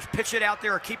guy and just pitch it out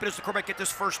there or keep it as the quarterback, get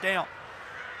this first down.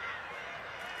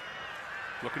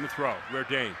 Looking to throw.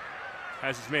 Rardane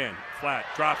has his man flat,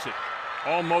 drops it,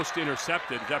 almost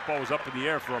intercepted. That ball was up in the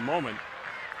air for a moment.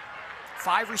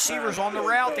 5 receivers on the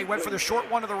route. They went for the short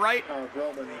one to the right,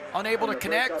 unable to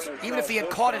connect. Even if he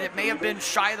had caught it, it may have been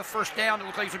shy of the first down. It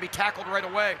looked like he was going to be tackled right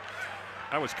away.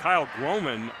 That was Kyle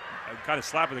Groman kind of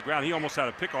slapping the ground. He almost had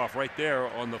a pickoff right there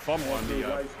on the fumble, on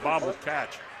the bobbled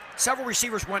catch. Several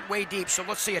receivers went way deep, so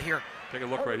let's see it here. Take a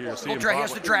look right here. See him drag.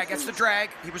 That's the drag. That's the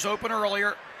drag. He was open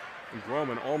earlier. And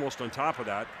Groman almost on top of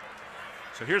that.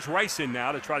 So here's Rice in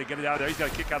now to try to get it out there. He's got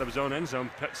to kick out of his own end zone.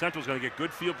 Central's going to get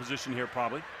good field position here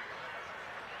probably.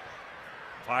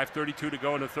 5:32 to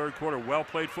go in the third quarter.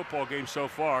 Well-played football game so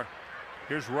far.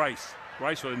 Here's Rice.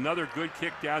 Rice with another good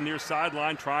kick down near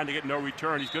sideline, trying to get no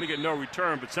return. He's going to get no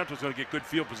return, but Central's going to get good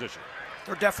field position.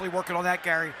 They're definitely working on that,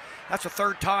 Gary. That's the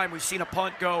third time we've seen a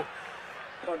punt go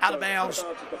out of bounds,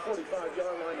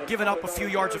 giving up a few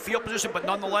yards of field position, but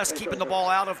nonetheless keeping the ball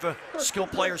out of the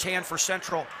skilled player's hand for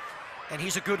Central. And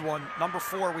he's a good one. Number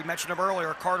 4, we mentioned him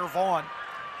earlier, Carter Vaughn.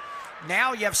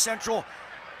 Now you have Central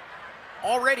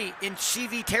already in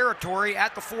CV territory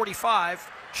at the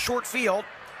 45, short field,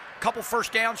 couple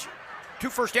first downs, 2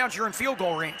 first downs, you're in field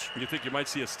goal range. You think you might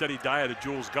see a steady diet of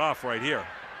Jules Goff right here,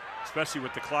 especially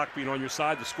with the clock being on your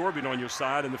side, the score being on your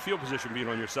side, and the field position being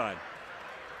on your side.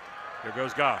 Here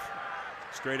goes Goff,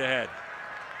 straight ahead.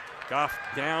 Goff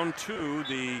down to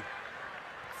the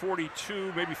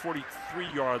 42, maybe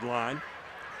 43-yard line.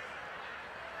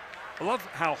 I love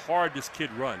how hard this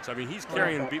kid runs. I mean, he's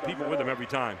carrying people with him every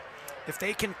time. If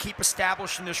they can keep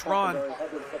establishing this run,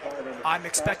 I'm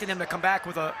expecting him to come back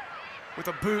with a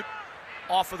boot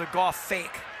off of the Goff fake.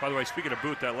 By the way, speaking of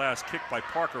boot, that last kick by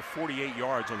Parker, 48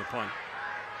 yards on the punt.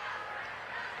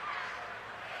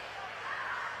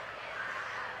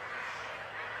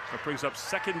 That brings up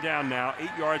second down now, 8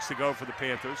 yards to go for the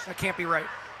Panthers. That can't be right,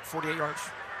 48 yards,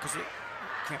 because it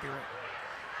can't be right.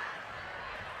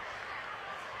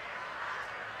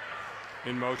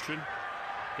 In motion,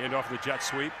 hand off the jet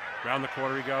sweep, round the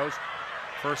corner he goes.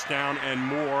 First down and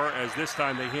more, as this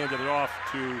time they handed it off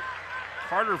to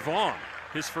Carter Vaughn,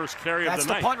 his first carry of the night.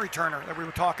 That's the punt returner that we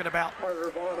were talking about.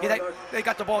 Yeah, they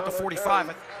got the ball at the 45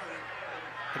 and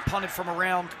punted from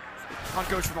around. Punt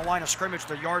goes from the line of scrimmage,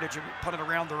 the yardage, and punted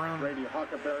around their own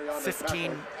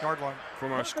 15-yard line.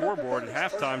 From our scoreboard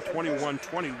at halftime,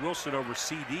 21-20, Wilson over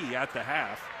CD at the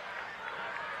half.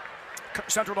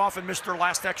 Central often missed their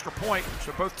last extra point,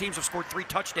 so both teams have scored 3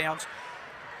 touchdowns.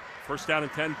 First down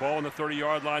and 10, ball on the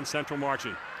 30-yard line, Central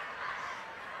marching.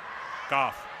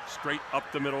 Goff, straight up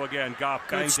the middle again. Goff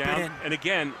bangs down, and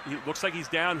again, he looks like he's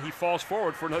down. He falls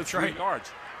forward for another 3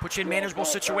 yards. Puts you in manageable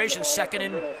situations,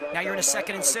 now you're in a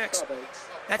 2nd and 6.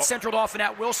 That Central Dauphin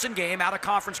at Wilson game, out of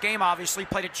conference game obviously,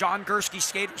 played at John Gursky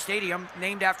Stadium,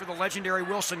 named after the legendary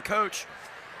Wilson coach,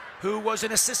 who was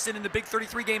an assistant in the Big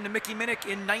 33 game to Mickey Minnick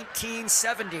in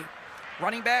 1970.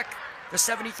 Running back, the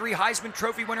 73 Heisman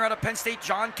Trophy winner out of Penn State,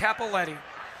 John Capoletti.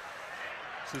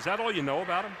 So is that all you know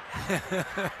about him?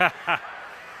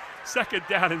 Second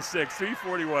down and 6,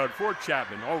 3:41 for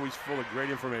Chapman, always full of great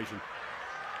information.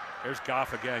 There's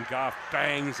Goff again. Goff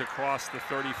bangs across the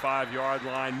 35-yard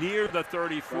line near the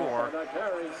 34.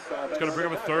 It's going to bring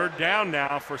up a third down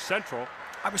now for Central.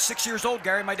 I was 6 years old,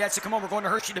 Gary. My dad said, come on, we're going to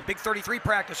Hershey to Big 33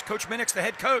 practice. Coach Minnick's the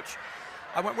head coach.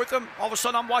 I went with him. All of a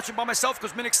sudden, I'm watching by myself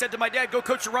because Minnick said to my dad, go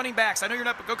coach the running backs. I know you're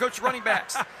not, but go coach the running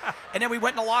backs. And then we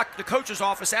went in the coach's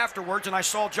office afterwards, and I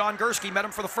saw John Gursky, met him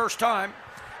for the first time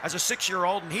as a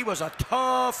 6-year-old, and he was a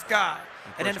tough guy.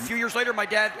 And then a few years later, my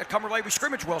dad at Cumberland, we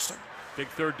scrimmaged Wilson. Big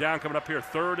third down coming up here,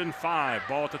 3rd and 5.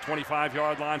 Ball at the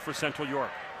 25-yard line for Central York.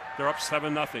 They're up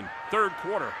 7-0. Third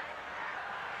quarter.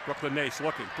 Brooklyn Nace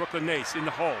looking. Brooklyn Nace in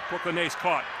the hole. Brooklyn Nace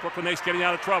caught. Brooklyn Nace getting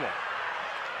out of trouble.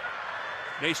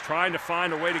 Nace trying to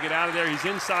find a way to get out of there. He's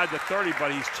inside the 30,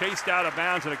 but he's chased out of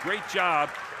bounds, and a great job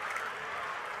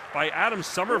by Adam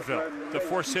Somerville to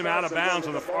force him out of bounds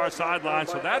on the far sideline.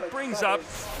 So that brings up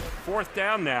 4th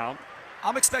down now.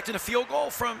 I'm expecting a field goal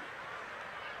from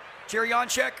Jerry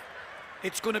Onchek.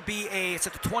 It's going to be it's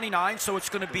at the 29, so it's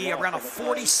going to be around a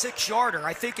 46-yarder.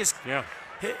 I think his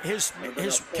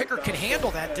kicker can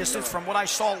handle that distance from what I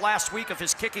saw last week of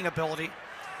his kicking ability.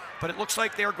 But it looks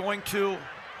like they're going to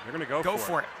go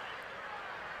for it.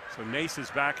 So Nace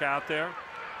is back out there.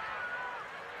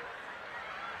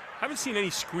 Haven't seen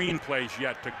any screen plays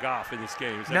yet to Goff in this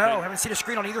game. No, haven't seen a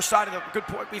screen on either side of the good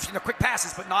point. We've seen the quick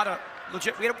passes, but not a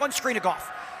legit. We had 1 screen to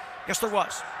Goff. Yes, there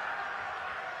was.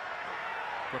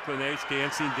 Brooklyn Nace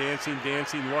dancing,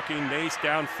 looking. Nace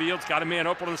downfield, got a man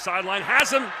open on the sideline,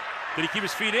 has him. Did he keep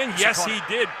his feet in? Yes, he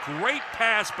did. Great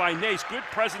pass by Nace. Good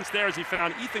presence there as he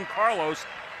found Ethan Carlos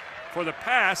for the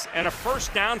pass, and a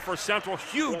first down for Central.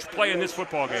 Huge play in this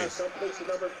football game.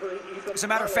 As a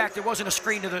matter of fact, it wasn't a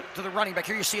screen to the running back.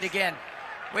 Here you see it again.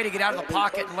 Way to get out of the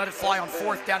pocket and let it fly on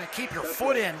 4th down and keep your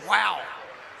foot in. Wow.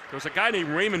 There was a guy named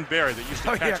Raymond Berry that used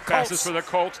to catch passes for the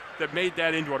Colts that made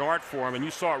that into an art form, and you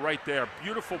saw it right there.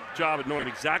 Beautiful job at knowing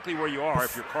exactly where you are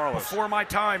if you're Carlos. Before my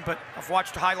time, but I've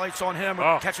watched highlights on him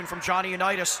catching from Johnny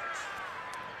Unitas.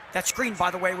 That screen,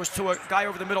 by the way, was to a guy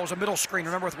over the middle. It was a middle screen,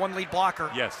 remember, with one lead blocker.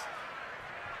 Yes.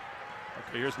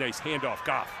 Okay, here's Nace. Handoff.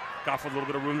 Goff. Goff with a little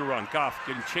bit of room to run. Goff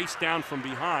getting chased down from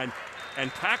behind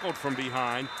and tackled from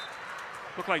behind.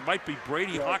 Looked like might be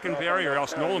Brady Hockenberry or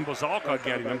else Nolan Bazalka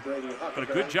getting him. But a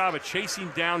good job of chasing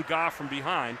down Goff from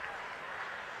behind.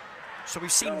 So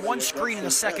we've seen one screen in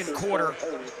the second quarter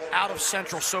out of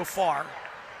Central so far.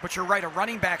 But you're right, a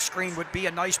running back screen would be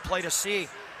a nice play to see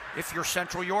if you're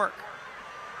Central York.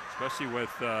 Especially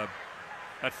with that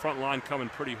front line coming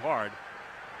pretty hard.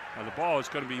 Now the ball is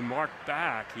going to be marked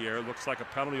back here. Looks like a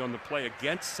penalty on the play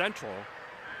against Central.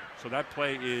 So that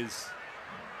play is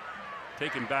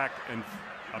taken back, and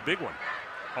a big one,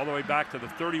 all the way back to the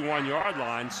 31-yard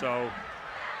line. So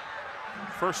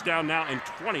first down now and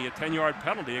 20, a 10-yard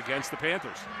penalty against the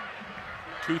Panthers.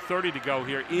 2:30 to go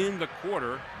here in the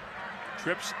quarter.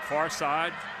 Trips far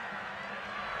side.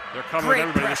 They're coming with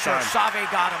everybody this time.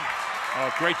 Save got him.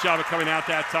 Oh, great job of coming out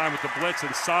that time with the blitz,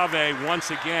 and Save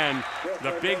once again,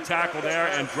 the big tackle there,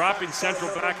 and dropping Central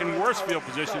back in worse field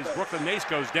positions. Brooklyn Nace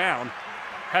goes down.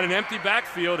 Had an empty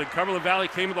backfield, and Cumberland Valley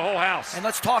came with the whole house. And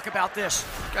let's talk about this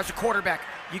as a quarterback.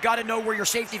 You got to know where your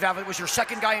safety valve is. It was your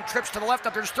second guy in trips to the left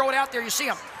up there. Just throw it out there. You see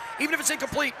him, even if it's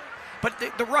incomplete. But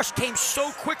the rush came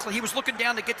so quickly. He was looking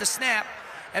down to get the snap,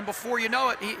 and before you know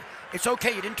it, it's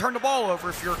okay. You didn't turn the ball over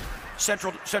if you're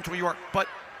Central York, but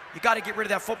you got to get rid of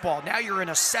that football. Now you're in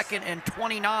a 2nd and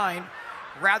 29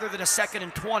 rather than a 2nd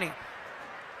and 20.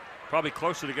 Probably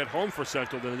closer to get home for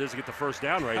Central than it is to get the first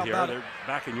down right here. They're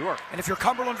back in York. And if you're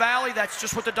Cumberland Valley, that's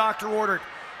just what the doctor ordered.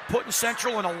 Putting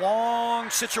Central in a long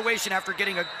situation after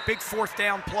getting a big 4th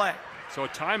down play. So a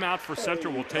timeout for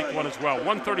Central will take one as well.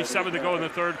 1:37 to go in the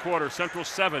third quarter. Central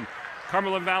 7,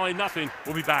 Cumberland Valley nothing.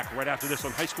 We'll be back right after this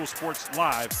on High School Sports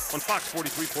Live on Fox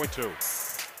 43.2.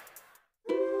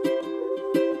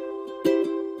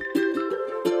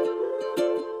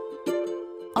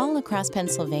 All across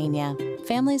Pennsylvania,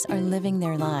 families are living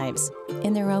their lives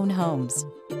in their own homes.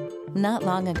 Not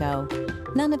long ago,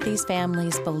 none of these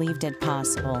families believed it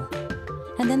possible.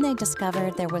 And then they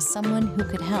discovered there was someone who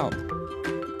could help.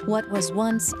 What was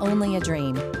once only a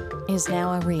dream is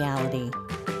now a reality.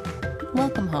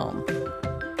 Welcome home.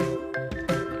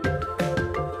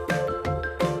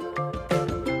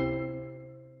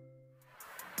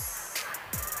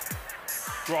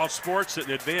 Raw Sports and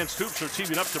Advanced Hoops are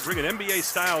teaming up to bring an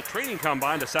NBA-style training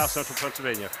combine to South Central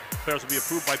Pennsylvania. Players will be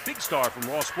approved by Big Star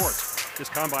from Raw Sports. This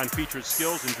combine features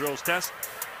skills and drills tests,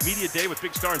 media day with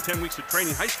Big Star and 10 weeks of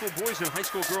training. High school boys and high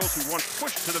school girls who want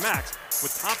pushed to the max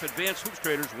with top Advanced Hoops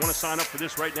traders want to sign up for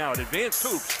this right now at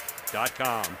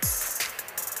advancedhoops.com.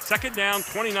 Second down,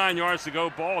 29 yards to go.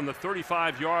 Ball on the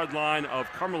 35-yard line of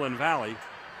Cumberland Valley.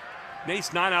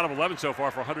 Nace 9 out of 11 so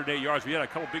far for 108 yards. We had a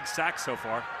couple big sacks so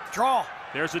far. Draw.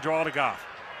 There's the draw to Goff.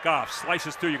 Goff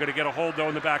slices through. You're going to get a hold, though,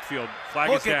 in the backfield.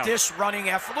 Flag is down. Look at this running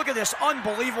effort. Look at this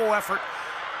unbelievable effort.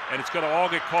 And it's going to all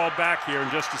get called back here in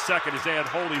just a second as they had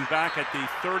holding back at the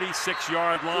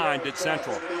 36-yard line did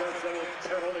Central.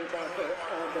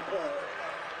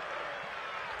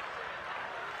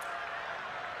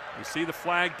 You see the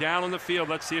flag down on the field.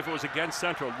 Let's see if it was against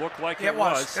Central. It looked like it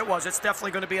was. It was. It's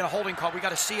definitely going to be a holding call. We got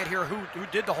to see it here who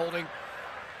did the holding.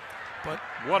 But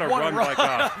what a run by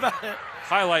Goff.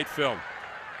 Highlight film.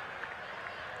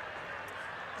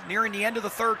 Nearing the end of the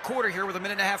third quarter here with a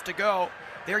minute and a half to go.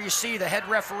 There you see the head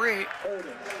referee,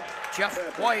 Jeff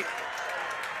White.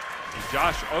 And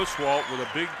Josh Oswalt with a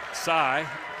big sigh.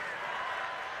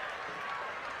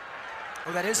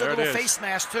 Oh, that is a little face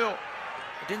mask, too.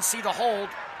 I didn't see the hold.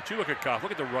 But you look at Goff.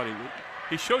 Look at the running.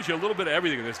 He shows you a little bit of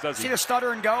everything in this, doesn't he? See the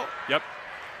stutter and go? Yep.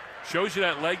 Shows you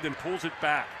that leg, then pulls it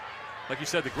back. Like you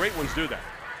said, the great ones do that.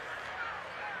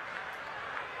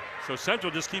 So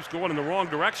Central just keeps going in the wrong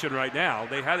direction right now.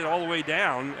 They had it all the way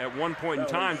down at one point in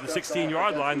time to the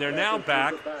 16-yard line. They're now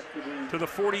back to the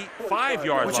 45-yard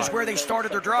line. Which is where they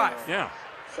started their drive. Yeah.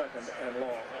 So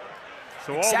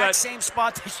exact all that same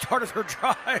spot they started their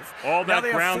drive. All that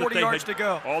now ground have 40 yards to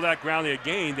go. All that ground they had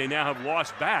gained, they now have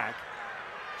lost back.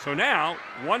 So now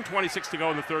 1:26 to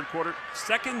go in the third quarter.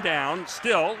 Second down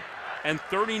still, and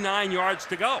 39 yards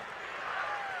to go.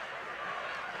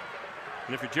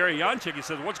 And if you're Jerry Janchik, he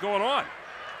says, what's going on?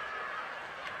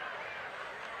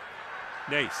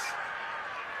 Nace.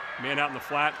 Man out in the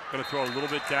flat, going to throw a little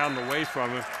bit down and away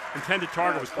from him. Intended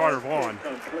target was Carter Vaughn.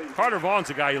 Carter Vaughn's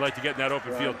a guy you like to get in that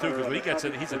open field, too, because when he gets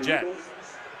it, he's a jet.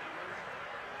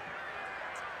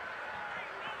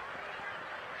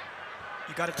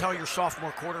 You got to tell your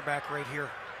sophomore quarterback right here,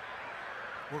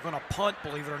 we're going to punt,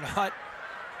 believe it or not.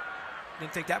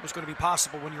 Didn't think that was going to be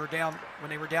possible when they were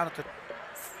down at the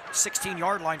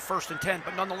 16-yard line, 1st and 10.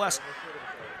 But nonetheless,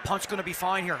 punt's going to be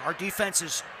fine here. Our defense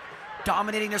is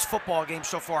dominating this football game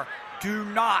so far. Do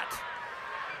not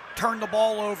turn the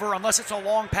ball over unless it's a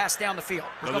long pass down the field.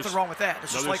 There's nothing wrong with that.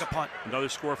 It's just like a punt. Another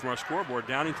score from our scoreboard.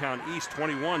 Downingtown East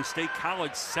 21, State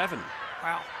College 7.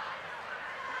 Wow.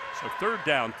 So 3rd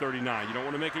down, 39. You don't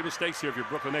want to make any mistakes here if you're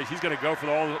Brooklyn A's. He's going to go for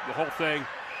the whole thing.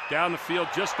 Down the field,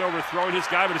 just overthrowing his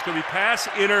guy, but it's going to be pass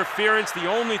interference.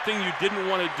 The only thing you didn't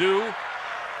want to do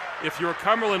if you're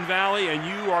Cumberland Valley and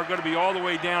you are going to be all the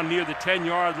way down near the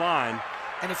 10-yard line.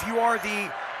 And if you are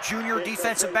the junior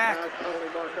defensive back,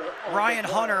 Ryan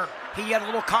Hunter, he had a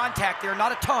little contact there,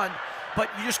 not a ton, but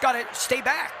you just got to stay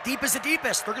back. Deep is the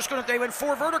deepest. They went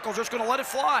 4 verticals. They're just going to let it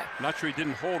fly. Not sure he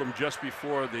didn't hold him just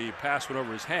before the pass went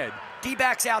over his head.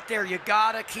 D-backs out there, you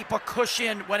got to keep a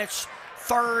cushion when it's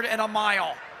 3rd and a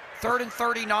mile. 3rd and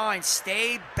 39,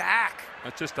 stay back.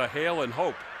 That's just a hail and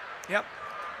hope. Yep.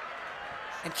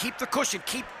 And keep the cushion.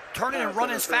 Keep turning and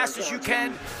running as fast as you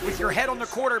can with your head on the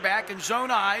quarterback and zone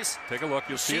eyes. Take a look.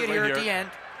 You'll see it right here at the end.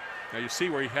 Now you see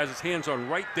where he has his hands on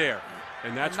right there.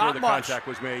 And that's where the contact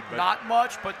was made. But not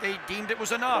much, but they deemed it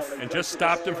was enough. And just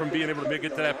stopped him from being able to get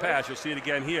to that pass. You'll see it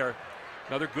again here.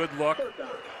 Another good look.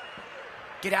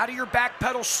 Get out of your back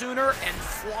pedal sooner and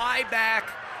fly back.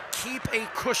 Keep a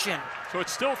cushion. So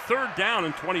it's still 3rd down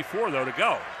and 24, though, to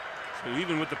go. So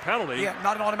even with the penalty. Yeah,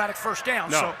 not an automatic 1st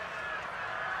down. No. So.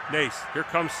 Nace. Here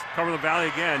comes Cumberland Valley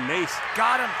again. Nace.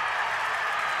 Got him.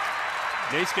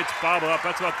 Nace gets bobbled up.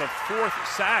 That's about the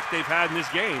 4th sack they've had in this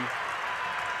game.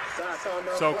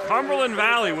 So Cumberland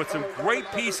Valley with some great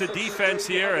piece of defense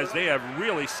here as they have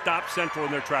really stopped Central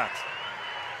in their tracks.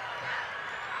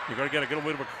 You're going to get a little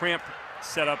bit of a cramp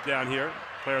set up down here.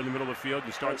 Player in the middle of the field.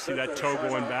 You start to see that toe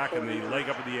going back and the leg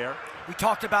up in the air. We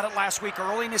talked about it last week,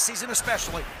 early in the season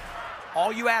especially.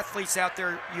 All you athletes out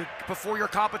there, before your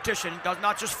competition,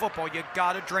 not just football, you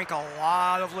got to drink a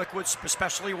lot of liquids,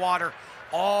 especially water,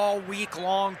 all week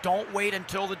long. Don't wait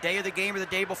until the day of the game or the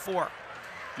day before.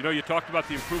 You know, you talked about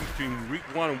the improvement between week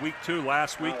 1 and week 2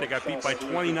 last week. They got beat by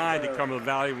 29 to Cumberland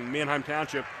Valley in Manheim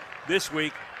Township. This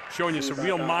week, showing you some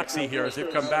real moxie here as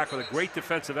they've come back with a great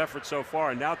defensive effort so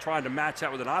far and now trying to match that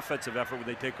with an offensive effort when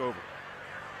they take over.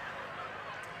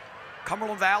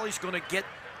 Cumberland Valley's going to get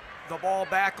the ball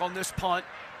back on this punt.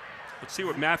 Let's see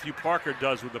what Matthew Parker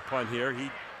does with the punt here.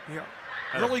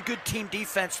 Really good team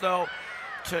defense, though,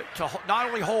 to not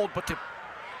only hold, but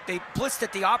they blitzed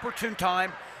at the opportune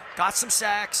time, got some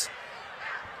sacks.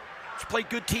 Just played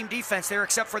good team defense there,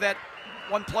 except for that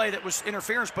one play that was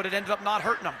interference, but it ended up not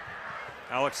hurting them.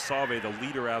 Alex Salve, the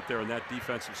leader out there in that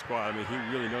defensive squad. I mean, he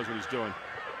really knows what he's doing.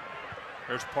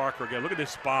 There's Parker again. Look at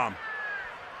this bomb.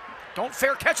 Don't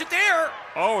fair catch it there.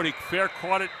 Oh, and he fair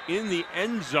caught it in the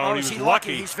end zone. Oh, he was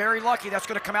lucky. He's very lucky. That's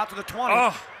going to come out to the 20.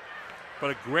 Oh,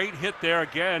 but a great hit there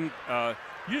again.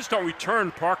 You just don't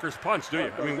return Parker's punts, do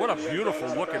you? I mean, what a beautiful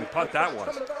looking punt that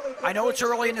was. I know it's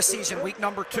early in the season, week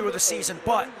number 2 of the season,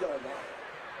 but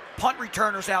punt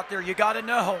returners out there, you got to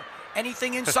know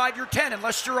anything inside your 10,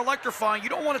 unless you're electrifying, you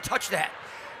don't want to touch that.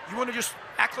 You want to just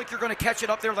act like you're going to catch it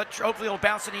up there. Hopefully it'll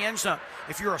bounce in the end zone.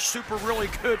 If you're a super really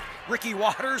good Ricky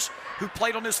Waters who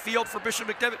played on this field for Bishop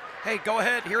McDevitt, hey, go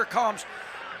ahead, here it comes.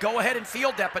 Go ahead and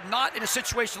field that, but not in a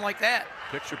situation like that.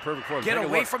 Picture perfect for him. Get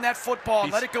away from that football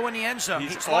and let it go in the end zone.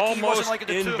 He's lucky he almost wasn't like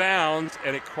in bounds,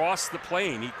 and it crossed the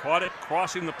plane. He caught it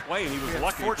crossing the plane. He was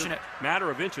lucky. Fortunate. Matter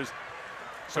of inches.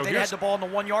 So they had the ball on the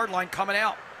 1-yard line coming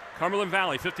out. Cumberland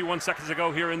Valley, 51 seconds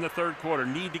ago here in the 3rd quarter.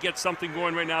 Need to get something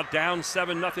going right now. Down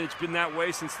 7-0. It's been that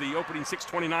way since the opening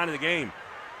 6:29 of the game.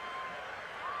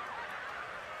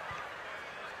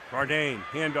 Bardane,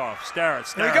 handoff, Starrett,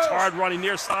 hard running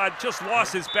near side, just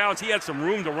lost his bounce. He had some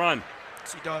room to run.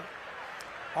 Yes, he does.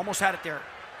 Almost had it there.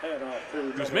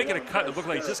 He was making a cut. It looked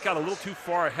like he just got a little too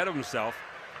far ahead of himself.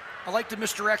 I like the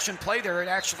misdirection play there. It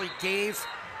actually gave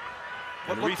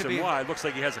what and the looked to be. reason why, it looks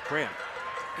like he has a cramp.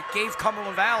 It gave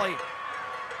Cumberland Valley,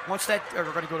 once that, we're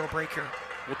going to go to a break here.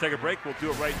 We'll take a break. We'll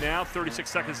do it right now. 36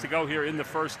 seconds to go here in the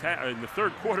in the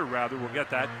 3rd quarter, rather. We'll get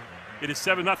that. It is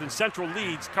 7-0. Central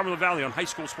leads Cumberland Valley on High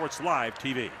School Sports Live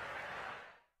TV.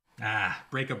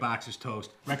 Breaker box is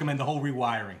toast. Recommend the whole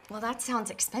rewiring. Well, that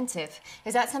sounds expensive.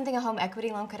 Is that something a home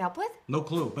equity loan could help with? No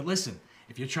clue, but listen,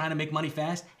 if you're trying to make money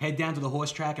fast, head down to the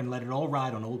horse track and let it all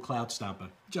ride on old Cloud Stomper.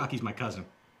 Jockey's my cousin.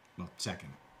 Well, second.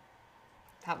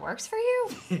 That works for you?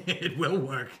 It will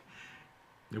work.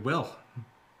 It will.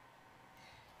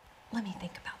 Let me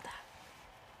think about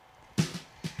that.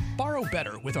 Borrow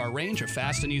better with our range of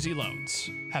fast and easy loans.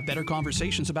 Have better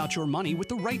conversations about your money with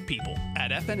the right people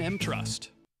at F&M Trust.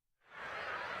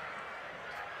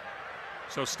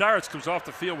 So Starrett comes off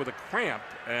the field with a cramp,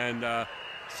 and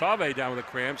Save down with a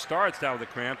cramp. Starrett's down with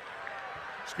a cramp.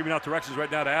 Screaming out directions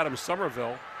right now to Adam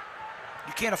Somerville.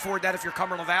 You can't afford that if you're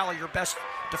Cumberland Valley. Your best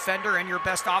defender and your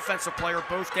best offensive player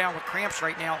both down with cramps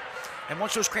right now. And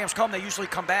once those cramps come, they usually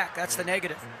come back. That's the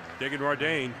negative. Diggin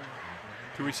Rardane.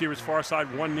 2 receivers far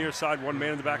side, 1 near side, 1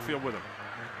 man in the backfield with him.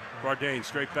 Rardane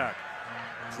straight back.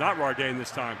 It's not Rardane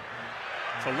this time.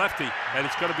 It's a lefty, and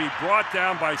it's going to be brought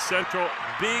down by Central.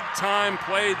 Big time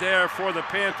play there for the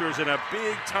Panthers in a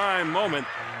big time moment,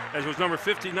 as was number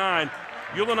 59,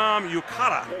 Yulanam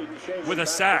Yukata with a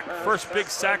sack. First big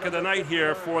sack of the night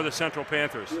here for the Central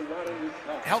Panthers.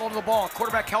 Held onto the ball.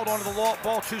 Quarterback held onto the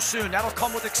ball too soon. That'll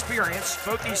come with experience.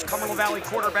 Both these Cumberland Valley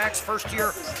quarterbacks,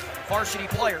 first-year varsity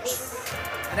players.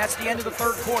 And that's the end of the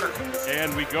third quarter.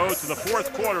 And we go to the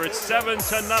fourth quarter. It's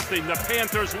 7-0. The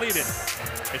Panthers lead it.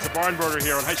 It's a barn burner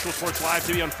here on High School Sports Live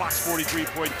TV on Fox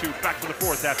 43.2. Back to the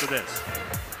fourth after this.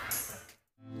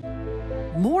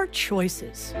 More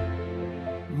choices.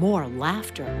 More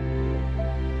laughter.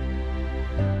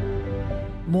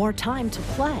 More time to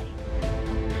play.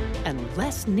 And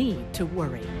less need to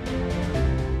worry.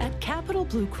 At Capital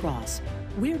Blue Cross,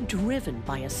 we're driven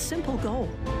by a simple goal: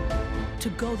 to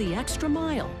go the extra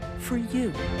mile for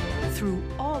you through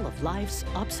all of life's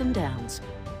ups and downs,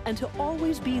 and to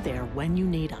always be there when you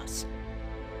need us.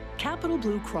 Capital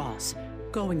Blue Cross,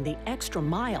 going the extra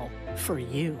mile for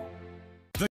you.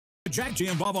 Jack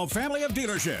Giambalvo family of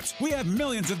dealerships. We have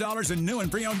millions of dollars in new and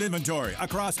pre-owned inventory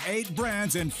across 8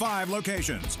 brands in 5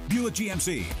 locations. Buick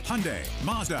GMC, Hyundai,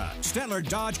 Mazda, Stettler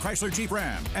Dodge Chrysler Jeep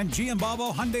Ram, and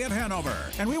Giambalvo Hyundai of Hanover.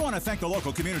 And we want to thank the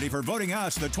local community for voting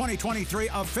us the 2023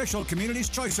 Official Community's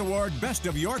Choice Award Best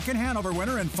of York and Hanover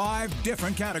winner in 5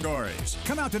 different categories.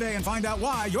 Come out today and find out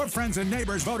why your friends and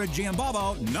neighbors voted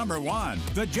Giambalvo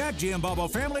 #1. The Jack Giambalvo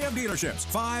family of dealerships.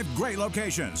 5 great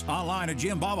locations. Online at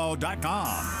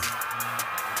giambalvo.com.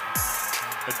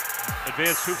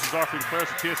 Advanced Hoops is offering players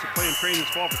a chance to play and train this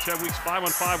fall for 10 weeks,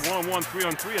 5-on-5, 1-on-1,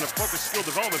 3-on-3, and a focused skill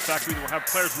development factory that will have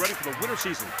players ready for the winter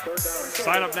season.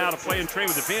 Sign up now to play and train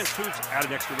with Advanced Hoops. Add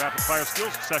an extra rapid-fire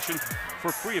skills session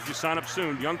for free if you sign up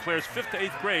soon. Young players 5th to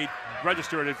 8th grade,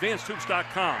 register at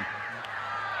advancedhoops.com.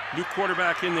 New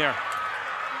quarterback in there.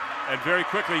 And very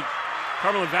quickly,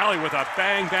 Cumberland Valley with a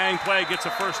bang-bang play gets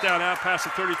a first down out past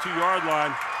the 32-yard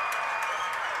line.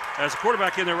 As the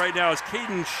quarterback in there right now is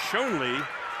Caden Shonley,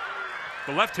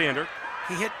 the left-hander.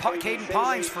 He hit Caden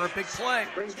Pines for a big play.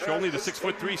 Shonley, the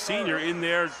 6'3" senior, in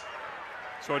there.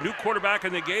 So a new quarterback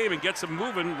in the game and gets him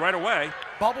moving right away.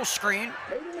 Bubble screen.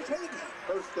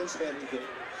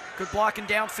 Good blocking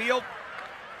downfield.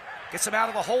 Gets him out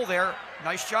of the hole there.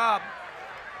 Nice job.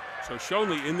 So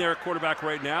Shonley in there, quarterback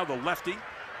right now, the lefty.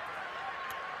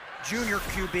 Junior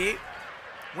QB,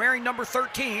 wearing number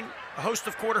 13. A host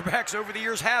of quarterbacks over the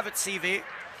years have at CV.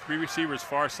 3 receivers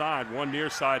far side, 1 near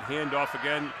side, handoff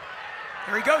again.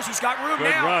 Here he goes, he's got room Good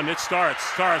now. Good run, it starts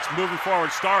moving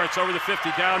forward, starts over the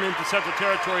 50, down into Central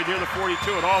Territory near the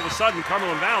 42, and all of a sudden,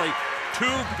 Cumberland Valley,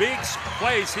 2 big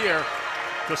plays here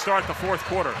to start the fourth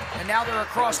quarter. And now they're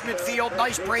across midfield.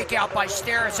 Nice breakout by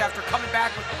Starrett after coming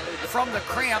back from the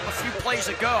cramp a few plays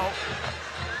ago.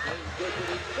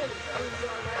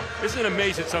 Isn't it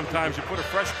amazing sometimes you put a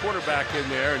fresh quarterback in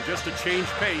there and just to change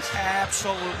pace?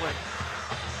 Absolutely.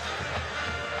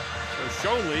 So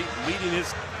Shonley leading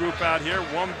his group out here,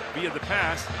 1 via the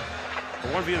pass,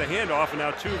 1 via the handoff, and now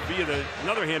 2 via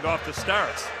another handoff to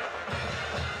Starrett.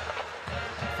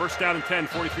 First down and 10,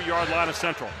 43-yard line of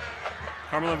Central.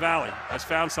 Cumberland Valley has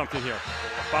found something here.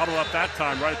 Bobbled up that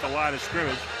time right at the line of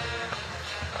scrimmage.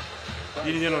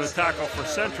 Leading in on the tackle for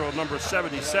Central, number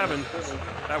 77.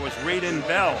 That was Raiden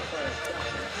Bell.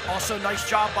 Also, nice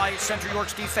job by Central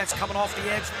York's defense coming off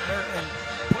the edge there and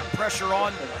putting pressure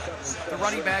on the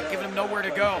running back, giving him nowhere to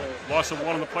go. Loss of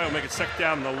 1 on the play will make it second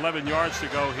down and 11 yards to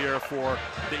go here for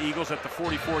the Eagles at the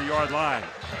 44-yard line.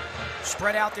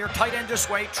 Spread out there, tight end this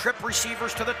way, trip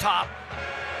receivers to the top.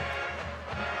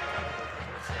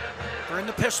 They're in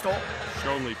the pistol.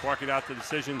 Shonley barking out the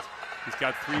decisions. He's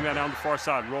got 3 men on the far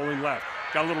side, rolling left.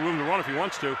 Got a little room to run if he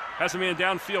wants to. Has a man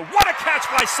downfield. What a catch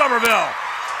by Somerville!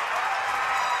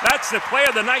 That's the play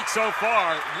of the night so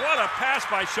far. What a pass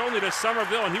by Shonley to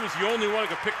Somerville, and he was the only one who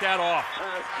could pick that off.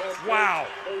 Wow.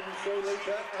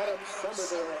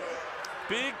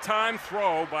 Big time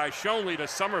throw by Shonley to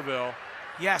Somerville.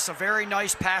 Yes, a very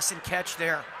nice pass and catch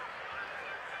there.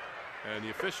 And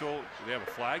the official, do they have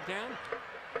a flag down?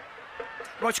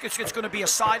 Well, it's going to be a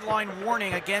sideline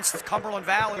warning against Cumberland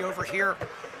Valley over here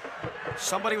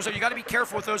Somebody was. You got to be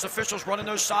careful with those officials running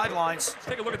those sidelines. Let's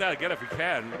take a look at that again if we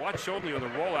can. Watch Schoenle on the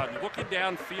rollout, looking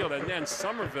downfield, and then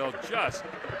Somerville just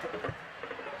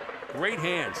great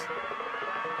hands.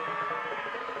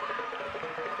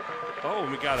 Oh,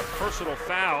 and we got a personal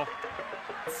foul.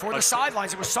 For the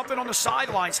sidelines. It was something on the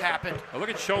sidelines happened. Now look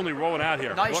at Schoenle rolling out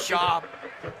here. Nice job.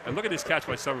 And look at this catch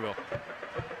by Somerville.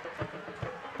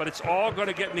 But it's all going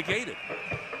to get negated.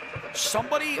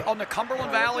 Somebody on the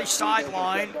Cumberland Valley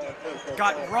sideline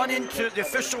got run into, the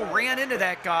official ran into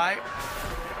that guy.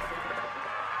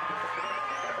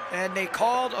 And they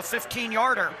called a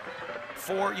 15-yarder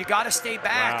for you got to stay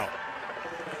back. Wow.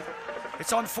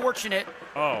 It's unfortunate.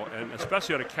 Oh, and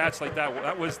especially on a catch like that.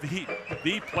 That was the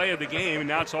play of the game, and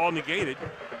now it's all negated.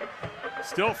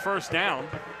 Still first down.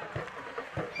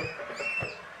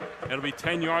 It'll be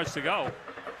 10 yards to go.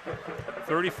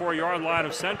 34-yard line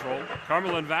of Central.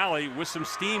 Cumberland Valley with some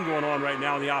steam going on right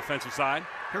now on the offensive side.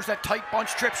 Here's that tight bunch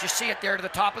trips. You see it there to the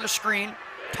top of the screen.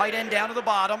 Tight end down to the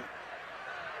bottom.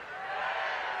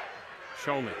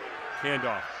 Schoenle,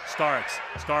 handoff. Starts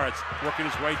working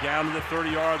his way down to the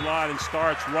 30-yard line and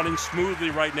starts running smoothly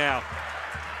right now.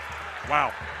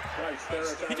 Wow.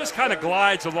 He just kind of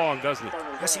glides along, doesn't he?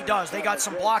 Yes, he does. They got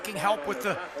some blocking help with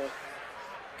the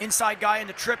inside guy in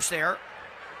the trips there.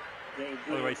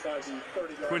 By the way,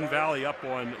 Quinn Valley up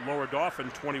on Lower Dauphin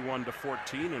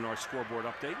 21-14 in our scoreboard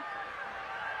update.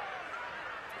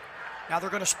 Now they're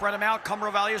going to spread them out.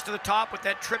 Cumberland Valley is to the top with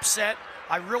that trip set.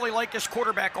 I really like this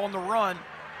quarterback on the run.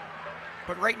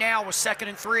 But right now with 2nd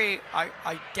and 3,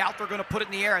 I doubt they're going to put it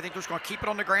in the air. I think they're just going to keep it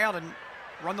on the ground and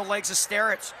run the legs of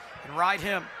Sterritz and ride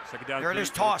him. Second down. There it is,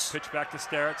 toss. Pitch back to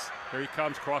Sterritz. Here he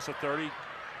comes, cross the 30.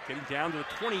 Getting down to the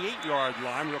 28-yard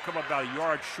line. We'll come up about a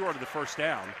yard short of the first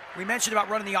down. We mentioned about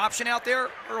running the option out there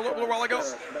a little while ago.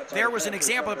 There was an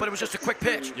example, but it was just a quick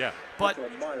pitch. Yeah. But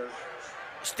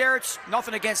Sterritz,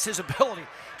 nothing against his ability.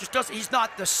 Just doesn't. He's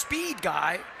not the speed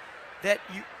guy that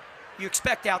you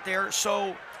expect out there.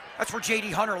 So that's where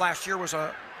J.D. Hunter last year was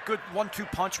a good 1-2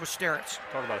 punch with Sterritz.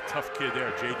 Talk about a tough kid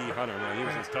there, J.D. Hunter. Man, he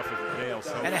was as tough as a nail.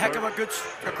 So and a heck of a good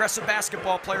aggressive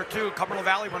basketball player too. Cumberland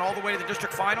Valley went all the way to the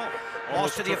district final,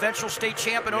 lost to the eventual state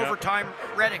champ in overtime,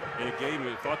 Reading. In a game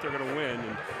we thought they were going to win.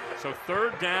 And so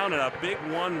 3rd down and a big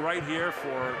one right here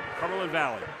for Cumberland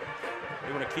Valley.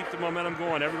 They want to keep the momentum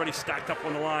going. Everybody stacked up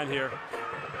on the line here.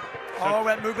 Oh,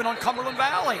 that movement on Cumberland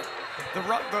Valley. The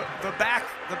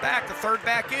third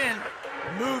back in,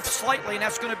 moved slightly, and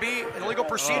that's going to be an illegal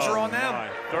procedure on them. My.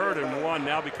 3rd and 1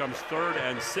 now becomes 3rd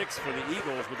and 6 for the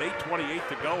Eagles with 8:28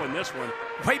 to go in this one.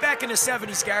 Way back in the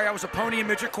 70s, Gary, I was a pony and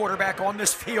midget quarterback on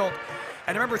this field.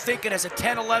 And I remember thinking as a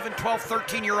 10, 11, 12,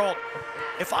 13-year-old,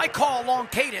 if I call a long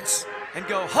cadence and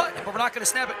go, hut, but we're not going to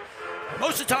snap it,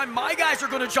 most of the time my guys are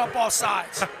going to jump off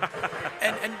sides.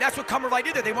 and that's what Cumberland Valley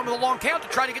did there. They went with a long count to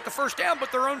try to get the first down,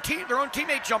 but their own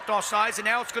teammate jumped off sides, and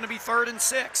now it's going to be 3rd and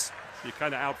 6. You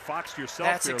kind of outfoxed yourself.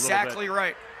 That's there a exactly little bit.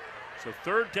 right. So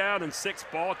 3rd down and 6,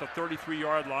 ball at the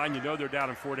 33-yard line. You know they're down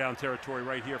in 4-down territory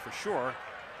right here for sure.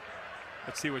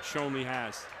 Let's see what Schoenle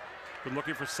has. Been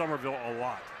looking for Somerville a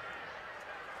lot.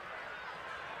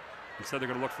 Instead they're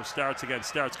going to look for Sterritz again.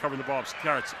 Sterritz covering the ball.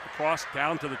 Sterritz across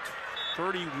down to the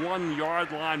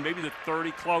 31-yard line, maybe the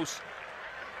 30, close.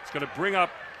 It's going to bring up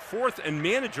 4th and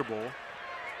manageable.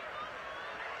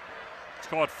 Let's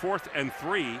call it 4th and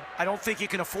 3. I don't think you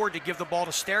can afford to give the ball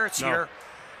to Sterritz here.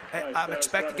 I'm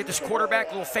expecting to get this quarterback, a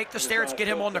little fake to Sterritz, get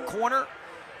him on the corner,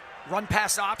 run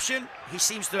pass option. He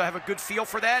seems to have a good feel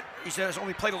for that. He has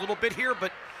only played a little bit here,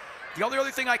 but the only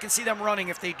other thing I can see them running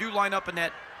if they do line up in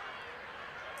that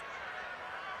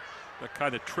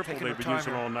kind of triple they've been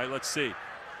using all night. Let's see.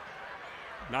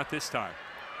 Not this time.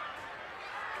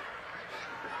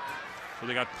 So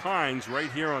they got Pines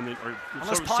right here on the.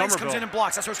 Unless Pines comes in and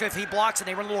blocks. That's what if he blocks and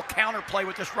they run a little counter play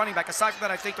with this running back. Aside from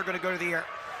that, I think they're going to go to the air.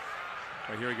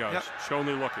 Right, here he goes. Yep.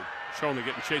 Schoenle looking. Schoenle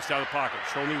getting chased out of the pocket.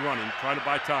 Schoenle running, trying to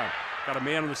buy time. Got a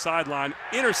man on the sideline.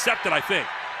 Intercepted, I think,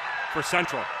 for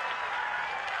Central.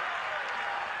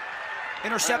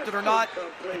 Intercepted or not,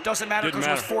 it doesn't matter because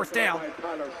it was 4th down.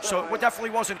 So it definitely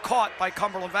wasn't caught by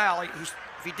Cumberland Valley.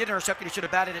 If he did intercept it, he should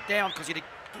have batted it down because he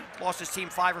lost his team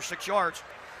 5 or 6 yards.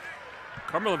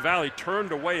 Cumberland Valley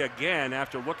turned away again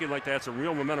after looking like they had some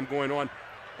real momentum going on.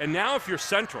 And now if you're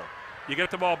Central, you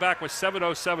get the ball back with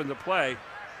 7:07 to play,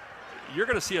 you're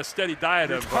going to see a steady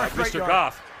diet of Mr.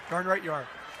 Goff. Darn right you are.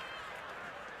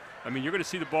 I mean, you're going to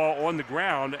see the ball on the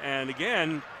ground, and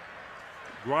again,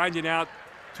 grinding out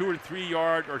 2 and 3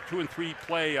 yard or 2 and 3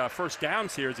 play first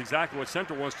downs here is exactly what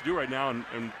Central wants to do right now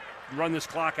and run this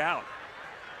clock out.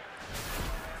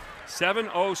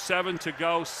 7:07 to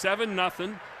go,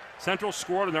 7-0. Central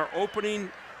scored in their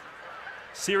opening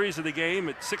series of the game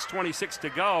at 6:26 to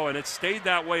go, and it's stayed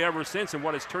that way ever since in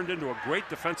what has turned into a great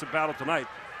defensive battle tonight.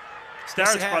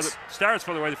 Starrett's,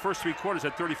 by the way, the first 3 quarters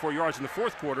had 34 yards. In the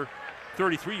fourth quarter,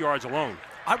 33 yards alone.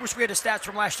 I wish we had the stats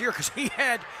from last year because he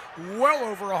had well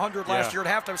over 100 last year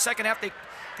at halftime. Second half,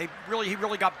 he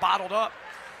really got bottled up.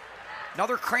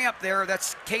 Another cramp there.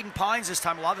 That's Caden Pines this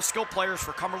time. A lot of the skill players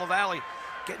for Cumberland Valley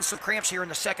getting some cramps here in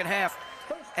the second half.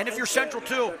 And if you're Central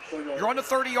too, you're on the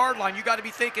 30-yard line. You got to be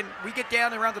thinking, we get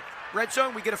down around the red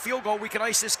zone, we get a field goal, we can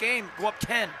ice this game, go up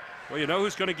 10. Well, you know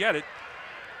who's going to get it.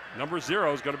 Number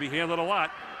 0 is going to be handled a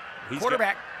lot.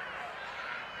 Quarterback.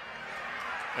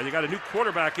 And you got a new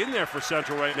quarterback in there for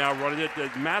Central right now running it,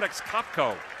 Maddox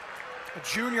Kopko. A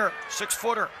junior,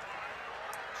 6-footer.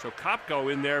 So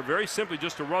Kopko in there very simply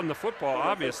just to run the football,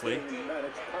 obviously.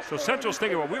 So Central's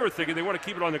thinking what we were thinking. They want to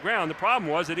keep it on the ground. The problem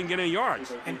was they didn't get any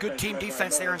yards. And good team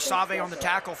defense there, and Save on the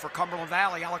tackle for Cumberland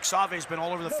Valley. Alex Save's been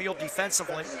all over the field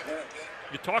defensively.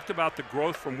 You talked about the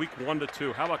growth from week 1 to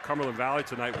 2. How about Cumberland Valley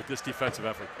tonight with this defensive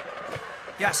effort?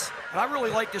 Yes, and I really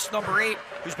like this number 8,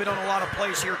 who's been on a lot of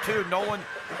plays here too. Nolan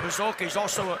Bazolka. He's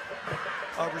also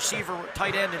a receiver,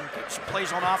 tight end, and some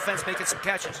plays on offense, making some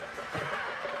catches.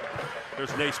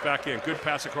 There's Nace back in. Good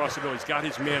pass across the middle. He's got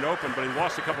his man open, but he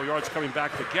lost a couple yards coming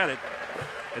back to get it.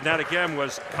 And that again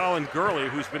was Colin Gurley,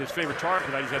 who's been his favorite target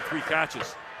tonight. He's had 3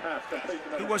 catches.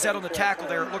 Who was that on the tackle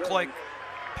there? It looked like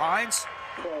Pines.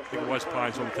 I think it was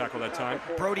Pines on the tackle that time.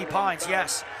 Brody Pines,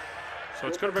 yes. So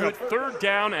it's going to bring up 3rd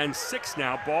down and 6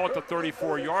 now. Ball at the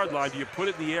 34-yard line. Do you put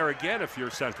it in the air again if you're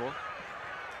Central?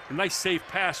 A nice safe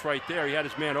pass right there. He had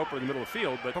his man open in the middle of the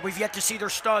field. But we've yet to see their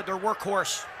stud, their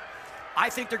workhorse. I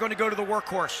think they're going to go to the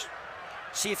workhorse.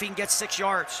 See if he can get 6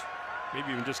 yards.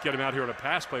 Maybe even just get him out here on a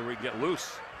pass play where he can get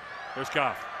loose. There's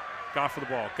Goff. Goff for the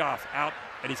ball. Goff out,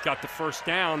 and he's got the first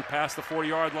down past the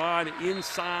 40-yard line,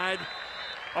 inside,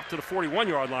 up to the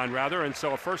 41-yard line, rather. And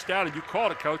so a first down, and you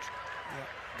called it, Coach. Yeah.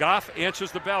 Goff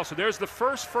answers the bell. So there's the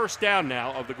first down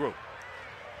now of the group.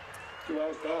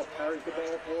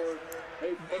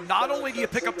 Not only do you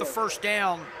pick up the first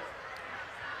down,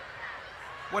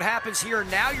 what happens here,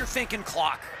 now you're thinking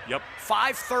clock. Yep.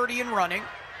 5:30 and running.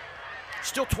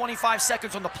 Still 25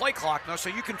 seconds on the play clock now, so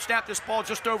you can snap this ball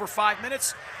just over 5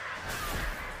 minutes.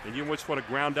 And you just want to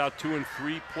ground out 2 and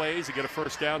 3 plays to get a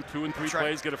first down, 2 and 3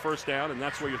 plays, get a first down, and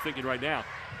that's what you're thinking right now.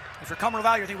 If you're Cumberland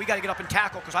Valley, you're thinking we got to get up and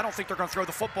tackle because I don't think they're going to throw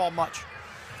the football much.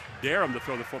 Dare them to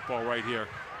throw the football right here.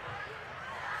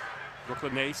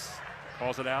 Brooklyn Nace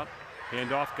calls it out.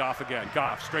 Handoff, Goff again.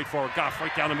 Goff, straightforward. Goff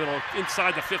right down the middle,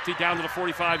 inside the 50, down to the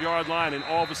 45-yard line, and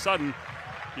all of a sudden,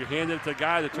 you hand it to the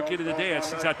guy that took you to the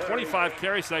dance. He's had 25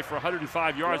 carries tonight for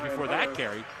 105 yards before that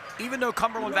carry. Even though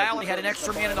Cumberland Valley had an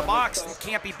extra man in the box that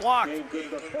can't be blocked,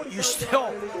 you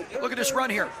still, look at this run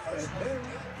here.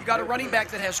 You got a running back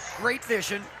that has great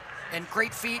vision and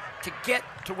great feet to get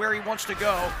to where he wants to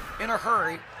go in a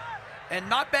hurry. And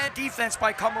not bad defense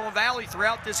by Cumberland Valley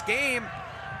throughout this game.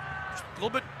 A little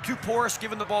bit too porous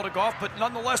giving the ball to Goff, but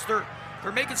nonetheless, they're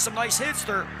making some nice hits.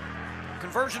 Their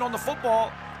conversion on the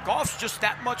football, Goff's just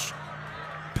that much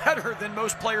better than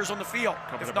most players on the field,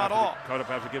 if not all. Coming up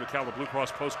after give a Cal the Blue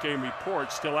Cross post-game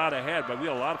report, still out ahead, but we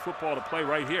have a lot of football to play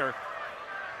right here.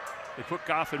 They put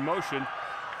Goff in motion.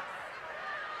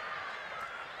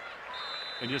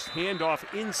 And just hand off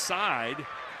inside,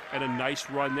 and a nice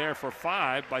run there for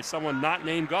 5 by someone not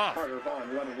named Goff.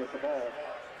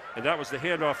 And that was the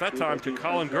handoff that time to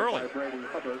Colin Gurley.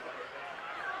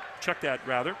 Check that,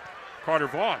 rather. Carter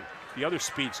Vaughn, the other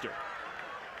speedster.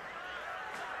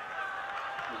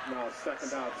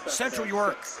 Central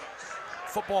York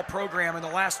football program in the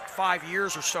last 5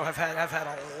 years or so have had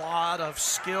a lot of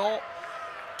skill,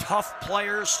 tough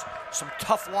players, some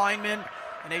tough linemen,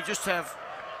 and they just have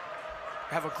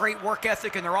a great work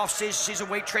ethic in their off-season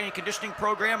weight training conditioning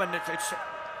program, and it's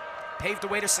paved the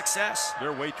way to success.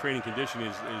 Their weight training condition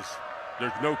is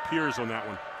there's no peers on that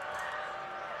one.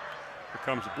 Here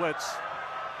comes the blitz.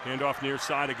 Handoff near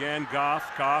side again.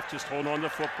 Goff just holding on to the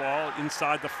football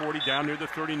inside the 40, down near the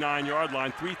 39-yard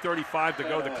line. 3:35 to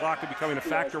go. The clock is becoming a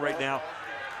factor right now.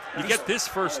 You get this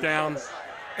first down.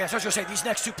 Yeah, so I was going to say, these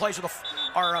next 2 plays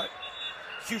are a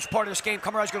huge part of this game.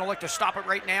 Cumberland's going to look to stop it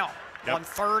right now. Yep. On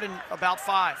 3rd and about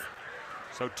 5.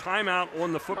 So timeout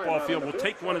on the football field. We'll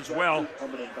take one as well.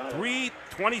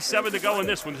 3:27 to go in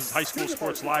this one. This is High School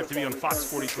Sports Live TV on Fox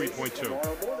 43.2.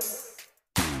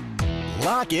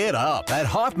 Lock it up at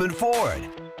Hoffman Ford.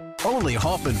 Only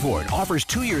Hoffman Ford offers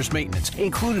 2 years maintenance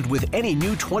included with any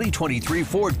new 2023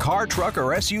 Ford car, truck,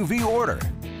 or SUV order.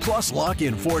 Plus, lock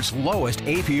in Ford's lowest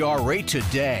APR rate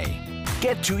today.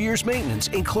 Get 2 years maintenance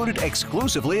included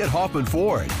exclusively at Hoffman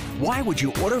Ford. Why would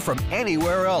you order from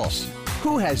anywhere else?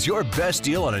 Who has your best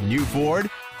deal on a new Ford?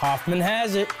 Hoffman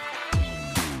has it.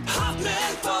 Hoffman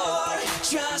Ford,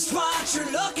 just what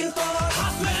you're looking for.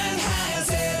 Hoffman has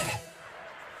it.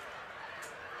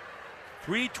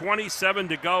 3:27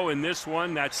 to go in this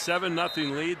one. That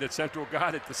 7-0 lead that Central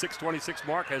got at the 6:26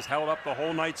 mark has held up the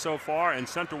whole night so far, and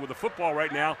Central with the football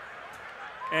right now.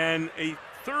 And a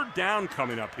third down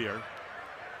coming up here.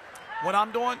 What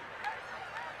I'm doing,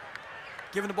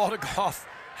 giving the ball to Goff.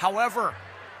 However,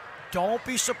 don't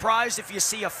be surprised if you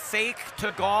see a fake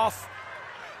to Goff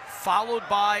followed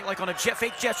by, like on a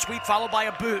fake jet sweep, followed by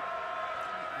a boot.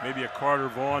 Maybe a Carter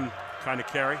Vaughn kind of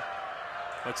carry.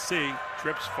 Let's see.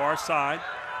 Trips far side.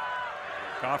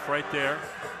 Goff right there.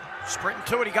 Sprinting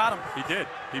to it, he got him. He did.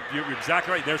 You're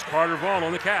exactly right. There's Carter Vaughn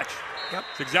on the catch. Yep.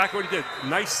 That's exactly what he did.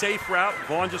 Nice safe route.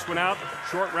 Vaughn just went out.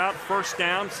 Short route, first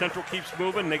down. Central keeps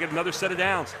moving, and they get another set of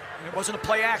downs. It wasn't a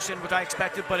play action, what I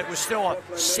expected, but it was still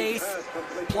a safe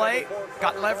play.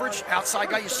 Got leverage. Outside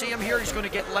guy, you see him here. He's going to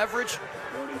get leverage.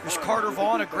 There's Carter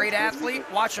Vaughn, a great athlete.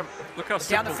 Watch him. Look how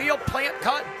down the field, plant,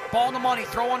 cut, ball in the money,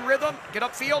 throw on rhythm, get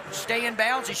upfield, stay in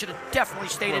bounds. He should have definitely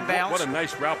stayed in bounds. What a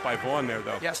nice route by Vaughn there,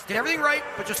 though. Yes, did everything right,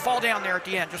 but just fall down there at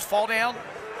the end. Just fall down,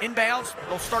 in bounds.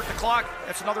 They'll start the clock.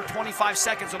 That's another 25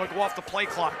 seconds. It'll go off the play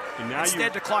clock.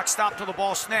 Instead, the clock stopped till the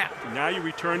ball snapped. Now you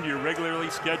return to your regularly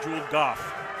scheduled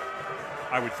Goff,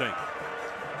 I would think.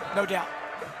 No doubt.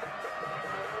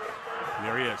 And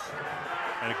there he is.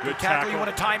 And a good tackle. You want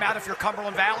a timeout if you're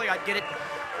Cumberland Valley, I'd get it.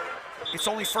 It's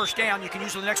only first down. You can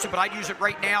use it the next one, but I'd use it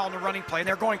right now on the running play. And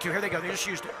they're going to. Here they go. They just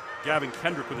used it. Gavin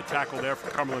Kendrick with a tackle there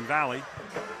for Cumberland Valley.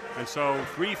 And so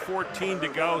 3:14 to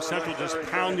go. Central just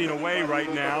pounding away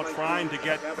right now, trying to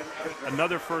get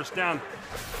another first down.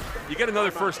 You get another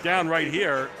first down right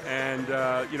here, and,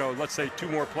 let's say 2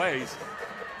 more plays,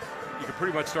 you can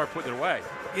pretty much start putting it away.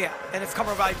 Yeah, and if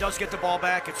Cumberland Valley does get the ball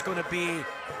back, it's going to be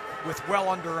with well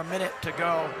under a minute to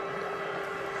go.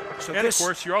 So and, of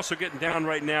course, you're also getting down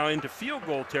right now into field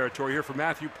goal territory here for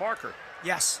Matthew Parker.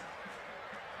 Yes.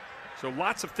 So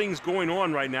lots of things going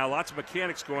on right now, lots of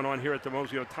mechanics going on here at the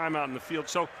moment, timeout in the field.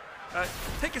 So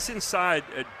take us inside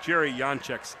Jerry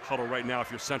Janczek's huddle right now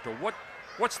if you're Central.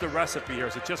 What's the recipe here?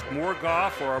 Is it just more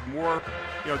Goff or more,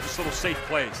 just little safe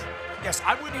plays? Yes,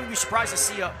 I wouldn't even be surprised to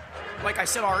see, like I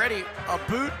said already, a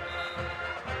boot,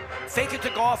 fake it to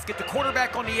Goff, get the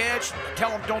quarterback on the edge, tell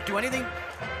him don't do anything,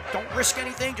 don't risk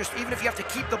anything, just even if you have to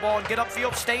keep the ball and get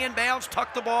upfield, stay in bounds,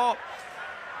 tuck the ball.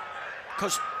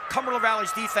 Because Cumberland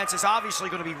Valley's defense is obviously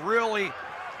going to be really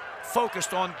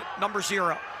focused on number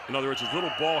 0. In other words, as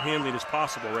little ball handling as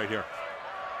possible right here.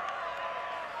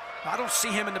 I don't see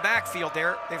him in the backfield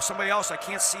there. They have somebody else. I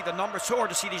can't see the numbers. So hard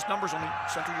to see these numbers on the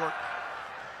Central York.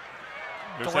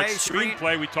 There's that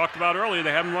screenplay we talked about earlier.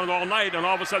 They haven't run it all night, and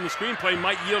all of a sudden the screenplay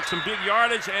might yield some big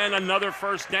yardage and another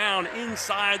first down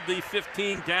inside the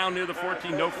 15, down near the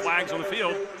 14. No flags on the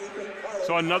field.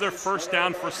 So another first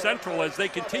down for Central as they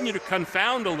continue to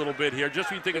confound a little bit here. Just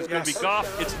when you think it's going to be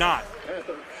Goff, it's not.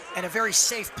 And a very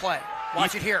safe play.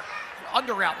 Watch it here.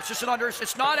 Under route. It's just an under.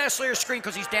 It's not necessarily a screen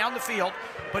because he's down the field,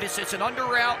 but it's an under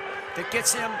route that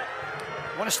gets him.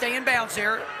 Want to stay in bounds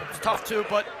there. It's tough too,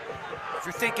 but if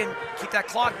you're thinking, keep that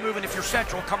clock moving. If you're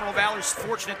Central, Cumberland Valley's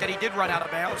fortunate that he did run out of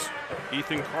bounds.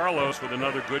 Ethan Carlos with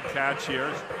another good catch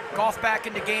here. Goff back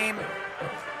in the game.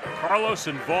 Carlos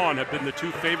and Vaughn have been the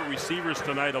 2 favorite receivers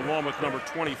tonight, along with number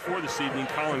 24 this evening,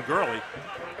 Colin Gurley.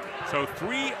 So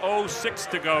 3:06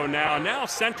 to go now. Now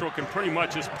Central can pretty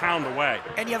much just pound away.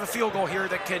 And you have a field goal here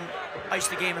that can ice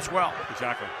the game as well.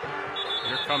 Exactly.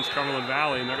 Here comes Cumberland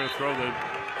Valley, and they're going to throw the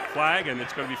flag, and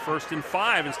it's going to be 1st and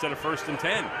 5 instead of 1st and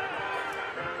 10.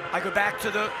 I go back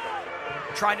to the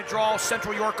trying to draw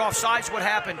Central York off sides. What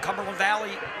happened? Cumberland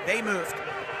Valley, they moved.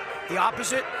 The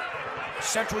opposite,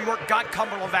 Central York got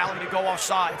Cumberland Valley to go off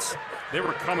sides. They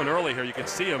were coming early here. You can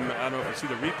see them. I don't know if you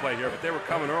see the replay here, but they were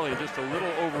coming early and just a little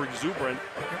over exuberant.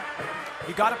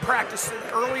 You got to practice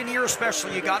early in the year,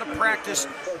 especially. You got to practice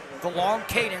the long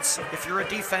cadence if you're a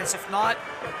defense. If not,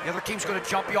 the other team's going to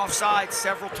jump you off sides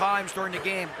several times during the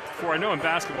game. I know in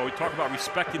basketball we talk about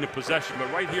respecting the possession, but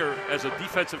right here, as a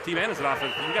defensive team and as an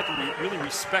offense, you got to really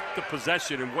respect the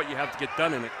possession and what you have to get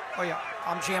done in it. Oh yeah,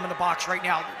 I'm jamming the box right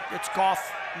now. It's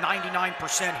Goff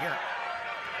 99% here.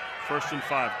 1st and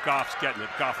 5. Goff's getting it.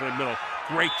 Goff in the middle.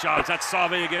 Great job. Is that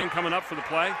Salve again coming up for the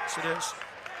play? Yes, it is.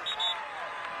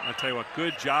 I'll tell you what,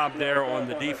 good job there on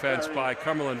the defense by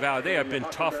Cumberland Valley. They have been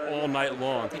tough all night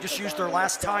long. They just used their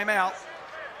last timeout.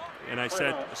 And I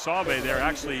said Salve there,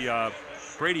 actually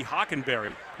Brady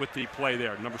Hockenberry with the play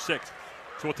there, number 6.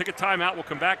 So we'll take a timeout. We'll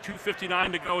come back.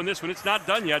 2:59 to go in this one. It's not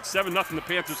done yet. 7-0 the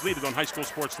Panthers lead it on High School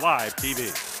Sports Live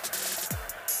TV.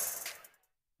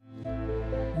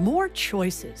 More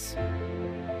choices.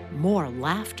 More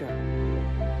laughter.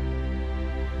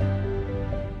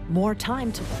 More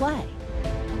time to play.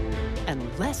 And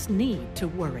less need to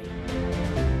worry.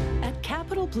 At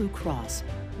Capital Blue Cross,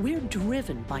 we're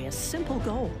driven by a simple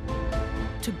goal: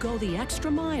 to go the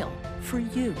extra mile for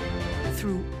you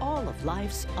through all of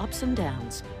life's ups and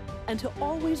downs, and to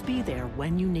always be there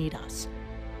when you need us.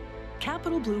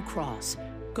 Capital Blue Cross,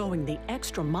 going the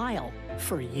extra mile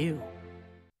for you.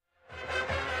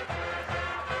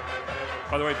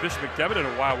 By the way, Bishop McDevitt in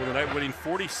a while with the night, winning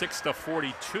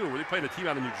 46-42. Were they playing a team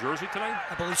out of New Jersey tonight?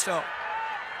 I believe so.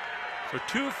 So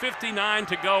 2:59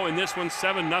 to go in this one,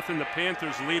 7-0. The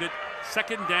Panthers lead it.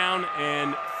 2nd down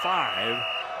and 5.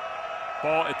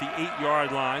 Ball at the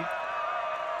 8-yard line.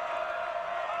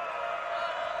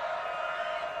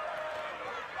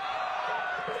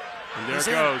 And there it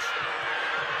goes.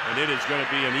 And it is going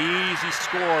to be an easy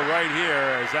score right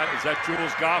here. Is that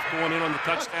Jules Goff going in on the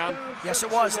touchdown? Yes,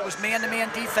 it was. It was man-to-man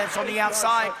defense on the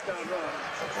outside.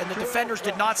 And the defenders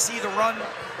did not see the run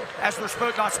as they're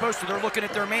not supposed to. They're looking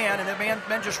at their man, and the men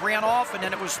just ran off, and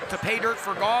then it was to pay dirt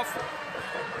for Goff.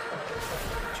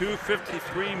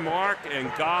 2:53 mark,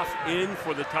 and Goff in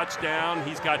for the touchdown.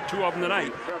 He's got 2 of them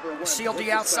tonight. Sealed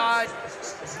the outside.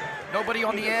 Nobody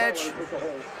on the edge.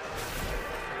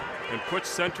 And puts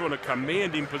Central in a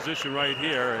commanding position right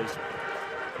here. As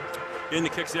in the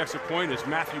kicks the extra point is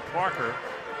Matthew Parker.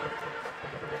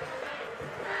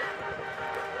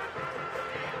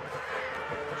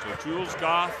 So Jules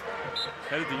Goff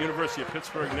headed to the University of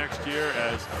Pittsburgh next year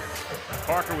as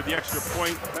Parker with the extra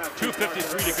point.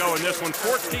 2:53 to go in this one.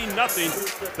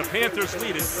 14-0. The Panthers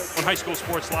lead it on High School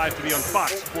Sports Live to be on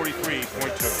Fox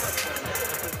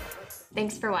 43.2.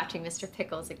 Thanks for watching, Mr.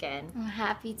 Pickles, again. I'm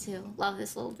happy to. Love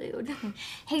this little dude.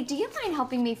 Hey, do you mind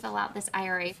helping me fill out this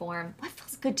IRA form? What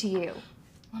feels good to you?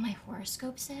 Well, my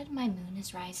horoscope said my moon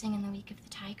is rising in the week of the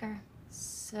tiger.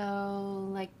 So,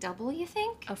 like double, you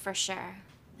think? Oh, for sure.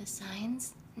 The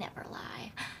signs never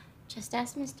lie. Just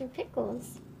ask Mr.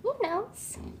 Pickles. He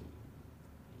knows.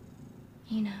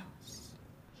 He knows.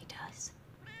 He does.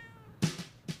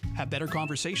 Have better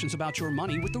conversations about your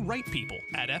money with the right people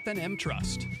at F&M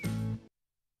Trust.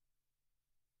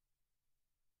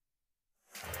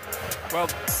 Well,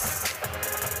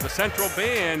 the Central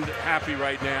Band happy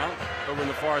right now over in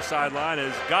the far sideline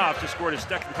as Goff just scored his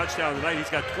 2nd touchdown of the night. He's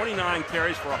got 29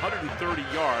 carries for 130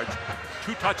 yards,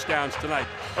 2 touchdowns tonight.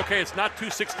 Okay, it's not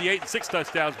 268 and 6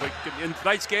 touchdowns, but in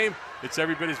tonight's game, it's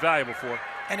every bit as valuable for.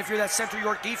 And if you're that Central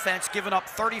York defense, giving up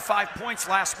 35 points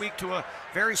last week to a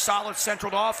very solid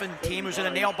Central Dauphin team who's in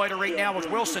a nail-biter right now with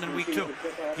Wilson in week 2.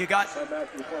 You got,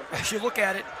 as you look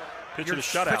at it, pitching a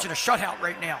shutout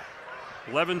right now.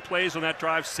 11 plays on that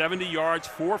drive, 70 yards,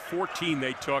 4:14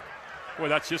 they took. Boy,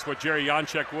 that's just what Jerry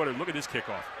Janczek wanted. Look at this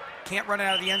kickoff. Can't run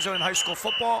out of the end zone in high school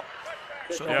football,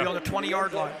 so they'll be on the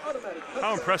 20-yard line.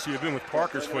 How impressive you've been with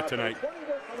Parker's foot tonight.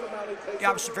 Yeah,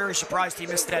 I was very surprised he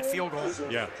missed that field goal.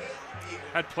 Yeah.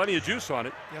 Had plenty of juice on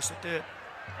it. Yes, it did.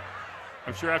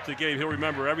 I'm sure after the game he'll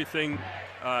remember everything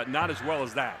not as well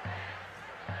as that.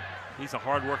 He's a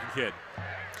hard-working kid.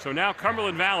 So now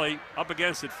Cumberland Valley up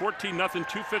against it, 14-0,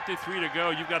 2:53 to go.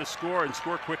 You've got to score and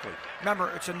score quickly. Remember,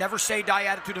 it's a never-say-die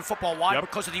attitude in football. Why? Yep.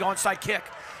 Because of the onside kick.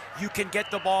 You can get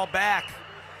the ball back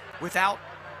without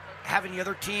having the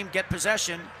other team get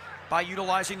possession by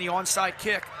utilizing the onside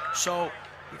kick. So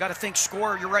you got to think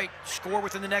score. You're right. Score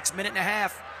within the next minute and a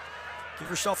half. Give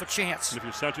yourself a chance. And if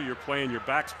you're Central, you're playing. Your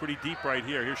back's pretty deep right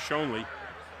here. Here's Shonley.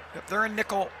 Yep, they're in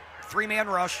nickel, 3-man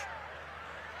rush.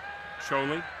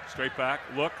 Shonley, straight back.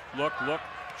 Look.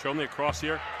 Shonley across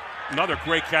here. Another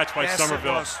great catch by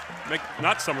Somerville.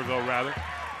 Not Somerville, rather.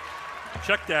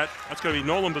 Check that. That's going to be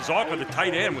Nolan Bazalka, the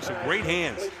tight end, with some great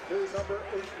hands.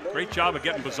 Great job of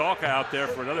getting Bazalka out there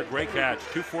for another great catch.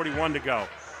 2:41 to go.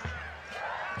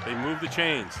 They move the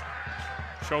chains.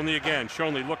 Shonley again.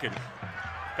 Shonley looking.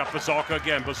 Got Bazalka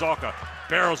again. Bazalka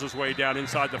barrels his way down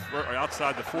outside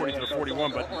the 40 to the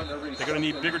 41, but they're going to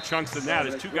need bigger chunks than that.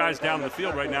 There's 2 guys down the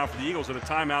field right now for the Eagles and a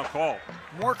timeout call.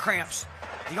 More cramps.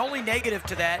 The only negative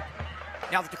to that,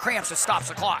 now that the cramps, it stops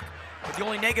the clock. But the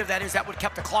only negative that is that would have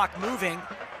kept the clock moving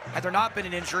had there not been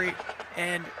an injury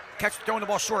and throwing the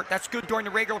ball short. That's good during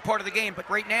the regular part of the game, but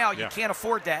right now you can't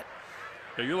afford that.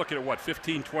 Yeah, you're looking at what,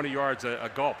 15, 20 yards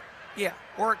a gulp. Yeah,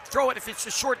 or throw it if it's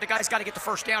just short, the guy's got to get the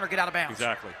first down or get out of bounds.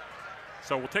 Exactly.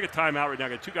 So we'll take a timeout right now.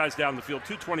 Got 2 guys down the field,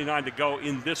 2:29 to go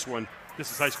in this one.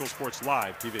 This is High School Sports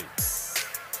Live TV.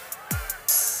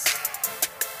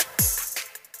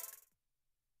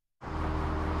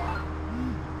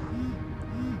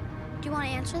 Do you want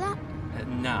to answer that?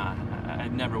 Nah,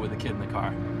 I'd never with a kid in the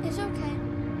car. It's okay.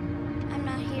 I'm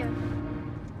not here.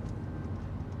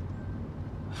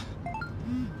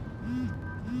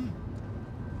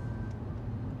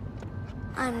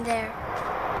 I'm there.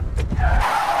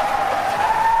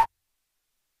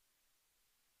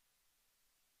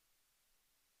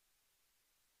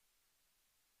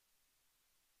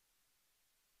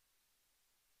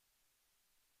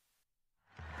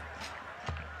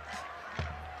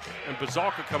 And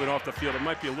Bazalka coming off the field. It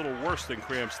might be a little worse than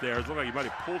cramps there. It looked like he might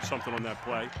have pulled something on that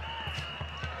play.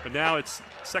 But now it's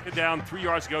second down, 3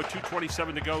 yards to go,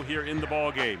 2:27 to go here in the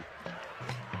ball game.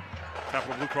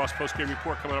 Capital Blue Cross post-game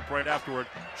report coming up right afterward.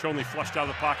 Shonley flushed out of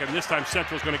the pocket, and this time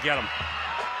Central's going to get him.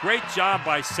 Great job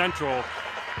by Central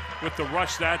with the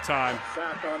rush that time.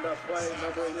 Sack on the play,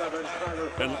 number 11, Tyler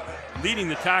Fry. And leading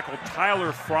the tackle,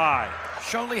 Tyler Fry.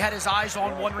 Shonley had his eyes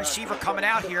on one receiver coming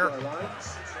out here.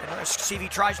 And see if he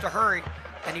tries to hurry,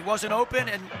 and he wasn't open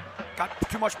and got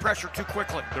too much pressure too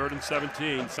quickly. 3rd and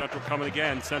 17. Central coming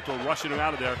again. Central rushing him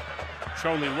out of there.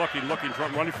 Shonley looking,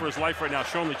 running for his life right now.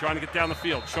 Shonley trying to get down the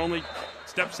field. Shonley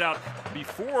steps out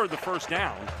before the first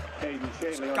down.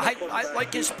 I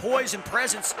like his poise and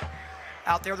presence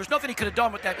out there. There's nothing he could have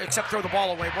done with that except throw the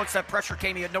ball away. Once that pressure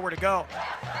came, he had nowhere to go.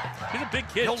 He's a big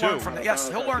kid, he'll too. Learn from that. Yes,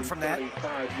 he'll learn from that.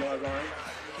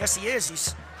 Yes, he is.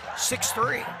 He's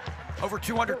 6'3", over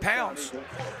 200 pounds.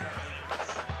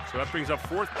 So that brings up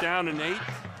 4th down and 8.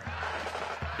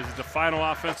 This is the final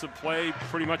offensive play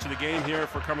pretty much of the game here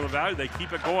for Cumberland Valley. They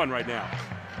keep it going right now.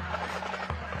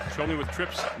 Shonley with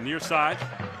trips near side.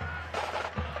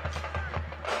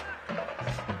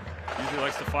 Usually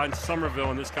likes to find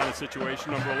Somerville in this kind of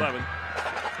situation, number 11.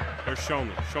 There's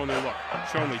Shonley. Shonley look.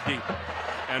 Shonley deep.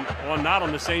 And not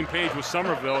on the same page with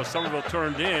Somerville as Somerville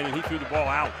turned in and he threw the ball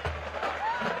out.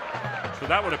 So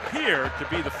that would appear to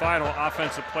be the final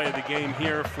offensive play of the game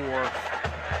here for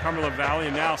Cumberland Valley,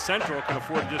 and now Central can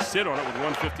afford to just sit on it with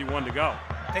 1:51 to go.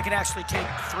 They can actually take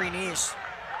 3 knees.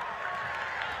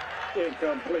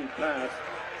 Incomplete pass.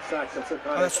 That's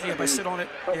by sit on it.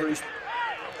 Yeah, that's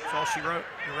all she wrote.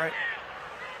 You're right.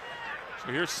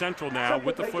 So here's Central now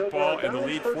with the football and the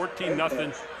lead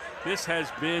 14-0. This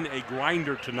has been a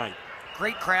grinder tonight.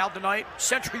 Great crowd tonight.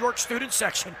 Central York student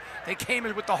section. They came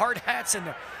in with the hard hats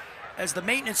and as the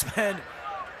maintenance men,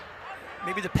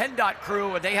 maybe the PennDOT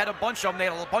crew, and they had a bunch of them. They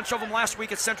had a bunch of them last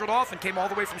week at Central Dauphin, came all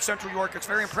the way from Central York. It's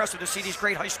very impressive to see these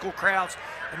great high school crowds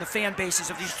and the fan bases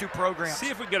of these two programs. See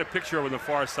if we can get a picture on the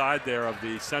far side there of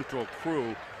the Central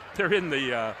crew. They're in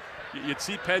the, you'd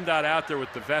see PennDOT out there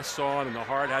with the vests on and the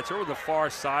hard hats. They're on the far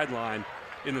sideline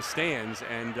in the stands,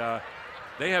 and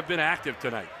they have been active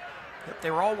tonight.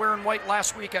 They were all wearing white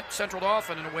last week at Central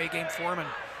Dauphin, an away game for them. And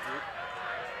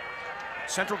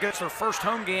Central gets their first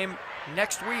home game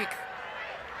next week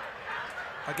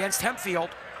against Hempfield.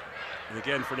 And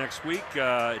again, for next week,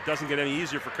 it doesn't get any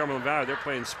easier for Cumberland Valley. They're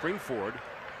playing Springford.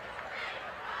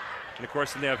 And, of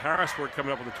course, then they have Harrisburg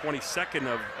coming up on the 22nd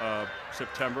of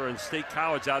September, and State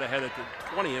College out ahead at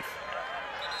the 20th.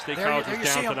 State College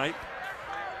is down tonight.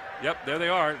 Yep, there they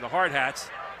are, the hard hats.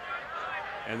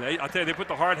 And I'll tell you, they put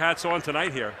the hard hats on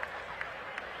tonight here.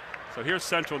 So here's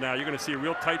Central now. You're going to see a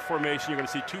real tight formation. You're going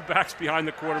to see 2 backs behind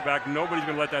the quarterback. Nobody's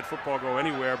going to let that football go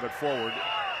anywhere but forward.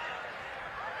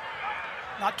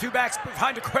 Not 2 backs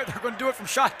behind the quarterback. They're going to do it from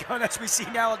shotgun, as we see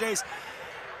nowadays.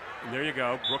 And there you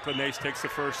go. Brooklyn Nace takes the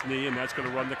first knee, and that's going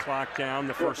to run the clock down,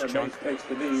 the first chunk.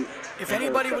 If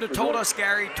anybody would have told us,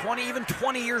 Gary, even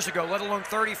 20 years ago, let alone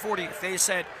 30, 40, if they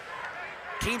said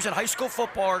teams in high school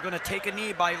football are going to take a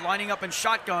knee by lining up in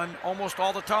shotgun almost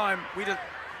all the time, we'd have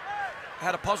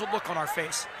had a puzzled look on our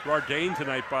face. Rardane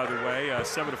tonight, by the way,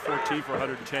 7 of 14 for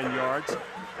 110 yards.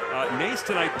 Nace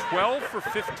tonight, 12 for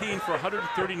 15 for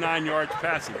 139 yards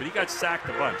passing, but he got sacked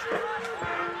a bunch.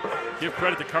 Give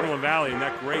credit to Cumberland Valley and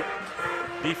that great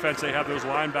defense. They have those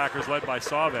linebackers led by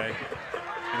Sauve in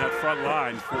that front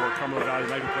line for Cumberland Valley.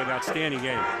 They played an outstanding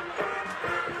game.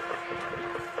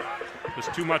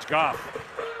 There's too much Goff.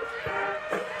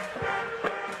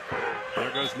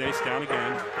 There goes Nace down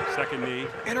again. Second knee.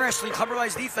 Interestingly,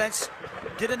 Cumberland Valley's defense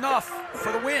did enough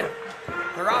for the win.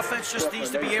 Their offense just needs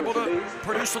to be able to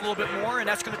produce a little bit more, and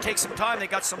that's going to take some time. They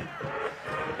got some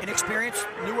inexperienced,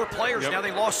 newer players. Now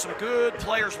they lost some good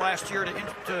players last year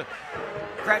to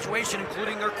graduation,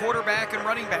 including their quarterback and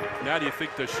running back. Now do you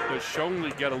think does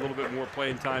Shonley get a little bit more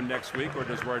playing time next week, or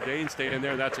does Rardane stay in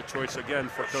there? That's a choice again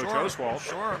for Coach Oswald.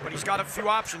 Sure, but he's got a few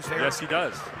options there. Yes, he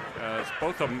does.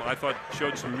 Both of them, I thought,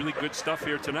 showed some really good stuff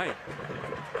here tonight.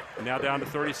 Now down to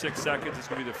 36 seconds. It's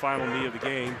going to be the final knee of the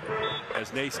game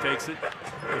as Nace takes it.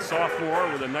 The sophomore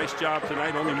with a nice job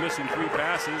tonight, only missing 3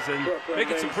 passes and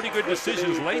making some pretty good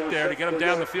decisions late there to get him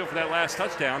down the field for that last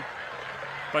touchdown.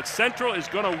 But Central is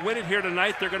going to win it here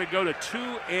tonight. They're going to go to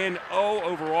 2-0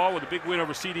 overall with a big win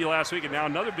over CD last week, and now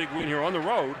another big win here on the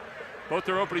road both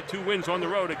their opening 2 wins on the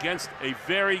road against a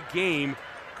very game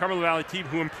Cumberland Valley team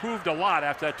who improved a lot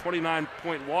after that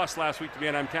 29-point loss last week to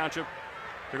Manheim Township.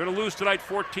 They're going to lose tonight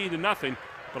 14-0,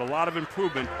 but a lot of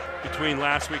improvement between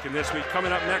last week and this week.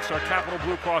 Coming up next, our Capital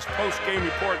Blue Cross post-game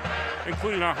report,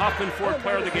 including our Hoffman Ford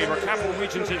Player of the Game, our Capital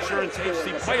Regions Insurance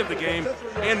Agency Play of the Game,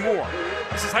 and more.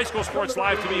 This is High School Sports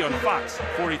Live TV on Fox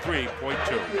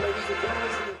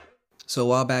 43.2. So a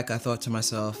while back, I thought to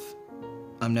myself,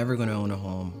 I'm never going to own a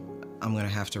home. I'm going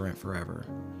to have to rent forever.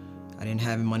 I didn't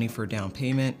have money for a down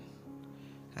payment,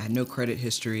 I had no credit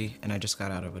history, and I just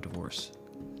got out of a divorce.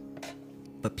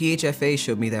 But PHFA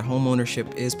showed me that home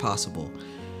ownership is possible.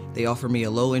 They offer me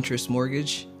a low-interest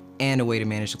mortgage and a way to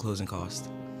manage the closing cost.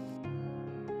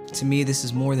 To me, this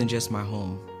is more than just my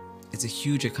home. It's a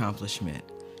huge accomplishment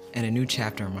and a new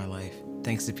chapter in my life,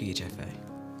 thanks to PHFA.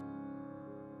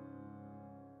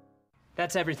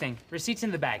 That's everything. Receipts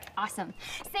in the bag. Awesome.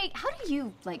 Say, how do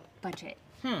you, budget?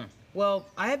 Well,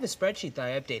 I have a spreadsheet that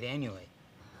I update annually.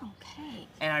 Okay.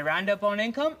 And I round up on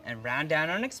income and round down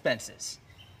on expenses.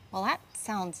 Well, that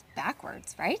sounds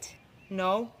backwards, right?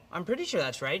 No, I'm pretty sure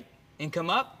that's right. Income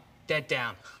up, debt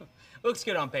down. Looks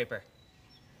good on paper.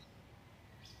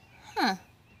 Huh.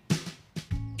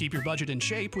 Keep your budget in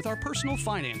shape with our personal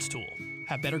finance tool.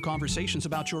 Have better conversations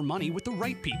about your money with the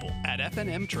right people at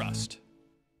F&M Trust.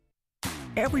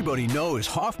 Everybody knows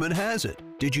Hoffman has it.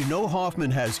 Did you know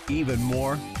Hoffman has even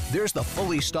more? There's the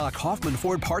fully stocked Hoffman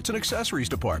Ford Parts and Accessories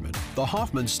Department, the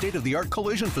Hoffman state-of-the-art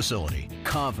collision facility,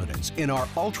 confidence in our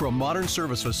ultra-modern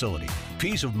service facility,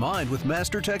 peace of mind with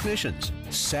master technicians,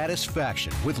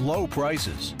 satisfaction with low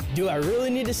prices. Do I really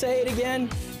need to say it again?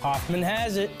 Hoffman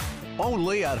has it.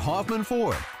 Only at Hoffman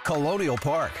Ford, Colonial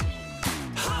Park.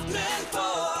 Hoffman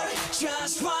Ford,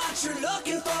 just what you're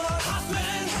looking for.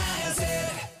 Hoffman has it.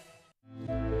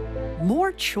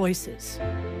 More choices,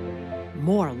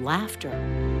 more laughter,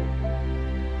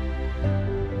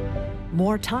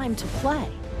 more time to play,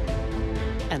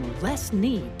 and less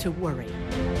need to worry.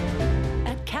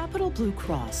 At Capital Blue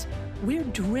Cross, we're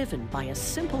driven by a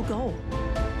simple goal: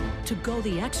 to go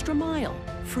the extra mile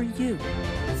for you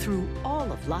through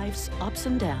all of life's ups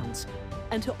and downs,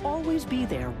 and to always be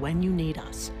there when you need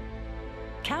us.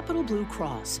 Capital Blue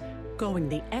Cross, going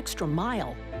the extra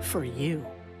mile for you.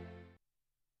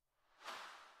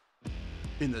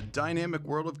 In the dynamic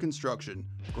world of construction,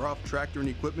 Groff Tractor and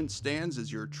Equipment stands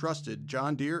as your trusted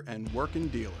John Deere and working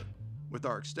dealer. With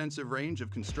our extensive range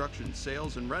of construction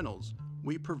sales and rentals,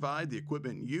 we provide the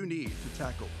equipment you need to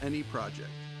tackle any project.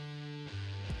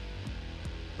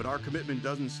 But our commitment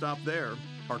doesn't stop there.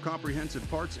 Our comprehensive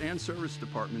parts and service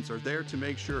departments are there to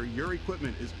make sure your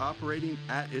equipment is operating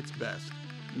at its best,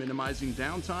 minimizing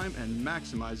downtime and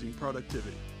maximizing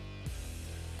productivity.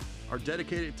 Our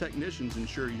dedicated technicians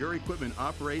ensure your equipment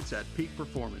operates at peak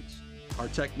performance. Our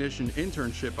technician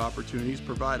internship opportunities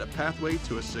provide a pathway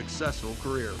to a successful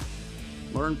career.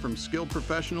 Learn from skilled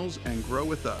professionals and grow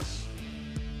with us.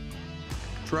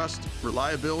 Trust,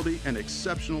 reliability, and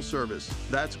exceptional service.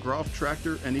 That's Groff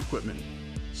Tractor and Equipment.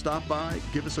 Stop by,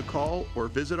 give us a call, or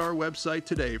visit our website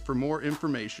today for more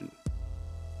information.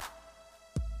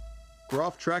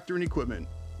 Groff Tractor and Equipment,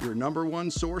 your #1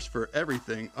 source for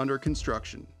everything under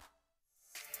construction.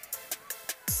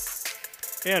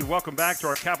 And welcome back to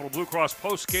our Capital Blue Cross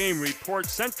post-game report.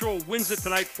 Central wins it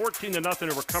tonight 14-0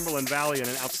 over Cumberland Valley in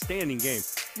an outstanding game.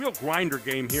 Real grinder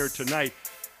game here tonight.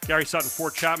 Gary Sutton,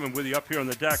 Fort Chapman with you up here on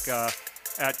the deck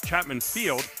at Chapman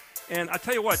Field. And I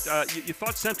tell you what, you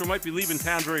thought Central might be leaving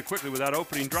town very quickly with that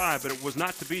opening drive, but it was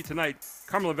not to be tonight.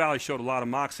 Cumberland Valley showed a lot of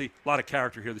moxie, a lot of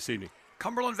character here this evening.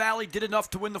 Cumberland Valley did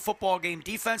enough to win the football game.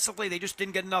 Defensively, they just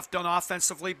didn't get enough done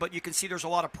offensively, but you can see there's a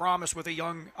lot of promise with a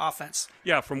young offense.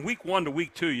 Yeah, from week 1 to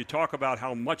week 2, you talk about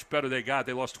how much better they got.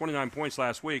 They lost 29 points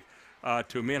last week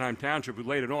to Manheim Township, who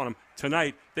laid it on them.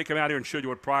 Tonight, they come out here and showed you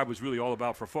what pride was really all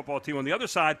about for a football team. On the other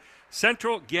side,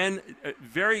 Central, again,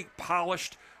 very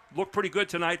polished, looked pretty good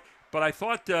tonight. But I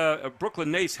thought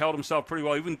Brooklyn Nace held himself pretty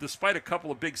well. Even despite a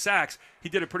couple of big sacks, he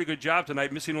did a pretty good job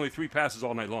tonight, missing only 3 passes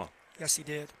all night long. Yes, he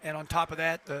did. And on top of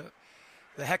that, the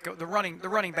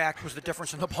running back was the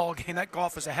difference in the ball game. That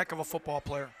Goff is a heck of a football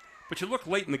player. But you look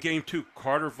late in the game, too.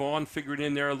 Carter Vaughn figured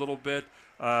in there a little bit.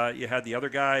 You had the other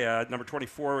guy, number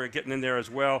 24, getting in there as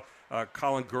well.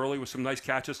 Colin Gurley with some nice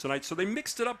catches tonight. So they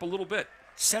mixed it up a little bit.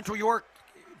 Central York,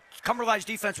 Cumberland's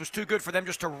defense was too good for them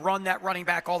just to run that running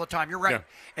back all the time. You're right. Yeah.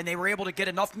 And they were able to get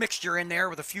enough mixture in there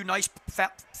with a few nice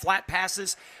flat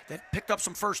passes that picked up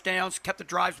some first downs, kept the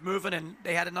drives moving, and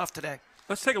they had enough today.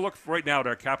 Let's take a look right now at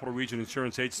our Capital Region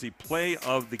Insurance Agency play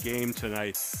of the game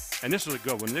tonight. And this was a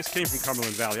good one. This came from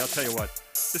Cumberland Valley. I'll tell you what,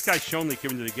 this guy Shonley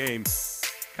came into the game.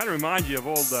 Kind of reminds you of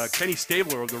old Kenny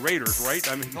Stabler of the Raiders, right?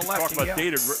 I mean, you talk lefty, about yeah.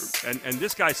 dated, and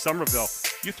this guy Somerville.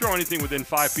 You throw anything within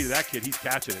 5 feet of that kid, he's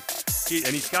catching it.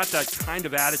 And he's got that kind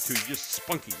of attitude, just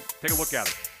spunky. Take a look at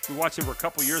him. We watched him for a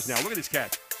couple of years now. Look at this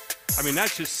catch. I mean,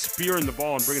 that's just spearing the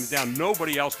ball and bringing it down.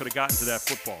 Nobody else could have gotten to that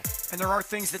football. And there are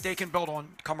things that they can build on,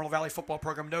 Cumberland Valley football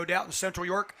program, no doubt. In Central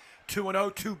York,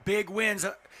 2-0, 2 big wins.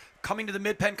 Coming to the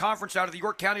Mid-Penn Conference out of the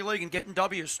York County League and getting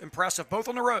W's. Impressive, both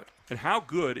on the road. And how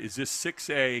good is this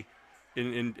 6A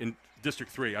in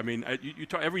District 3? I mean, you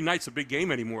talk, every night's a big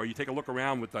game anymore. You take a look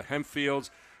around with the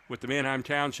Hempfields, with the Manheim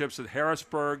Townships, the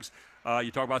Harrisburgs. You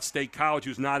talk about State College,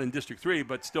 who's not in District 3,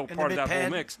 but still part of that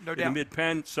whole mix. No in doubt. the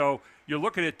Mid-Penn. So you're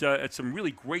looking at some really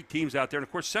great teams out there. And,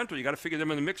 of course, Central, you got to figure them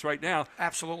in the mix right now.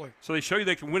 Absolutely. So they show you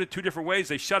they can win it 2 different ways.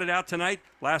 They shut it out tonight.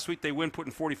 Last week they win,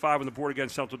 putting 45 on the board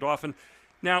against Central Dauphin.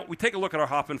 Now, we take a look at our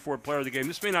Hoffman Ford player of the game.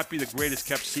 This may not be the greatest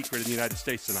kept secret in the United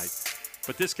States tonight,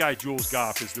 but this guy, Jules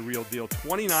Goff, is the real deal.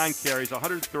 29 carries,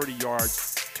 130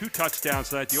 yards, 2 touchdowns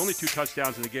tonight, the only 2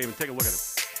 touchdowns in the game. And take a look at him.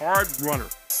 Hard runner.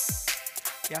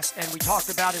 Yes, and we talked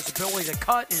about his ability to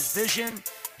cut, his vision,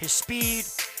 his speed.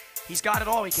 He's got it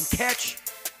all. He can catch,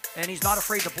 and he's not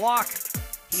afraid to block.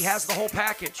 He has the whole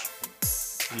package.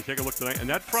 And you take a look tonight, and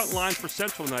that front line for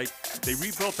Central tonight, they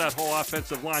rebuilt that whole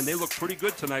offensive line. They looked pretty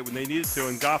good tonight when they needed to,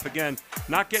 and Goff, again,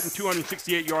 not getting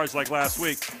 268 yards like last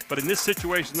week, but in this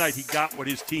situation tonight, he got what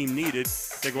his team needed.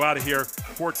 They go out of here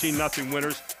 14-0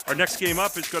 winners. Our next game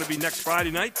up is going to be next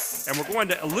Friday night, and we're going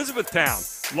to Elizabethtown.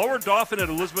 Lower Dauphin at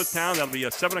Elizabethtown. That'll be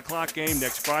a 7 o'clock game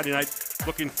next Friday night.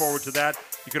 Looking forward to that.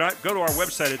 You can go to our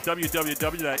website at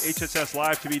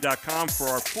www.hsslivetv.com for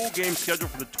our full game schedule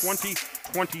for the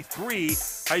 2023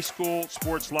 High School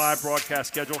Sports Live broadcast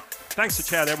schedule. Thanks to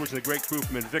Chad Edwards and the great crew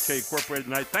from Invicta Incorporated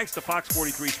tonight. Thanks to Fox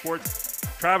 43 Sports.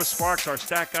 Travis Sparks, our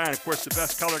stat guy, and of course the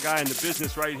best color guy in the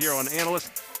business right here on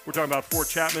Analyst. We're talking about Fort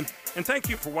Chapman. And thank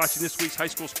you for watching this week's High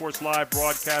School Sports Live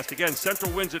broadcast. Again,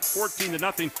 Central wins it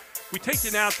 14-0. We take you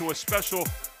now to a special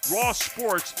Raw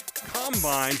Sports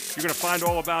Combine. You're going to find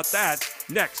all about that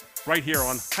next, right here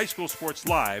on High School Sports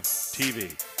Live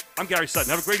TV. I'm Gary Sutton.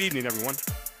 Have a great evening, everyone.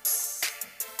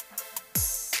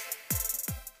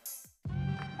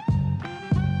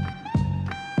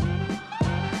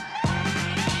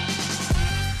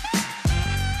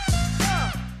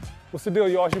 What's the deal,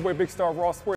 y'all? It's your boy Big Star Raw Sports.